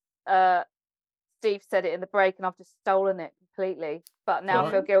because Steve said it in the break and I've just stolen it completely, but now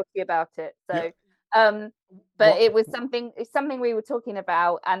I feel guilty about it. So but it's something we were talking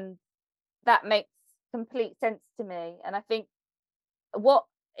about, and that makes complete sense to me. And I think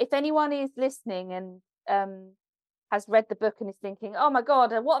if anyone is listening and has read the book and is thinking, oh my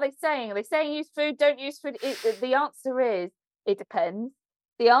God, what are they saying? Are they saying use food, don't use food? The answer is, it depends.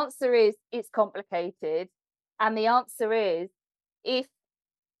 The answer is, it's complicated. And the answer is, if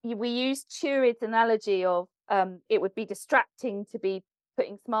we use Turid's analogy of it would be distracting to be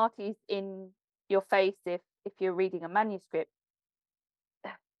putting Smarties in your face if you're reading a manuscript.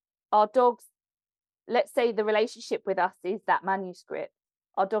 Our dogs, let's say the relationship with us is that manuscript.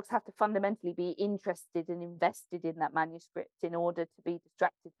 Our dogs have to fundamentally be interested and invested in that manuscript in order to be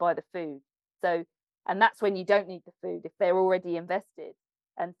distracted by the food. So, and that's when you don't need the food, if they're already invested.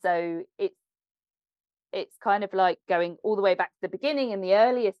 And so it's kind of like going all the way back to the beginning in the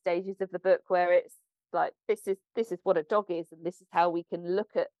earlier stages of the book, where it's like, this is what a dog is, and this is how we can look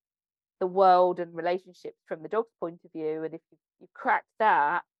at the world and relationships from the dog's point of view. And if you crack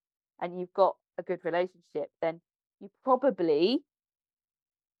that and you've got a good relationship, then you probably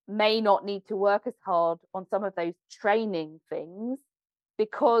may not need to work as hard on some of those training things,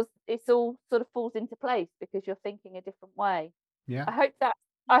 because it's all sort of falls into place because you're thinking a different way. I hope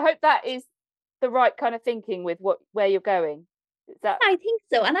that is the right kind of thinking with where you're going. Is that? I think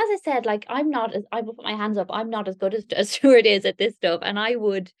so. And as I said, like, I will put my hands up, I'm not as good as Stuart is at this stuff. And I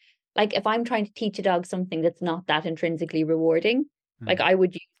would, like, if I'm trying to teach a dog something that's not that intrinsically rewarding, like, I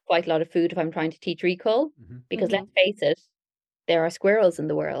would use quite a lot of food if I'm trying to teach recall, because let's face it, there are squirrels in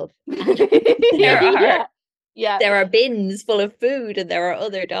the world. There are bins full of food, and there are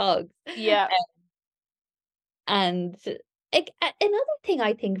other dogs. And another thing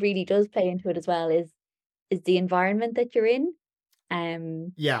I think really does play into it as well is the environment that you're in. I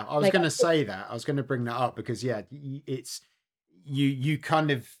was going to say that. I was going to bring that up because it's you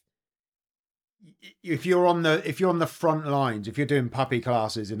kind of, if you're on the front lines, if you're doing puppy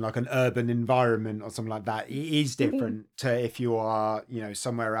classes in like an urban environment or something like that, it is different to if you are,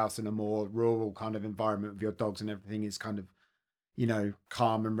 somewhere else in a more rural kind of environment with your dogs and everything is kind of,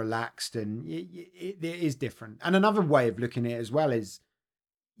 calm and relaxed, and it is different. And another way of looking at it as well is,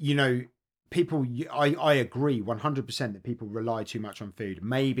 people, I agree 100% that people rely too much on food.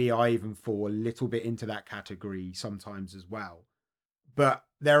 Maybe I even fall a little bit into that category sometimes as well. But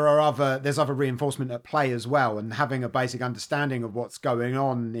there's other reinforcement at play as well, and having a basic understanding of what's going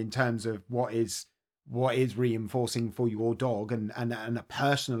on in terms of what is reinforcing for your dog, and a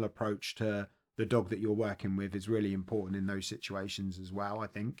personal approach to the dog that you're working with is really important in those situations as well, I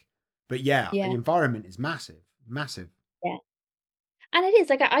think. But the environment is massive. Yeah. And it is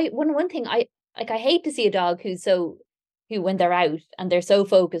like, one thing I hate to see a dog who when they're out and they're so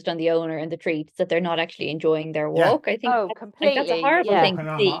focused on the owner and the treats that they're not actually enjoying their walk. I think completely. That's a horrible thing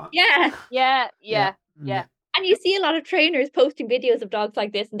to see. Yeah. And you see a lot of trainers posting videos of dogs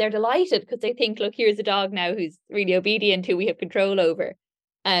like this, and they're delighted because they think, look, here's a dog now who's really obedient, who we have control over.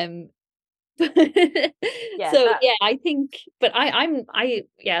 I think, but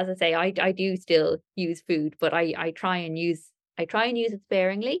as I say, I do still use food, but I try and use it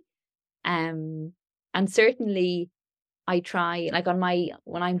sparingly. And certainly I try, like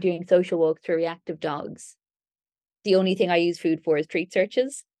when I'm doing social walks for reactive dogs, the only thing I use food for is treat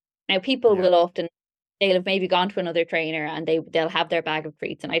searches. Now people will often, they'll have maybe gone to another trainer and they'll have their bag of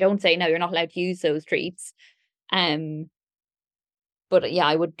treats, and I don't say no, you're not allowed to use those treats. But yeah,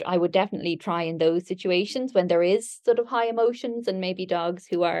 I would definitely try in those situations when there is sort of high emotions and maybe dogs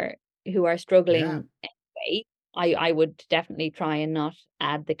who are struggling anyway. I would definitely try and not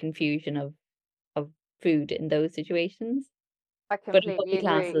add the confusion of food in those situations. I But in completely puppy agree.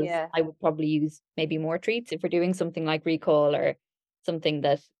 classes, Yeah. I would probably use maybe more treats if we're doing something like recall or something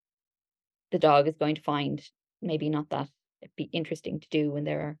that the dog is going to find maybe not that be interesting to do when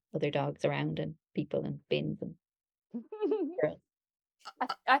there are other dogs around and people and bins and girls.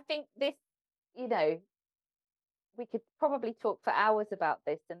 I think this, you know, we could probably talk for hours about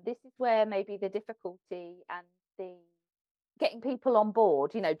this, and this is where maybe the difficulty and the getting people on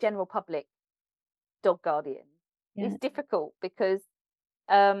board, you know, general public dog guardians is difficult, because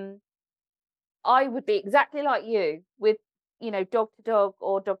I would be exactly like you with, you know, dog to dog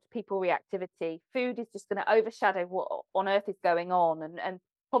or dog to people reactivity. Food is just going to overshadow what on earth is going on, and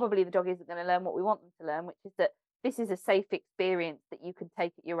probably the dog isn't going to learn what we want them to learn, which is that this is a safe experience that you can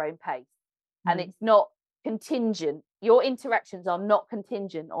take at your own pace. And it's not contingent. Your interactions are not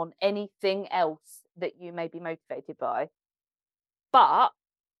contingent on anything else that you may be motivated by. But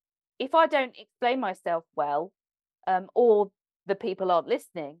if I don't explain myself well, or the people aren't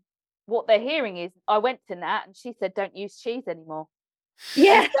listening, what they're hearing is, I went to Nat and she said don't use cheese anymore.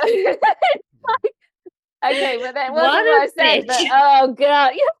 Yeah. Okay, but that wasn't what I said. But oh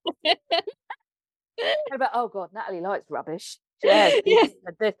god, but oh god, Natalie likes rubbish. Yeah.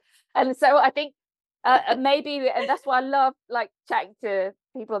 And so I think maybe, and that's why I love like chatting to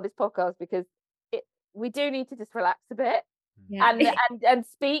people on this podcast, because we do need to just relax a bit and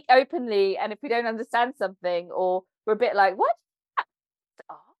speak openly. And if we don't understand something, or we're a bit like, what?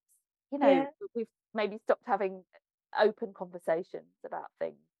 You know, we've maybe stopped having open conversations about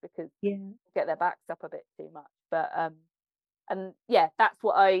things because people get their backs up a bit too much. But and yeah, that's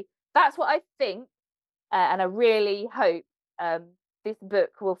what I think, and I really hope this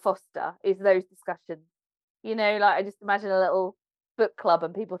book will foster is those discussions. You know, like I just imagine a little book club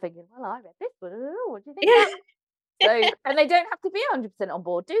and people thinking, well, I read this one. What do you think about it? So, and they don't have to be 100% on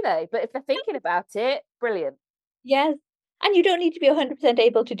board, do they? But if they're thinking about it, brilliant. Yes. And you don't need to be 100%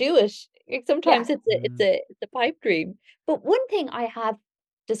 able to do it. Sometimes it's a pipe dream. But one thing I have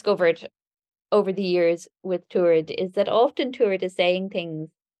discovered over the years with Turid is that often Turid is saying things,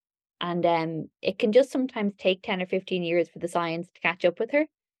 and it can just sometimes take 10 or 15 years for the science to catch up with her.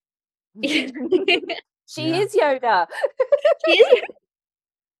 She is Yoda. She is.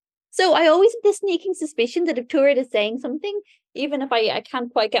 So I always have this sneaking suspicion that if Turid is saying something, even if I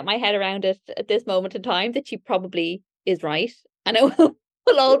can't quite get my head around it at this moment in time, that she probably is right, and it will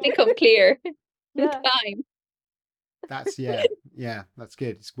all become clear in time. That's that's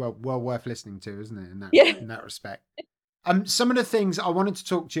good. It's well worth listening to, isn't it? In that respect. Some of the things I wanted to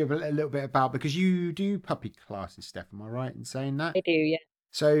talk to you a little bit about, because you do puppy classes, Steph. Am I right in saying that? I do, yeah.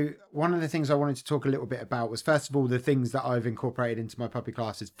 So one of the things I wanted to talk a little bit about was, first of all, the things that I've incorporated into my puppy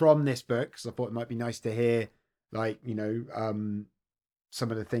classes from this book, because I thought it might be nice to hear, like, you know,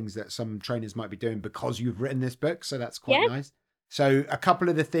 some of the things that some trainers might be doing because you've written this book. So that's quite nice. So a couple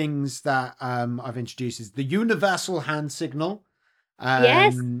of the things that I've introduced is the universal hand signal. I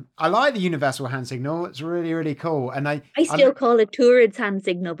like the universal hand signal. It's really, really cool. And I still call it Turid's hand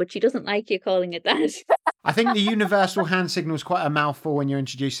signal, but she doesn't like you calling it that. I think the universal hand signal is quite a mouthful when you're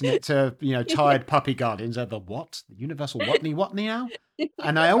introducing it to, you know, tired puppy guardians. The what? The universal what now?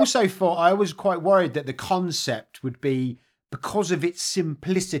 And I also thought, I was quite worried that the concept would be, because of its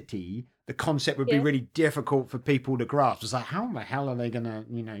simplicity, the concept would be really difficult for people to grasp. It's like, how the hell are they going to,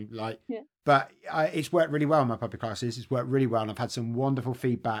 you know, like... Yeah. But it's worked really well in my puppy classes. It's worked really well. And I've had some wonderful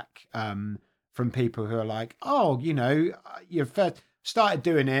feedback from people who are like, oh, you know, you first started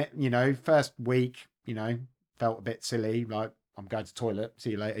doing it, you know, first week, you know, felt a bit silly, like, I'm going to the toilet,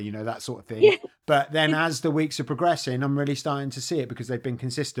 see you later, you know, that sort of thing. Yeah. But then as the weeks are progressing, I'm really starting to see it because they've been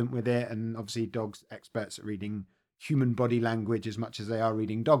consistent with it. And obviously dogs experts at reading human body language as much as they are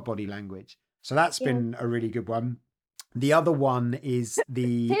reading dog body language. So that's been a really good one. The other one is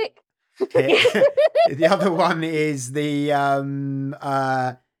the... The other one is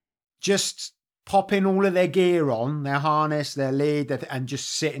the just popping all of their gear on, their harness, their lead, and just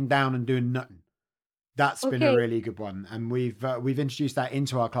sitting down and doing nothing. That's been a really good one, and we've introduced that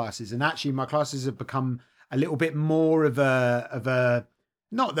into our classes. And actually, my classes have become a little bit more of a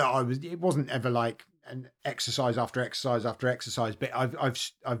not that it wasn't ever like an exercise after exercise after exercise, but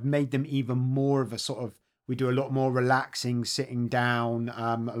I've made them even more of a sort of, We do a lot more relaxing, sitting down,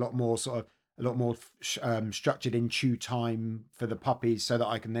 a lot more structured in chew time for the puppies, so that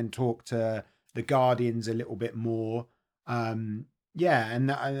I can then talk to the guardians a little bit more. And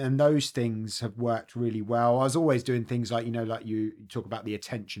those things have worked really well. I was always doing things like, like you talk about the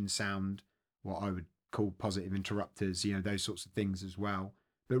attention sound, what I would call positive interrupters, those sorts of things as well.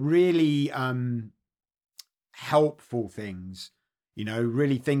 But really helpful things,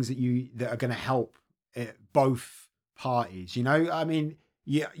 really things that are going to help both parties. You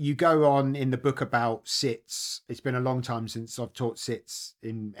go on in the book about sits. It's been a long time since I've taught sits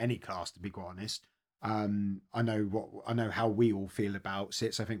in any class, to be quite honest. I know how we all feel about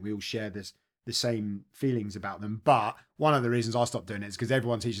sits. I think we all share the same feelings about them. But one of the reasons I stopped doing it is because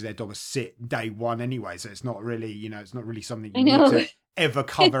everyone teaches their dog a sit day one anyway. So it's not really, it's not really something you need to ever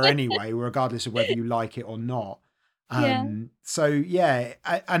cover anyway, regardless of whether you like it or not. So yeah,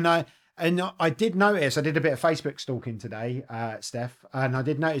 I did notice, I did a bit of Facebook stalking today, Steph, and I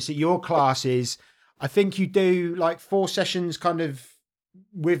did notice that your classes, I think you do like 4 sessions kind of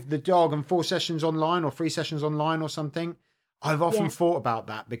with the dog and 4 sessions online, or 3 sessions online or something. I've often thought about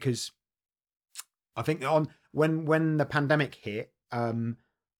that, because I think when the pandemic hit,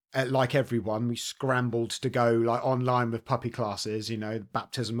 like everyone, we scrambled to go like online with puppy classes,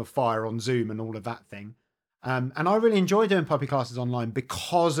 baptism of fire on Zoom and all of that thing. And I really enjoy doing puppy classes online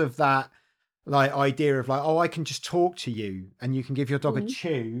because of that like idea of like, oh, I can just talk to you and you can give your dog a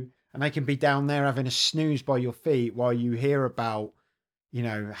chew and they can be down there having a snooze by your feet while you hear about,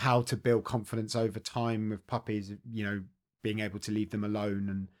 how to build confidence over time with puppies, being able to leave them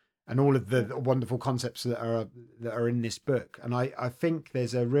alone and all of the wonderful concepts that are in this book. And I think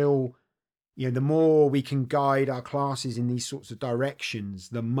there's a real, the more we can guide our classes in these sorts of directions,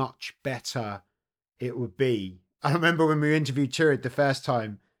 the much better it would be. I remember when we interviewed Turid the first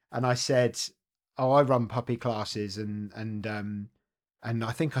time, and I said, "Oh, I run puppy classes," and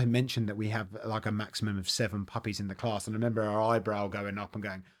I think I mentioned that we have like a maximum of 7 puppies in the class. And I remember our eyebrow going up and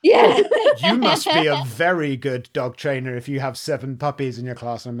going, "Yeah, you must be a very good dog trainer if you have 7 puppies in your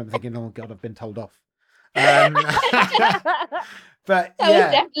class." And I remember thinking, "Oh God, I've been told off." But that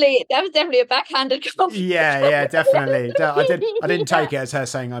was definitely a backhanded compliment. Yeah, definitely. I didn't take it as her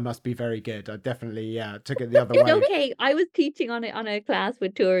saying I must be very good. I definitely took it the other way. It's okay. I was teaching on a class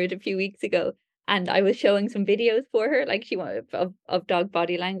with Turid a few weeks ago, and I was showing some videos for her, like she wanted of dog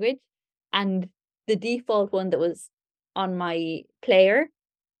body language, and the default one that was on my player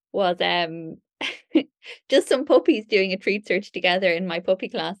was just some puppies doing a treat search together in my puppy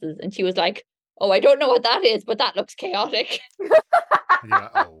classes, and she was like, "Oh, I don't know what that is, but that looks chaotic." And you're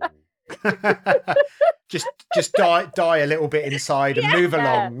like, oh. just die a little bit inside and move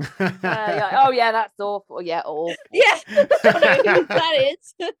along. Oh yeah, that's awful. Yeah, awful. Yeah, I don't know who that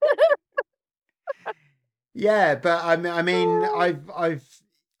is. Yeah, but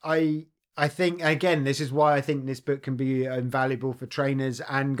I think, again, this is why I think this book can be invaluable for trainers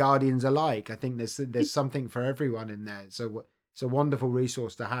and guardians alike. I think there's something for everyone in there. So it's a wonderful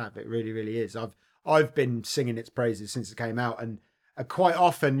resource to have. It really, really is. I've been singing its praises since it came out, and quite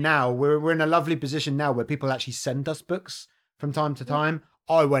often now we're in a lovely position now where people actually send us books from time to time.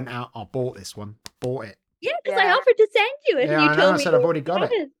 I went out, I bought this one, bought it. Yeah, because I offered to send you it, and you told me. I said I've already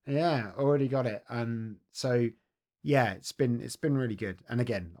got it. Yeah, already got it. And so, yeah, it's been really good. And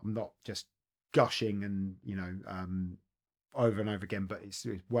again, I'm not just gushing and over and over again, but it's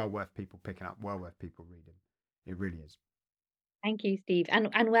well worth people picking up, well worth people reading. It really is. Thank you, Steve. And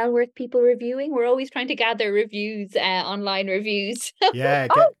well worth people reviewing. We're always trying to gather reviews, online reviews. Yeah.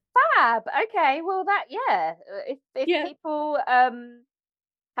 Oh, fab. Okay. Well, if people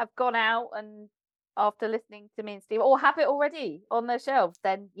have gone out and after listening to me and Steve, or have it already on their shelves,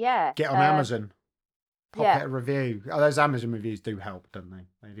 then get on Amazon. Pop it a review. Oh, those Amazon reviews do help, don't they?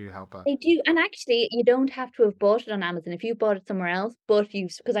 They do help. They do. And actually, you don't have to have bought it on Amazon. If you bought it somewhere else,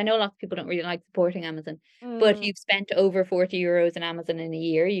 because I know lots of people don't really like supporting Amazon, but you've spent over €40 on Amazon in a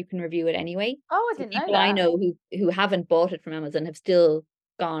year, you can review it anyway. Oh, I didn't know that. People I know who haven't bought it from Amazon have still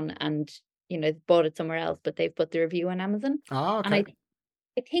gone and bought it somewhere else, but they've put the review on Amazon. Oh, okay. And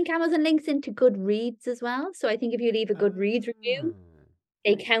I think Amazon links into Goodreads as well. So I think if you leave a Goodreads review,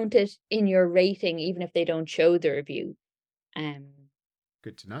 they count it in your rating, even if they don't show the review.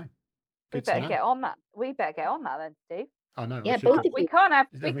 Good to know. We better get on that. We better get on that then, Steve. I know. Yeah, both of we can't have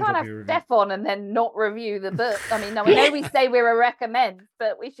Steph on and then not review the book. I mean, we know we say we're a recommend,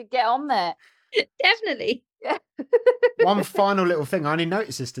 but we should get on there. Definitely. Yeah. One final little thing. I only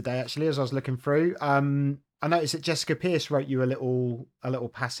noticed this today, actually, as I was looking through. I noticed that Jessica Pierce wrote you a little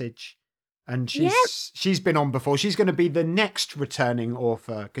passage And she's been on before. She's going to be the next returning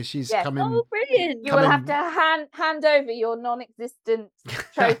author because she's coming. Oh, brilliant! You will have to hand over your non-existent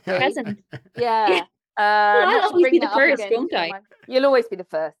trophy. Present. Yeah. I'll always be the first, won't I? You'll always be the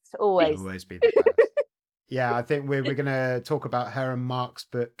first. Always. You'll always be the first. Yeah, I think we're going to talk about her and Mark's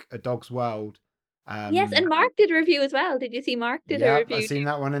book, A Dog's World. Yes, and Mark did a review as well. Did you see Mark did a review? I've seen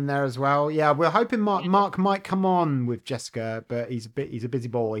that one in there as well. Yeah, we're hoping Mark might come on with Jessica, but he's a busy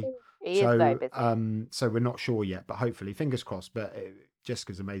boy. He is very busy. So we're not sure yet, but hopefully, fingers crossed. But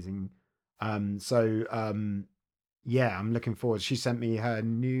Jessica's amazing. I'm looking forward. She sent me her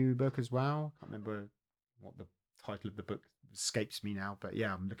new book as well. I can't remember what the title of the book escapes me now, but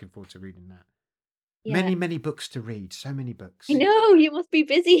yeah, I'm looking forward to reading that. Yeah. Many books to read. So many books. I know, you must be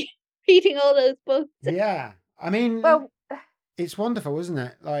busy reading all those books. Yeah. I mean, well, it's wonderful, isn't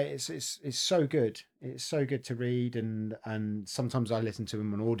it? Like it's so good. It's so good to read, and sometimes I listen to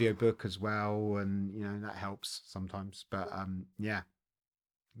them on audiobook as well, and you know that helps sometimes. But yeah.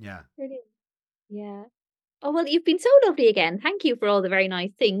 Brilliant. Yeah. Oh well, you've been so lovely again. Thank you for all the very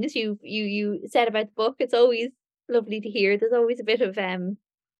nice things you said about the book. It's always lovely to hear. There's always a bit of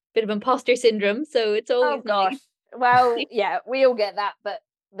imposter syndrome, so it's always gosh. Nice. Well, yeah, we all get that, but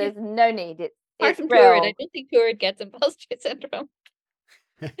there's no need. Apart from Turid, I don't think Turid gets imposter syndrome.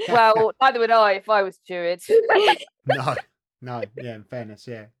 Well, neither would I if I was Turid. No. Yeah, in fairness,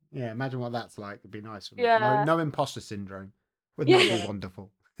 yeah. Imagine what that's like. It'd be nice. Yeah. No imposter syndrome. Wouldn't that be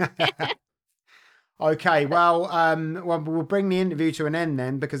wonderful? Okay, well, we'll bring the interview to an end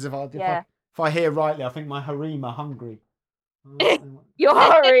then, because if I hear rightly, I think my harem are hungry. Your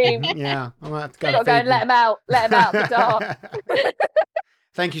harem. Yeah, I'm gonna have to go. Go and let him out. Let him out the dark.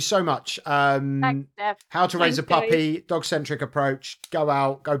 Thanks you so much. Thanks, Steph. How to Raise a Puppy, Dog-centric Approach. Go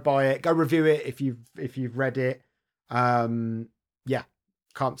out, go buy it, go review it if you've read it. Yeah,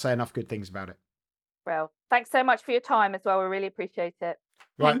 can't say enough good things about it. Well, thanks so much for your time as well. We really appreciate it.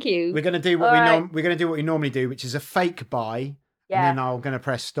 Right, thank you. We're gonna do what we normally do, which is a fake buy. Yeah. And then I'm going to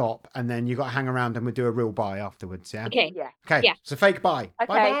press stop, and then you got to hang around and we'll do a real buy afterwards, yeah? Okay. Yeah. Okay. Yeah. So fake buy. Okay.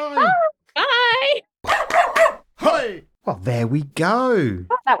 Bye-bye. Bye. Hi. Well, there we go.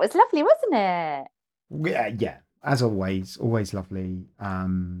 Oh, that was lovely, wasn't it? Yeah. As always lovely.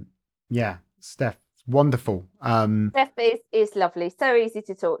 Yeah. Steph, wonderful. Steph is lovely. So easy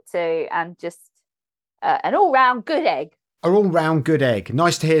to talk to, and just an all-round good egg. An all-round good egg.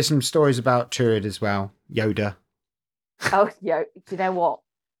 Nice to hear some stories about Turid as well. Yoda. Oh, do you know what?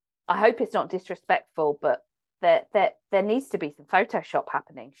 I hope it's not disrespectful, but there needs to be some Photoshop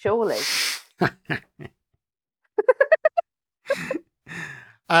happening, surely.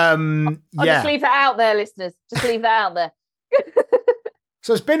 I'll just leave that out there, listeners. Just leave that out there.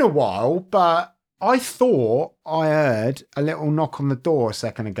 So it's been a while, but I thought I heard a little knock on the door a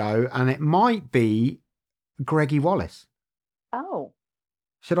second ago, and it might be Greggy Wallace. Oh.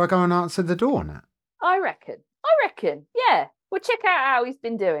 Should I go and answer the door, Nat? I reckon. Yeah. We'll check out how he's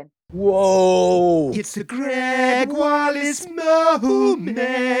been doing. Whoa! It's the Greg Wallace moment.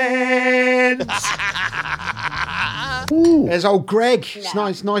 There's old Greg. No.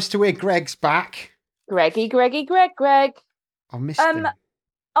 It's nice to hear Greg's back. Greg. I missed him.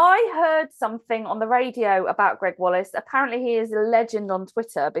 I heard something on the radio about Greg Wallace. Apparently he is a legend on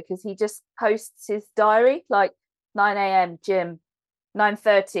Twitter because he just posts his diary, like 9 a.m. gym,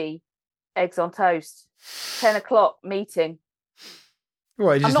 9:30 eggs on toast, 10 o'clock meeting.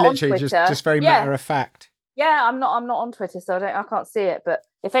 Well, just literally just very matter of fact. Yeah, I'm not on Twitter, so I can't see it. But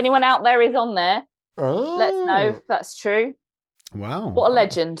if anyone out there is on there, let's know if that's true. Wow. What a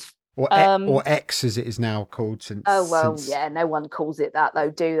legend. Or X as it is now called since. Oh, well, yeah, no one calls it that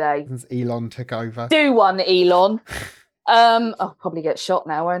though, do they? Since Elon took over. Do one, Elon. I'll probably get shot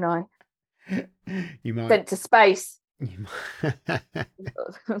now, won't I? You might. Sent to space. Sent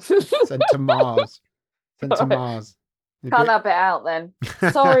to Mars. Can't have it out then.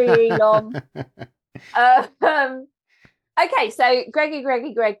 Sorry, Elon. Okay, so Greg.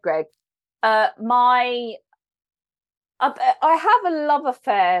 I have a love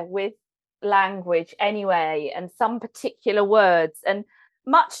affair with language anyway, and some particular words. And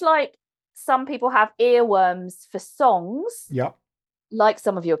much like some people have earworms for songs, yep, like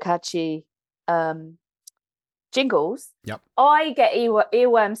some of your catchy jingles, yep, I get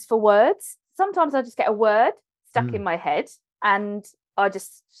earworms for words. Sometimes I just get a word stuck in my head, and I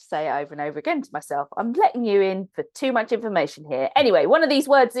just say it over and over again to myself. I'm letting you in for too much information here. Anyway, one of these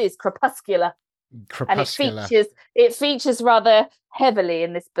words is crepuscular. And it features rather heavily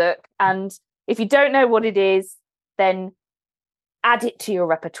in this book. And if you don't know what it is, then add it to your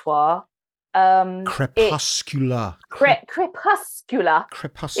repertoire. Crepuscular. Crepuscular.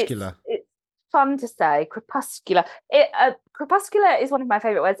 Crepuscular. fun to say. Crepuscular. Crepuscular is one of my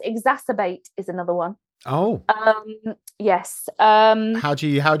favourite words. Exacerbate is another one. Oh. Yes. How do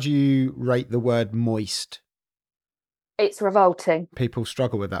you rate the word moist? It's revolting. People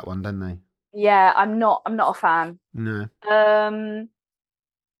struggle with that one, don't they? Yeah, I'm not a fan. No.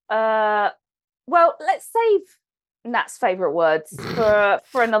 Well, let's save Nat's favourite words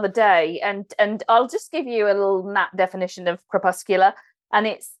for another day, and I'll just give you a little Nat definition of crepuscular, and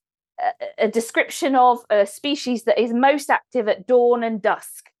it's a description of a species that is most active at dawn and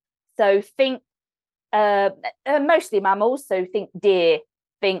dusk. So think mostly mammals. So think deer,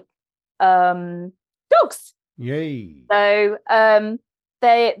 think dogs. Yay. So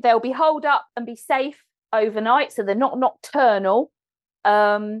they'll be holed up and be safe overnight, so they're not nocturnal.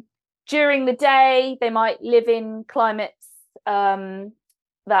 During the day, they might live in climates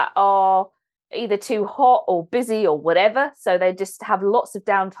that are either too hot or busy or whatever. So they just have lots of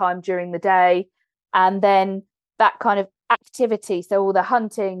downtime during the day. And then that kind of activity, so all the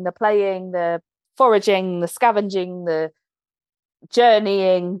hunting, the playing, the foraging, the scavenging, the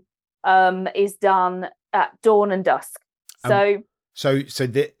journeying is done at dawn and dusk. So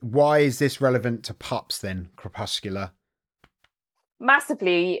why is this relevant to pups then, crepuscular?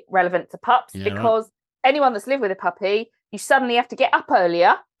 Massively relevant to pups, because anyone that's lived with a puppy, you suddenly have to get up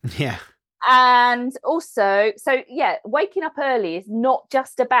earlier. Yeah. And also, waking up early is not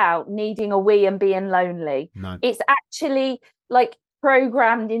just about needing a wee and being lonely. No. It's actually like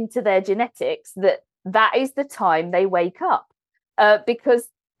programmed into their genetics that is the time they wake up, because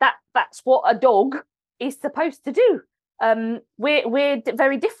that's what a dog is supposed to do. We're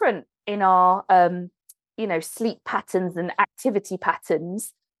very different in our sleep patterns and activity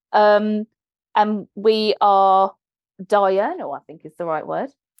patterns, and we are diurnal, I think is the right word.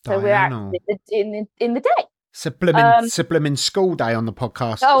 So diurnal. We're active in the day. Sublimin school day on the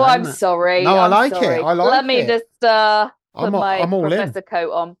podcast. Oh, I'm sorry. No, I like sorry. it. I like it. Let me just put my I'm all professor in.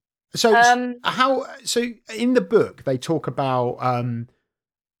 coat on. So in the book they talk about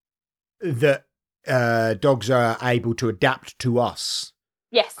that dogs are able to adapt to us.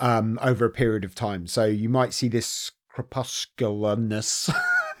 Yes. Over a period of time. So you might see this crepuscularness.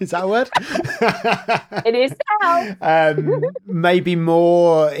 Is that a word? It is now. Maybe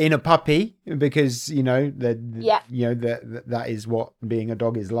more in a puppy, because that is what being a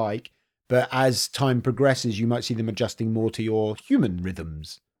dog is like. But as time progresses, you might see them adjusting more to your human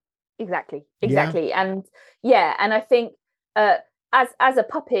rhythms. Exactly. Yeah. And I think as a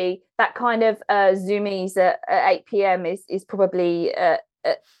puppy, that kind of zoomies at 8 p.m. is probably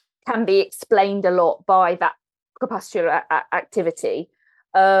can be explained a lot by that crepuscular activity.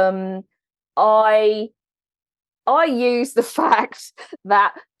 I use the fact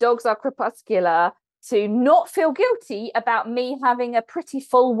that dogs are crepuscular to not feel guilty about me having a pretty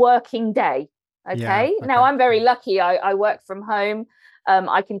full working day. Okay. Now I'm very lucky. I work from home.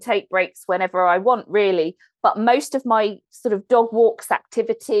 I can take breaks whenever I want, really. But most of my sort of dog walks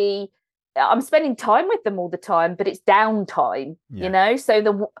activity, I'm spending time with them all the time, but it's downtime,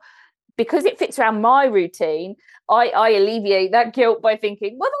 So because it fits around my routine, I alleviate that guilt by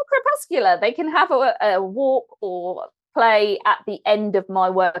thinking, well, they're crepuscular. They can have a walk or play at the end of my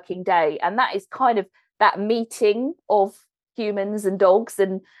working day. And that is kind of that meeting of humans and dogs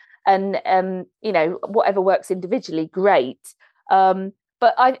and whatever works individually, great.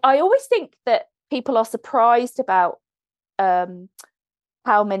 But I always think that people are surprised about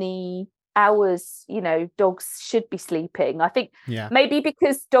how many hours dogs should be sleeping. I think maybe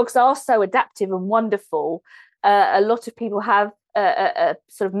because dogs are so adaptive and wonderful, a lot of people have a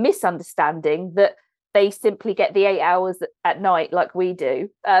sort of misunderstanding that they simply get the 8 hours at night like we do,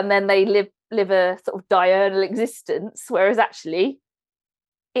 and then they live a sort of diurnal existence, whereas actually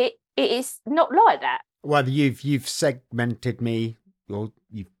it is not like that. Well, you've segmented me, or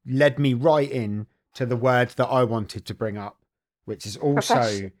you've led me right in to the word that I wanted to bring up, which is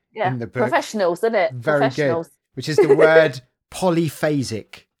also in the book. Professionals, isn't it? Very good. Which is the word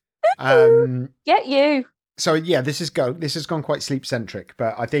polyphasic. Get you. So this has gone quite sleep centric,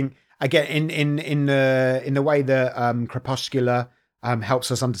 but I think again in the way that crepuscular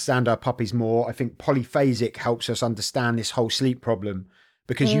helps us understand our puppies more, I think polyphasic helps us understand this whole sleep problem.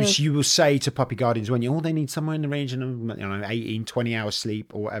 Because you will say to puppy guardians when they need somewhere in the region of 18, 20 hours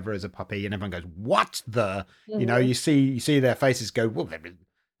sleep or whatever as a puppy, and everyone goes, what the? You see their faces go, well,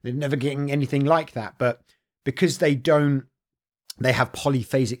 they're never getting anything like that. But because they have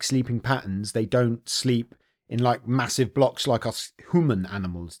polyphasic sleeping patterns, they don't sleep in like massive blocks like us human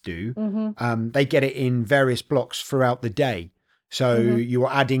animals do. They get it in various blocks throughout the day. So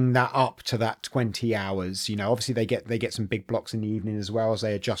you're adding that up to that 20 hours. Obviously they get some big blocks in the evening as well as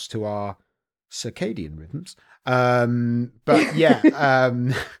they adjust to our circadian rhythms. But yeah,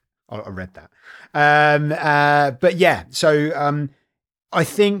 I read that. But yeah, so I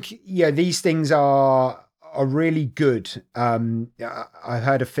think these things are really good. I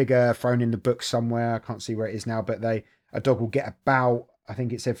heard a figure thrown in the book somewhere. I can't see where it is now, but a dog will get about, I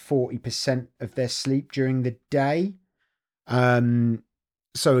think it said 40% of their sleep during the day.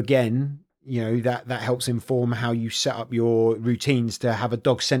 So again, that helps inform how you set up your routines to have a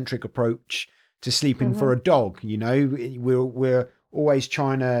dog-centric approach to sleeping for a dog. We're always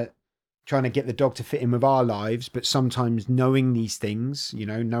trying to get the dog to fit in with our lives, but sometimes knowing these things,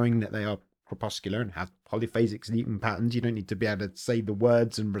 knowing that they are crepuscular and have polyphasic sleeping patterns, you don't need to be able to say the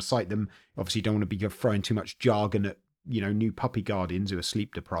words and recite them. Obviously, you don't want to be throwing too much jargon at new puppy guardians who are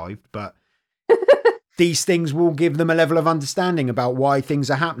sleep deprived, but these things will give them a level of understanding about why things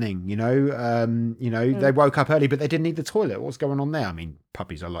are happening. They woke up early, but they didn't need the toilet. What's going on there? I mean,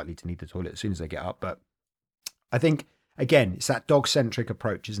 puppies are likely to need the toilet as soon as they get up, but I think, again, it's that dog-centric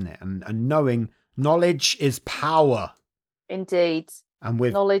approach, isn't it? And knowing knowledge is power. Indeed. And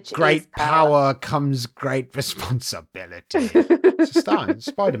with knowledge great power comes great responsibility. It's a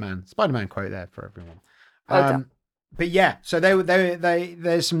Spider-Man quote there for everyone. But yeah, so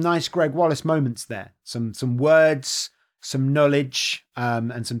there's some nice Greg Wallace moments there. Some words, some knowledge,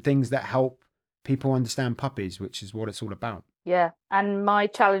 and some things that help people understand puppies, which is what it's all about. Yeah, and my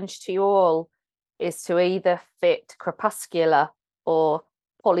challenge to you all is to either fit crepuscular or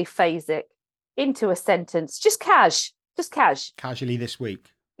polyphasic into a sentence. Just casually this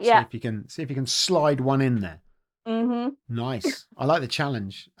week. Yeah. See if you can slide one in there. Mm-hmm. Nice. I like the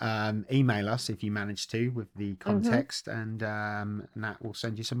challenge. Email us if you manage to with the context, and Nat will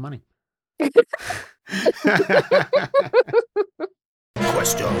send you some money.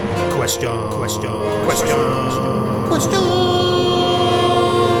 Question.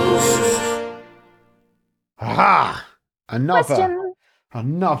 Aha!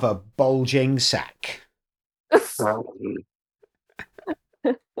 Another bulging sack.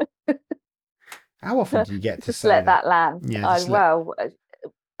 How often do you get to just say let that land? Yeah,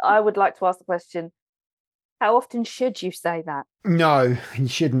 I would like to ask the question: how often should you say that? No, you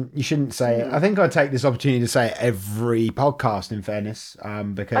shouldn't. You shouldn't say it. I think I'd take this opportunity to say it every podcast. In fairness,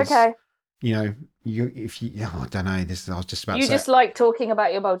 because I don't know. I was just about. You just like talking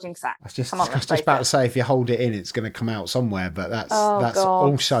about your bulging sack. I was just about to say, if you hold it in, it's going to come out somewhere. But that's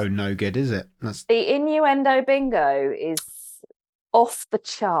also no good, is it? The innuendo bingo is off the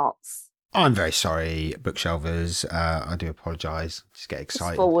charts. I'm very sorry, bookshelvers. I do apologise. Just get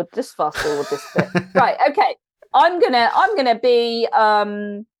excited. Just fast forward this bit. Right, okay. I'm gonna be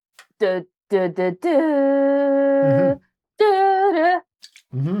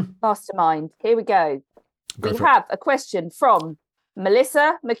mastermind. Here we go. We have a question from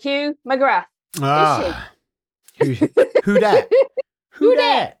Melissa McHugh McGrath. Who that? Who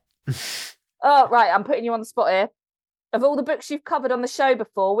that? Oh, right. I'm putting you on the spot here. Of all the books you've covered on the show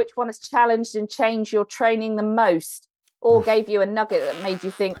before, which one has challenged and changed your training the most, or gave you a nugget that made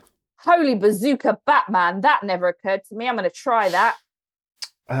you think, holy bazooka, Batman, that never occurred to me. I'm going to try that.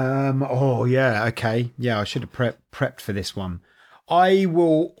 Oh, yeah. Okay. Yeah, I should have prepped for this one. I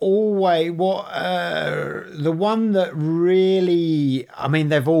will always... the one that really... I mean,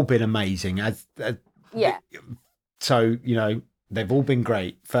 they've all been amazing. Yeah. So, they've all been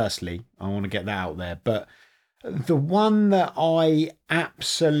great, firstly. I want to get that out there. But the one that I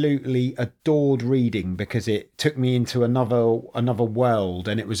absolutely adored reading because it took me into another world,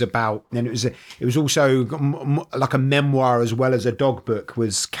 and it was also like a memoir as well as a dog book,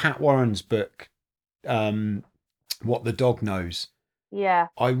 was Cat Warren's book, What the Dog Knows. Yeah.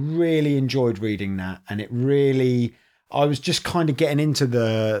 I really enjoyed reading that, and I was just kind of getting into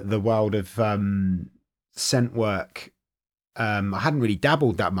the world of scent work. I hadn't really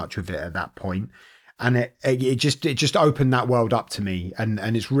dabbled that much with it at that point. And it just opened that world up to me, and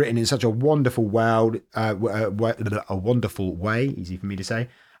it's written in such a wonderful world, a wonderful way, easy for me to say.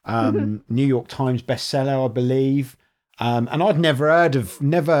 New York Times bestseller, I believe. And I'd never heard of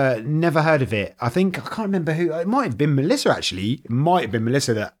it. I can't remember who. It might have been Melissa, actually. It might have been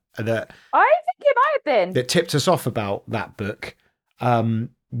Melissa that I think it might have been that tipped us off about that book.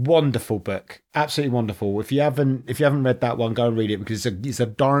 Wonderful book, absolutely wonderful. If you haven't read that one, go and read it, because it's a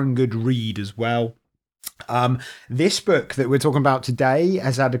darn good read as well. This book that we're talking about today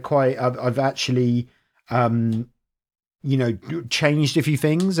has had I've actually changed a few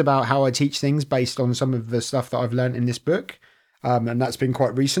things about how I teach things based on some of the stuff that I've learned in this book, and that's been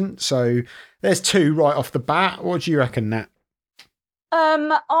quite recent. So there's two right off the bat. What do you reckon, Nat?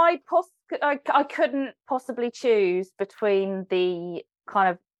 I couldn't possibly choose between the kind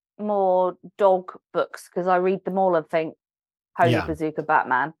of more dog books because I read them all and think, holy bazooka,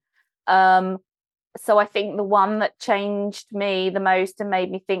 Batman. So I think the one that changed me the most and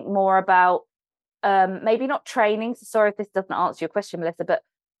made me think more about maybe not training. So sorry if this doesn't answer your question, Melissa, but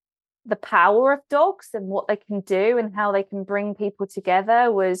the power of dogs and what they can do and how they can bring people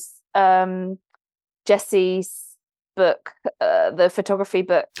together was Jesse's book, the photography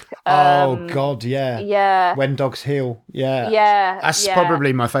book. Oh God, yeah. When Dogs Heal, That's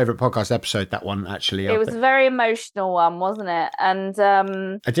probably my favourite podcast episode. That one, actually. It was a very emotional one, wasn't it? And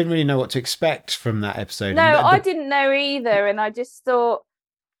I didn't really know what to expect from that episode. No, I didn't know either, and I just thought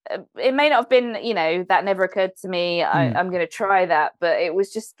it may not have been, that never occurred to me. I'm going to try that, but it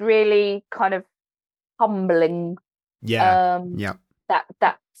was just really kind of humbling.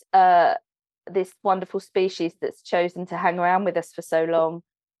 That this wonderful species that's chosen to hang around with us for so long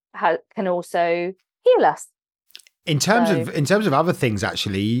can also heal us. In terms of other things,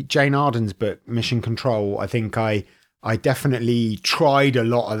 actually, Jane Arden's book Mission Control, I think I definitely tried a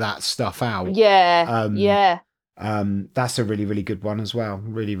lot of that stuff out. That's a really, really good one as well.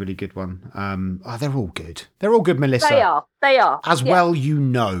 Really, really good one. They're all good. They're all good, Melissa. They are. As well,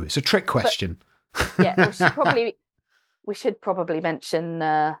 it's a trick question. We should probably mention,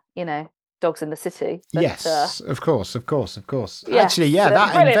 Dogs in the City. But, yes, of course. Yeah, actually,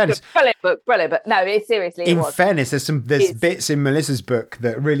 that in fairness, brilliant book. No, seriously. In fairness, there's bits in Melissa's book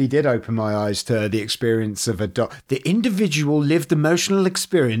that really did open my eyes to the experience of a dog, the individual lived emotional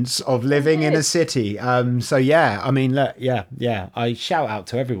experience of living in a city. So yeah, I mean, look, I shout out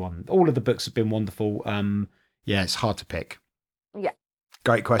to everyone. All of the books have been wonderful. It's hard to pick. Yeah,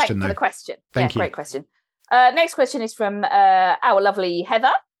 great question though. For the question. Thank you. Great question. Next question is from our lovely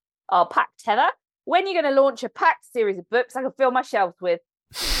Heather. Our packed Heather. When are you going to launch a packed series of books I can fill my shelves with?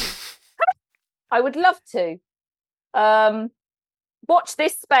 I would love to. Watch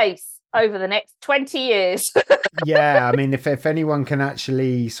this space over the next 20 years. I mean, if anyone can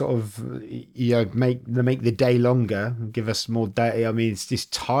actually sort of, make the day longer, give us more day. I mean, it's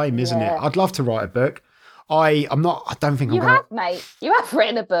just time, isn't it? I'd love to write a book. I don't think you have, mate. You have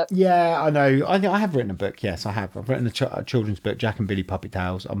written a book. Yeah, I know. I have written a book. Yes, I have. I've written a children's book, Jack and Billy Puppy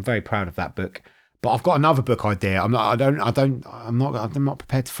Tales. I'm very proud of that book. But I've got another book idea. I'm not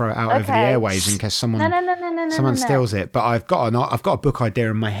prepared to throw it out over the airwaves in case someone steals it. But I've got a book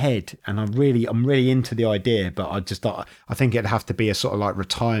idea in my head, and I'm really into the idea. But I think it'd have to be a sort of like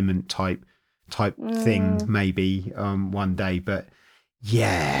retirement type thing, maybe one day. But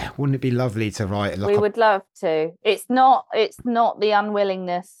yeah, wouldn't it be lovely to write? We would love to. It's not the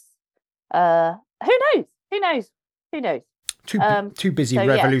unwillingness. Who knows? Too busy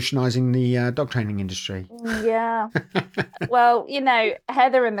revolutionising the dog training industry. Yeah. Well,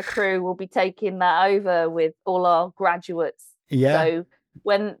 Heather and the crew will be taking that over with all our graduates. Yeah. So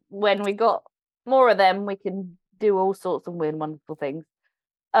when we got more of them, we can do all sorts of weird, wonderful things.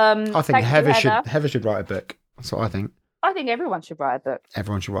 I think Heather should write a book. That's what I think. I think everyone should write a book.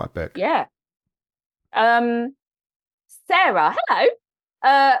 Everyone should write a book. Yeah. Sarah,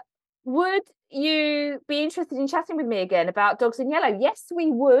 hello. Would you be interested in chatting with me again about Dogs in Yellow? Yes,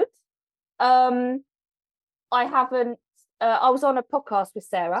 we would. I haven't. I was on a podcast with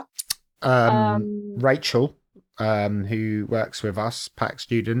Sarah. Rachel, who works with us, PAC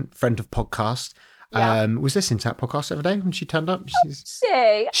student, friend of podcast. Was listening to that podcast the other day when she turned up.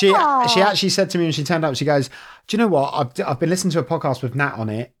 She actually said to me when she turned up, she goes, "Do you know what? I've been listening to a podcast with Nat on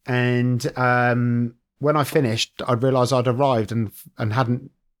it, and when I finished, I realised I'd arrived and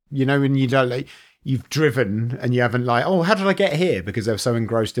hadn't, when you don't you've driven and you haven't how did I get here? Because they were so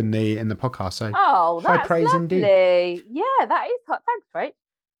engrossed in the podcast." So that's praise lovely. Indeed. Yeah, that is. Thanks, Rach.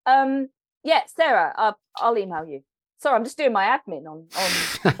 Sarah, I'll email you. Sorry, I'm just doing my admin on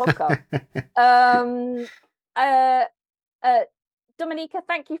the podcast. Dominica,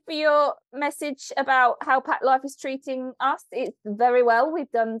 thank you for your message about how PAC Life is treating us. It's very well. We've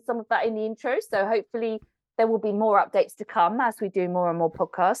done some of that in the intro, so hopefully there will be more updates to come as we do more and more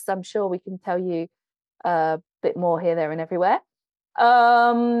podcasts. I'm sure we can tell you a bit more here, there, and everywhere.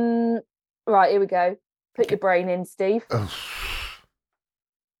 Right, here we go. Put your brain in, Steve.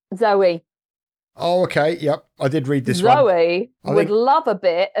 Zoe. Oh, okay. Yep. I did read this one. Zoe would love a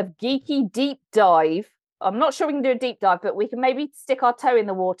bit of geeky deep dive. I'm not sure we can do a deep dive, but we can maybe stick our toe in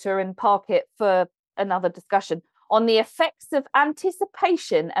the water and park it for another discussion on the effects of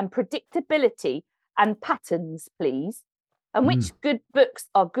anticipation and predictability and patterns, please. And which good books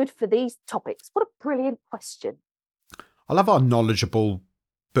are good for these topics? What a brilliant question. I love our knowledgeable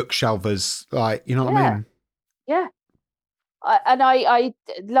bookshelvers. You know what I mean? Yeah. I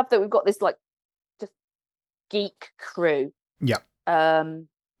love that we've got this just geek crew. Yeah.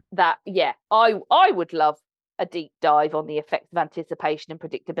 I would love a deep dive on the effects of anticipation and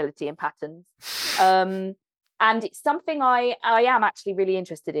predictability and patterns. And it's something I am actually really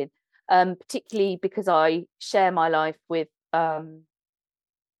interested in, particularly because I share my life with a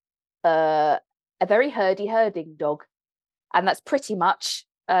very herding dog, and that's pretty much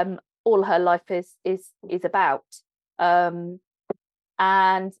all her life is about. And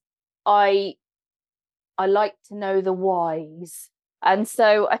I like to know the whys, and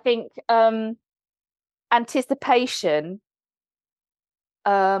so I think anticipation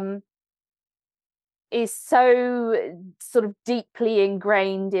is so sort of deeply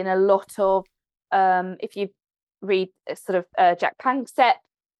ingrained in a lot of if you read sort of Jack Panksepp,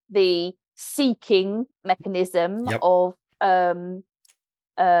 the seeking mechanism of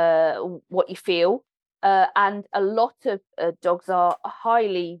what you feel, and a lot of dogs are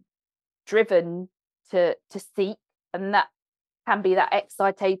highly driven to seek, and that can be that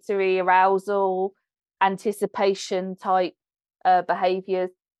excitatory arousal, anticipation type behaviors.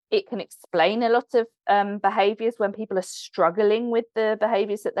 It can explain a lot of behaviors when people are struggling with the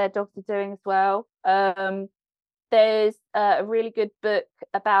behaviors that their dogs are doing as well. There's a really good book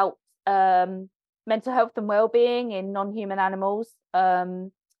about mental health and well-being in non-human animals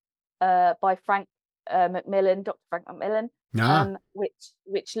by Frank Macmillan, Dr. Frank Macmillan,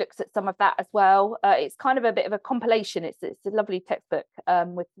 which looks at some of that as well. It's kind of a bit of a compilation. It's a lovely textbook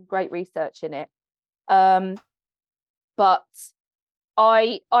with some great research in it. But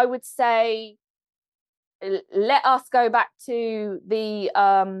I would say let us go back to the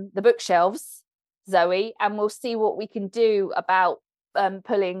bookshelves, Zoe, and we'll see what we can do about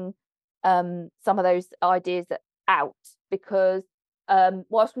pulling some of those ideas out, because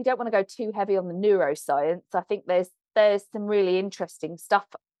whilst we don't want to go too heavy on the neuroscience, I think there's some really interesting stuff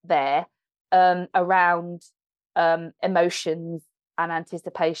there around emotions and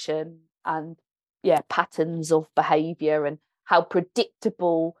anticipation and patterns of behavior, and how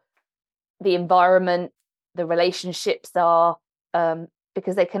predictable the environment, the relationships are,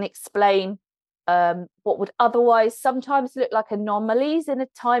 because they can explain what would otherwise sometimes look like anomalies in a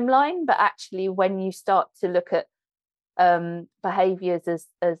timeline, but actually when you start to look at behaviors as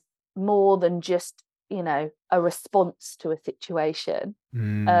more than just a response to a situation,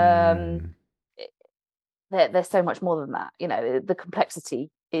 there's so much more than that. The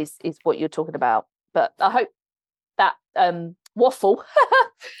complexity is what you're talking about. But I hope that waffle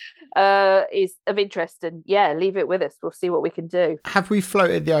is of interest, and leave it with us. We'll see what we can do. Have we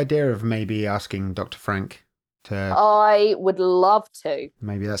floated the idea of maybe asking Dr. Frank to? I would love to.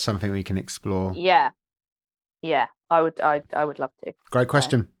 Maybe that's something we can explore. Yeah, I would love to. Great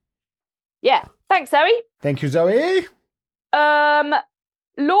question. Thanks, Zoe. Thank you, Zoe.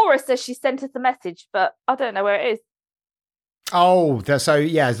 Laura says she sent us a message, but I don't know where it is. Oh, so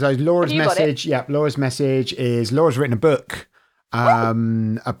Laura's message. Yeah, Laura's message is Laura's written a book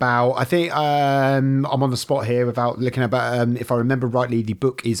about, I think I'm on the spot here without looking about, if I remember rightly, the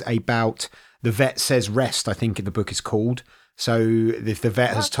book is about The Vet Says Rest, I think the book is called. So if the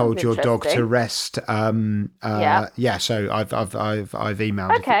vet has told your dog to rest, so I've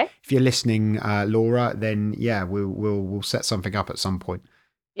emailed. Okay. If you're listening, Laura, then we'll set something up at some point.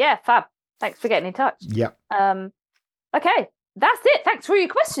 Yeah, fab. Thanks for getting in touch. Yep. Okay, that's it. Thanks for your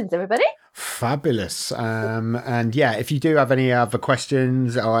questions, everybody. Fabulous. And if you do have any other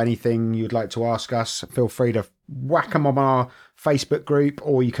questions or anything you'd like to ask us, feel free to whack them on our Facebook group,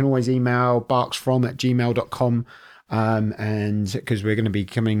 or you can always email barksfrom@gmail.com. And because we're going to be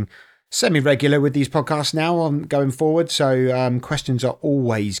becoming semi-regular with these podcasts now going forward, so questions are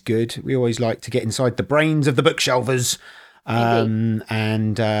always good. We always like to get inside the brains of the bookshelvers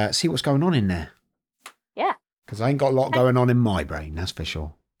and see what's going on in there. Yeah. Because I ain't got a lot going on in my brain, that's for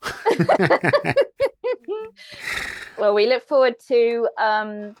sure. Well, we look forward to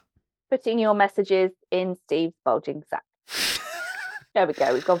putting your messages in Steve's bulging sack. There we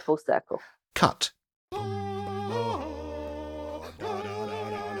go. We've gone full circle. Cut.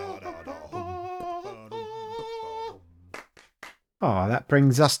 Oh, that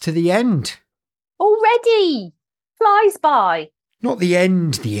brings us to the end. Already flies by. Not the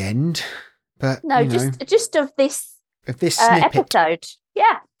end, but no, just of this snippet. episode.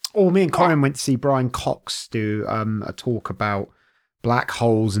 Yeah. Oh, me and Corin went to see Brian Cox do a talk about black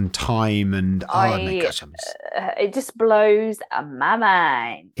holes and time, and it just blows my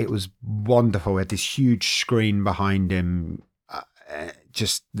mind. It was wonderful. He had this huge screen behind him,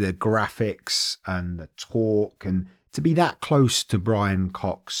 just the graphics and the talk, and to be that close to Brian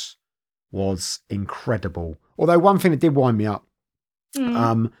Cox was incredible. Although one thing that did wind me up,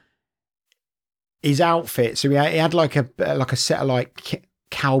 his outfit. So he had like a satellite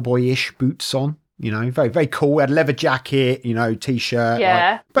cowboyish boots on. Very, very cool. Had a leather jacket,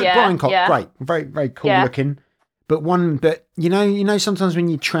 t-shirt. But Brian Cox, great. Very, very cool looking. But sometimes when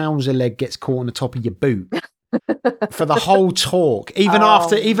your trouser leg gets caught on the top of your boot for the whole talk, even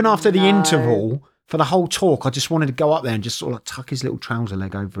after the interval, for the whole talk, I just wanted to go up there and just sort of tuck his little trouser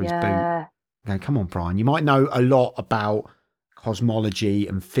leg over his boot. Okay, come on, Brian. You might know a lot about cosmology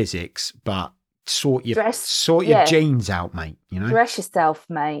and physics, but sort your jeans out, mate. Dress yourself,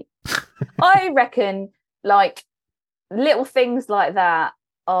 mate. I reckon like little things like that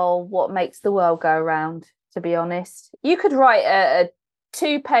are what makes the world go round, to be honest. You could write a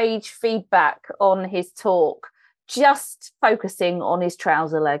 2-page feedback on his talk just focusing on his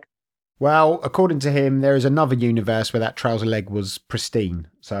trouser leg. Well, according to him, there is another universe where that trouser leg was pristine.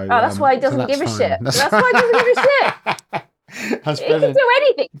 So that's why he doesn't give a shit. That's why he doesn't give a shit. He can do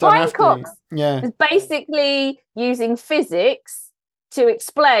anything. Brian Cox is basically using physics to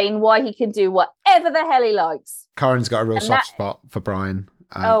explain why he can do whatever the hell he likes. Corin's got a real soft spot for Brian.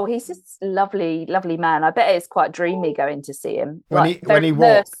 He's just a lovely, lovely man. I bet it's quite dreamy going to see him. When he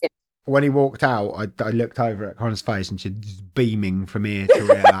walked out, I looked over at Corin's face and she's beaming from ear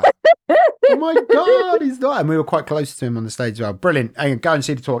to ear. Oh my God, he's not. And we were quite close to him on the stage as well. Brilliant. Go and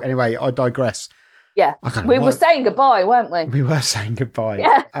see the talk. Anyway, I digress. Yeah, we were saying goodbye, weren't we? We were saying goodbye.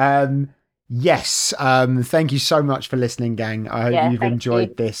 Yeah. Yes. Thank you so much for listening, gang. I hope you've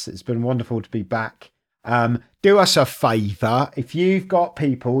enjoyed this. It's been wonderful to be back. Do us a favour. If you've got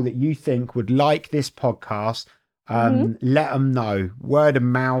people that you think would like this podcast, let them know. Word of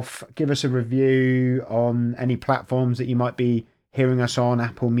mouth. Give us a review on any platforms that you might be hearing us on,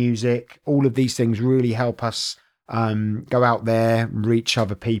 Apple Music. All of these things really help us go out there, reach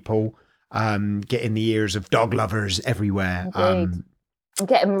other people, get in the ears of dog lovers everywhere.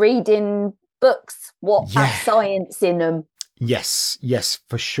 Get them reading books. What has science in them? Yes,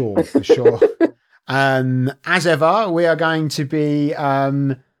 for sure. As ever, we are going to be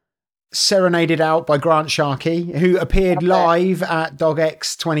serenaded out by Grant Sharkey, who appeared live at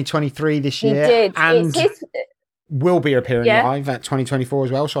DogX 2023 this year. He did. And will be appearing live at 2024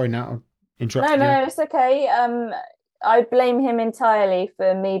 as well. Sorry, Nat, I interrupted you. No, it's okay. I blame him entirely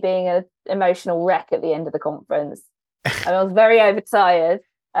for me being an emotional wreck at the end of the conference. I was very overtired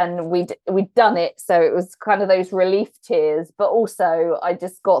and we'd done it. So it was kind of those relief tears. But also I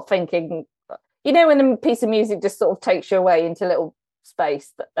just got thinking, when a piece of music just sort of takes you away into a little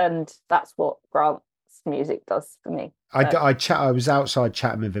space, and that's what Grant's music does for me. I was outside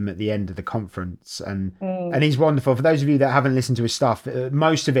chatting with him at the end of the conference, and he's wonderful. For those of you that haven't listened to his stuff,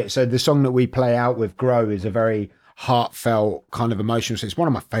 most of it, so the song that we play out with Grow is a very heartfelt kind of emotional. So it's one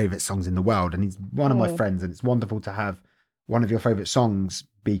of my favorite songs in the world, and he's one of my friends, and it's wonderful to have one of your favorite songs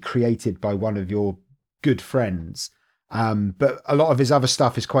be created by one of your good friends. But a lot of his other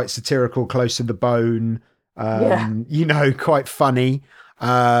stuff is quite satirical, close to the bone, quite funny.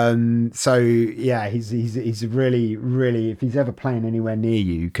 So yeah, he's really, really, if he's ever playing anywhere near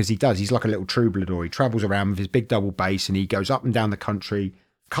you, because he's like a little troubadour. He travels around with his big double bass and he goes up and down the country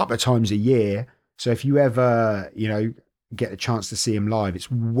a couple of times a year. So if you ever, get a chance to see him live, it's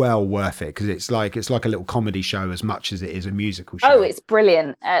well worth it, because it's like a little comedy show as much as it is a musical show. Oh, it's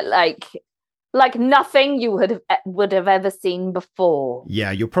brilliant. Like nothing you would have ever seen before.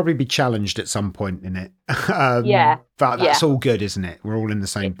 Yeah, you'll probably be challenged at some point in it. But that's all good, isn't it? We're all in the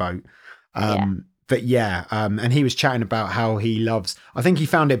same boat. But and he was chatting about how he loves, I think he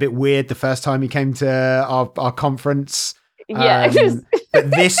found it a bit weird the first time he came to our conference. But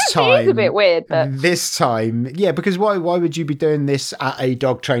this time, it's a bit weird. But this time, because why would you be doing this at a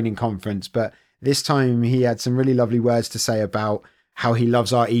dog training conference? But this time he had some really lovely words to say about how he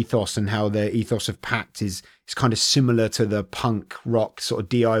loves our ethos, and how the ethos of Pact is kind of similar to the punk rock sort of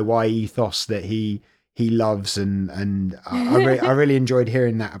DIY ethos that he loves, and I really enjoyed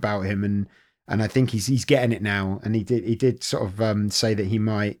hearing that about him, and I think he's getting it now, and he did sort of say that he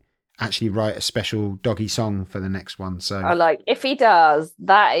might actually write a special doggy song for the next one. So if he does,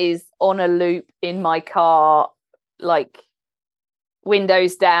 that is on a loop in my car, like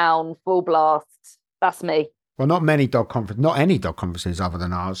windows down, full blast. That's me. Well, not any dog conferences other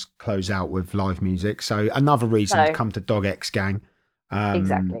than ours close out with live music. So another reason to come to DogX, gang.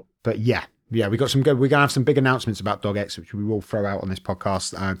 Exactly. But we got some good. We're gonna have some big announcements about DogX, which we will throw out on this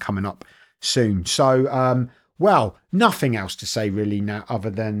podcast coming up soon. So, nothing else to say really now, other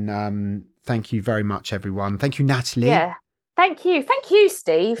than thank you very much, everyone. Thank you, Natalie. Yeah. Thank you,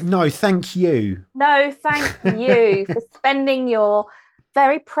 Steve. No, thank you. No, thank you for spending your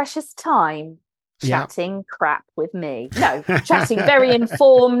very precious time chatting crap with me. No, chatting very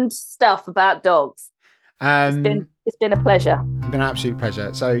informed stuff about dogs. It's been a pleasure. It's been an absolute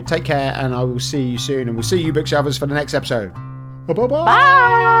pleasure. So take care, and I will see you soon, and we'll see you bookshelvers for the next episode. Bye-bye.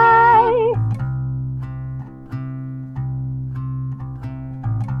 Bye.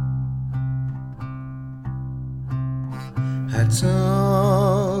 At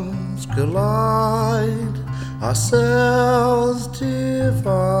times collide, ourselves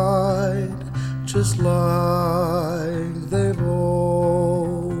divide, just like they've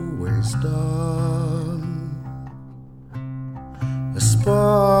always done. A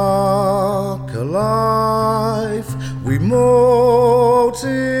spark, a life, we multiply.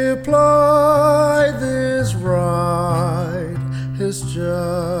 This ride has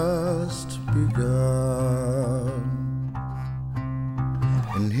just begun.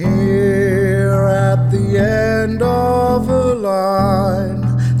 And here at the end of a line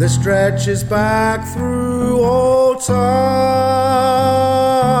that stretches back through all time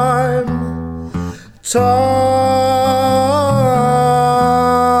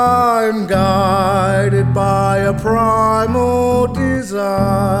guided by a primal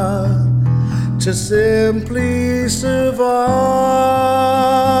desire to simply survive.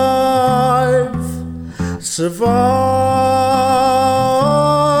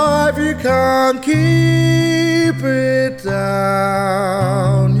 You can't keep it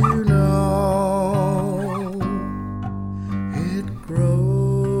down, you know. It grows.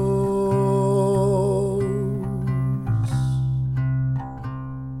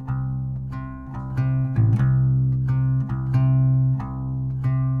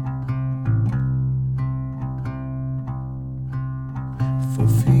 For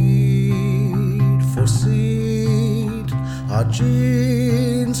feed, for seed, our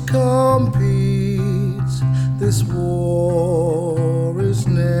genes compete. This war is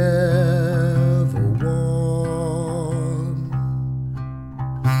never won.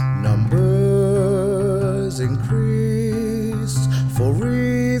 Numbers increase for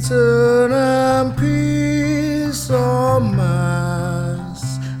reason and peace. Our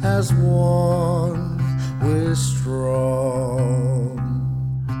mass as one, we're strong.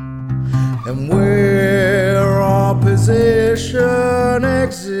 And where opposition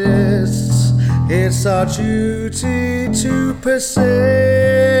exists, it's our duty to persist,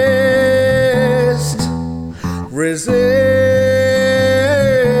 resist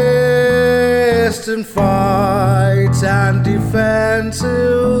and fight and defend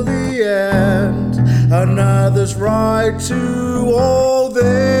till the end. Another's right to all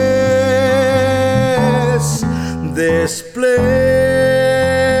this bliss,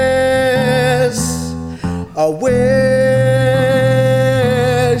 a wish,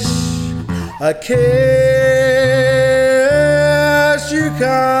 a kiss. You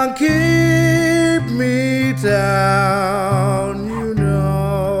can't keep me down, you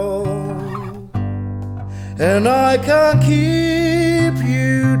know, and I can't keep